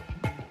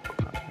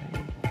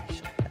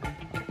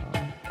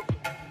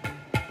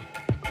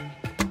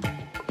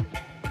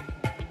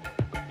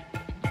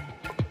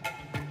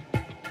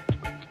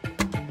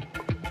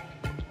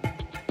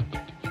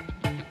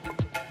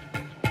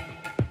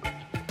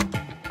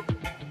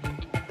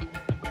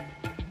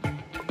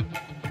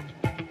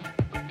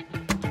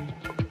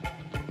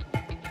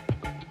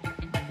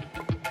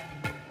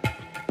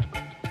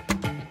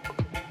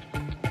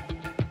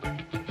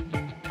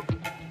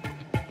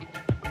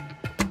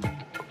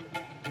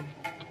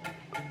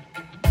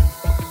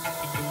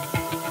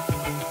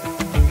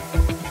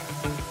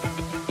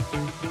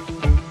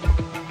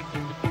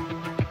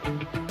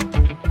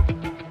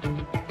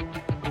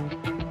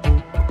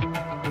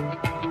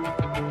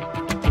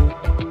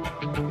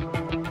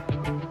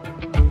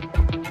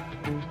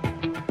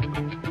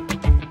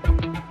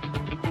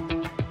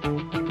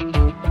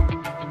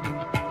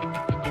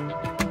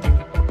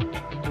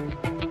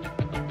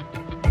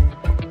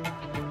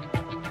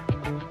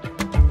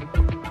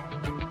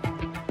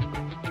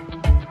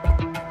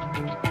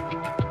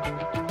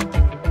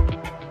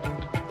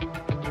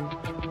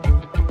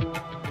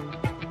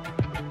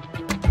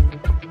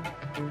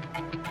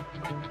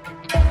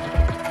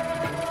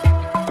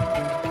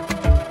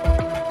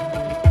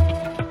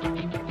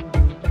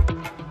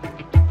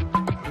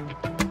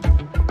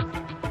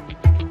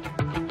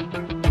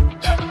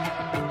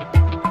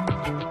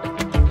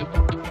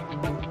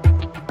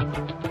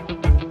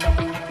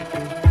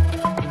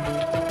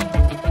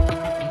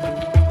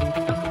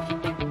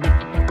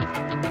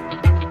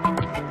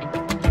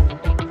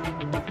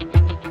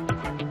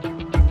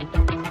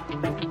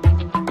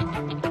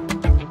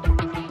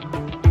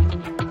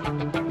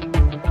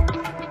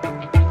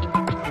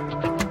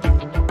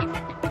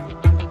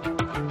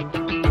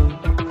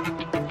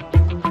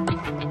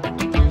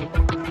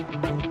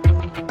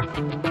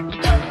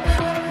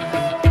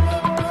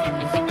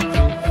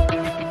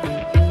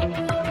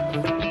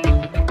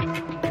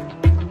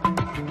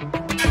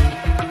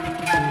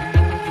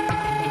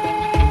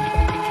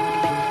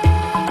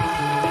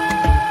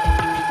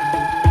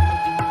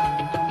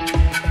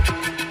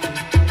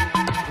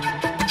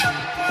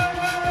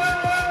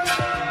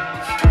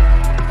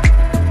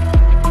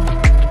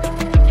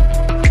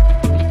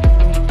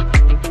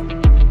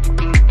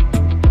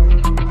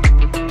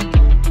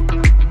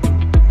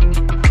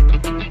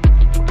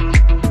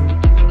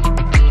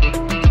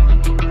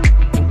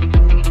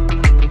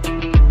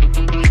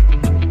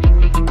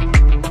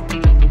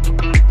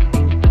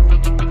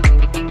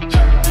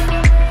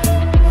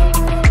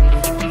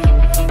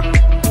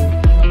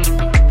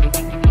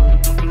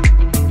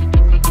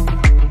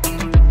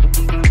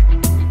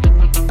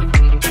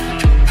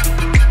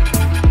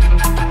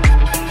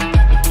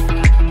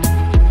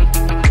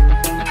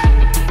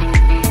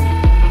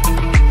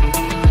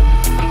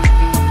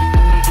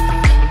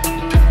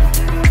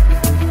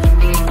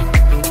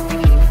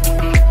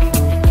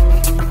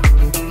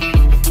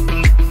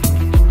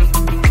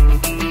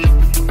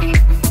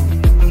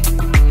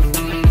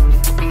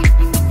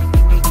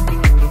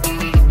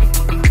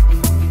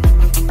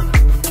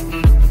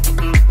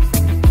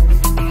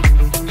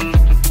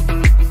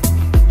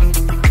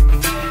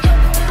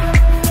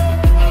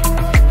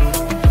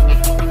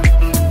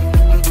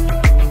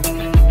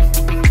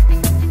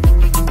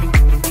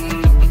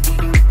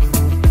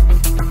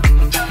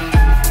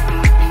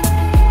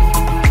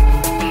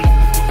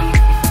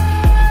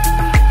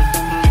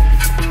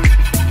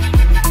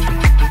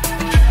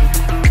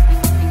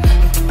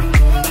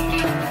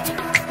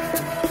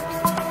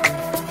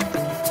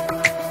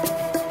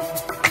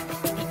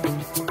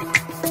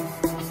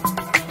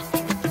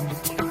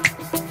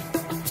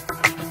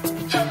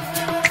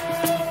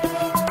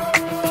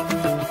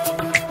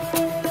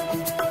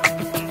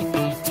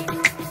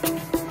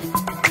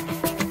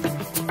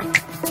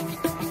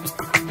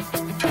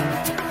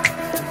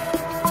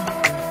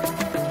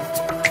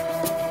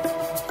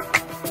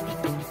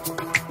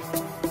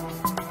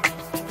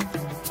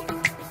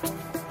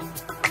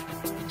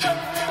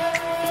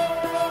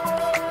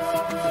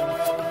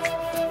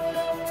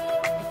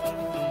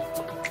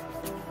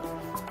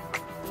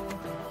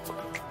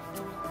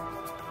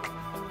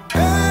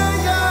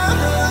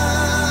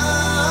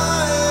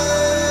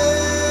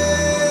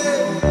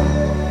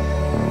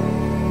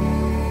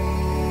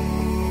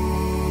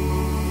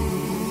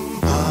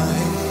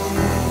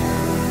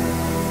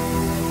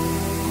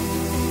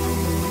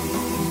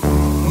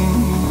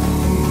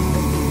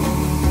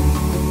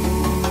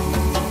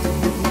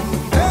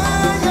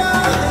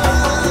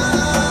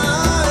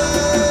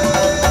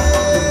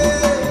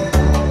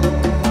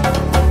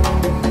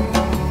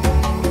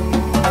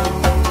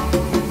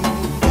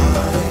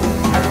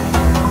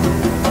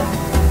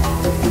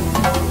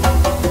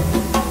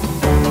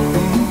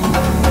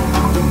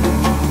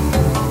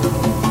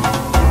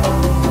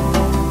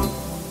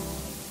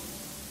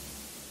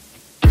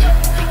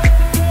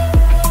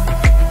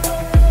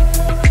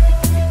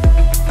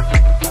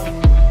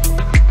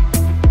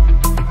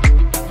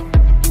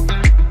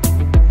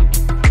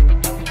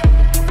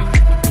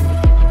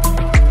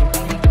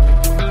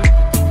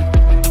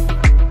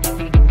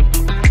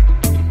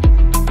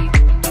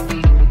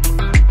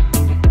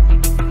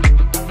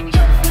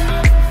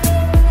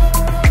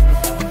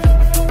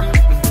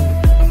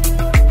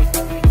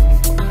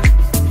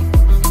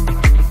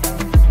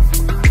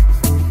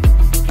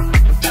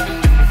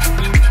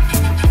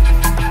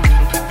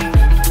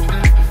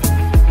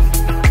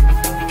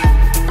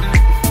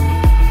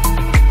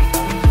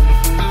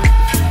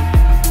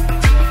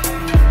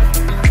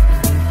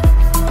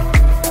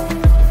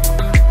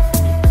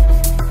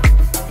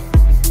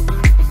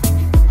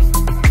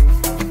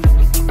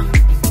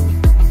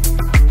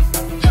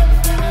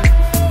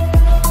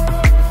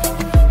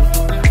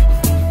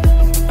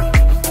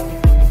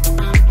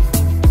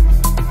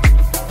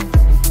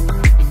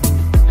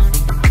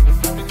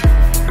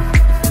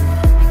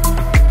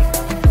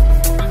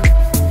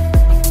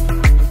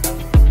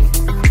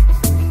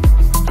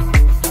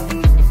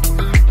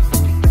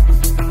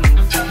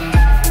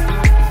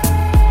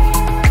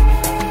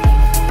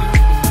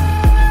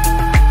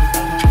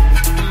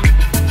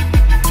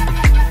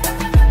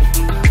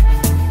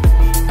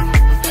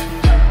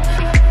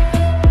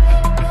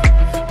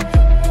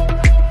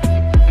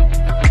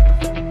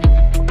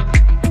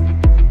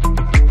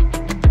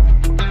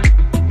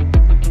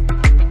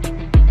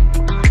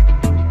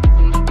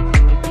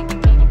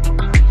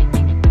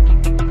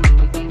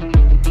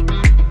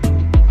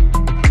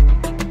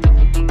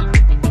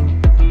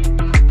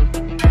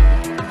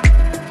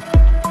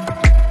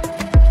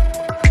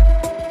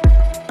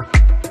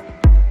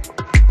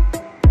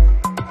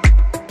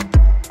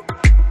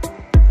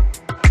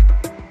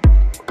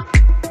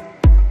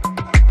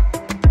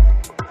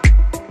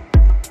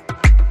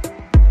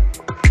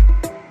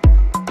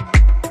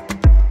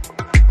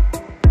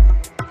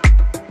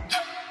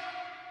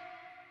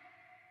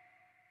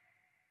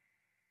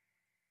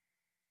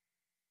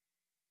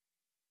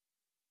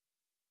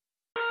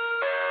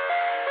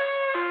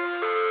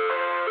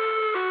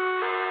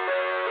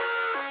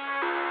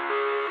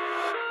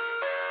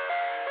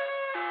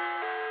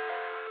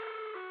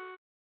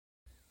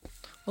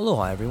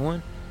 Aloha,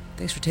 everyone.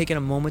 Thanks for taking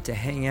a moment to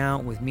hang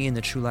out with me in the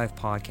True Life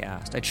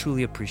Podcast. I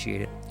truly appreciate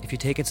it. If you're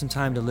taking some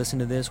time to listen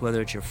to this, whether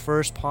it's your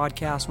first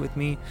podcast with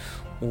me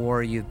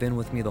or you've been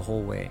with me the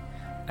whole way,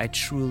 I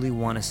truly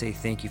want to say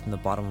thank you from the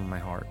bottom of my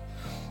heart.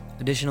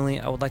 Additionally,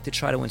 I would like to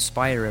try to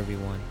inspire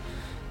everyone.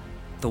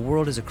 The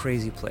world is a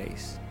crazy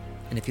place,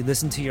 and if you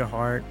listen to your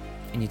heart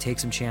and you take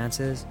some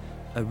chances,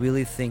 I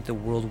really think the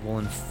world will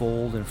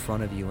unfold in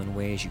front of you in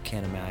ways you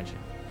can't imagine.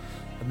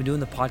 I've been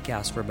doing the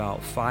podcast for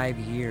about 5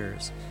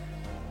 years.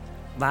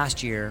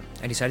 Last year,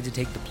 I decided to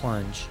take the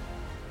plunge.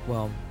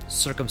 Well,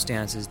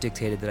 circumstances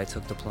dictated that I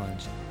took the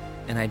plunge,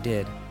 and I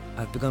did.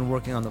 I've begun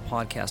working on the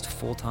podcast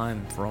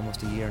full-time for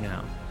almost a year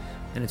now,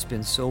 and it's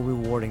been so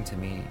rewarding to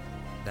me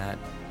that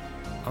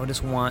I would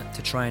just want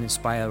to try and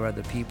inspire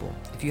other people.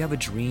 If you have a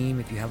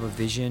dream, if you have a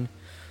vision,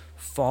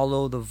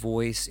 follow the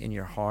voice in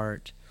your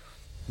heart,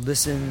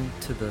 listen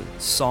to the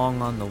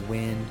song on the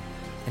wind,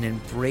 and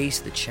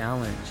embrace the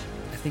challenge.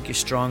 I think you're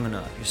strong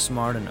enough, you're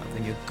smart enough,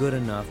 and you're good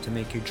enough to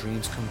make your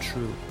dreams come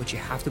true, but you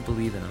have to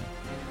believe in them.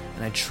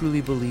 And I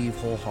truly believe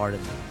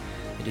wholeheartedly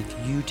that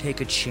if you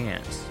take a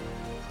chance,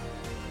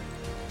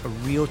 a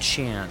real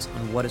chance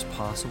on what is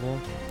possible,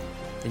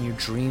 then your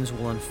dreams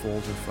will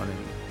unfold in front of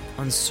you.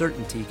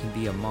 Uncertainty can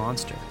be a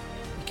monster.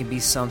 It can be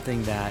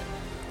something that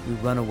we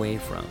run away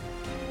from.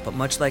 But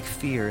much like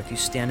fear, if you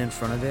stand in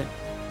front of it,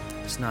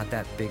 it's not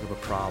that big of a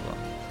problem.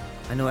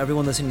 I know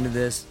everyone listening to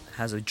this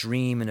has a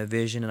dream and a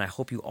vision, and I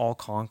hope you all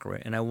conquer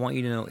it. And I want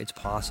you to know it's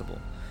possible.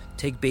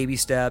 Take baby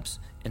steps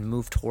and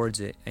move towards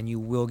it, and you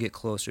will get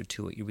closer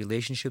to it. Your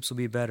relationships will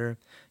be better.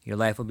 Your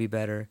life will be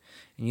better.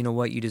 And you know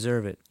what? You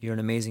deserve it. You're an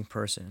amazing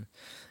person.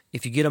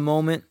 If you get a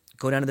moment,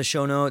 go down to the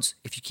show notes.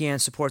 If you can,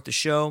 support the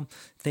show.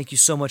 Thank you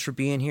so much for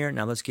being here.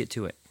 Now let's get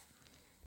to it.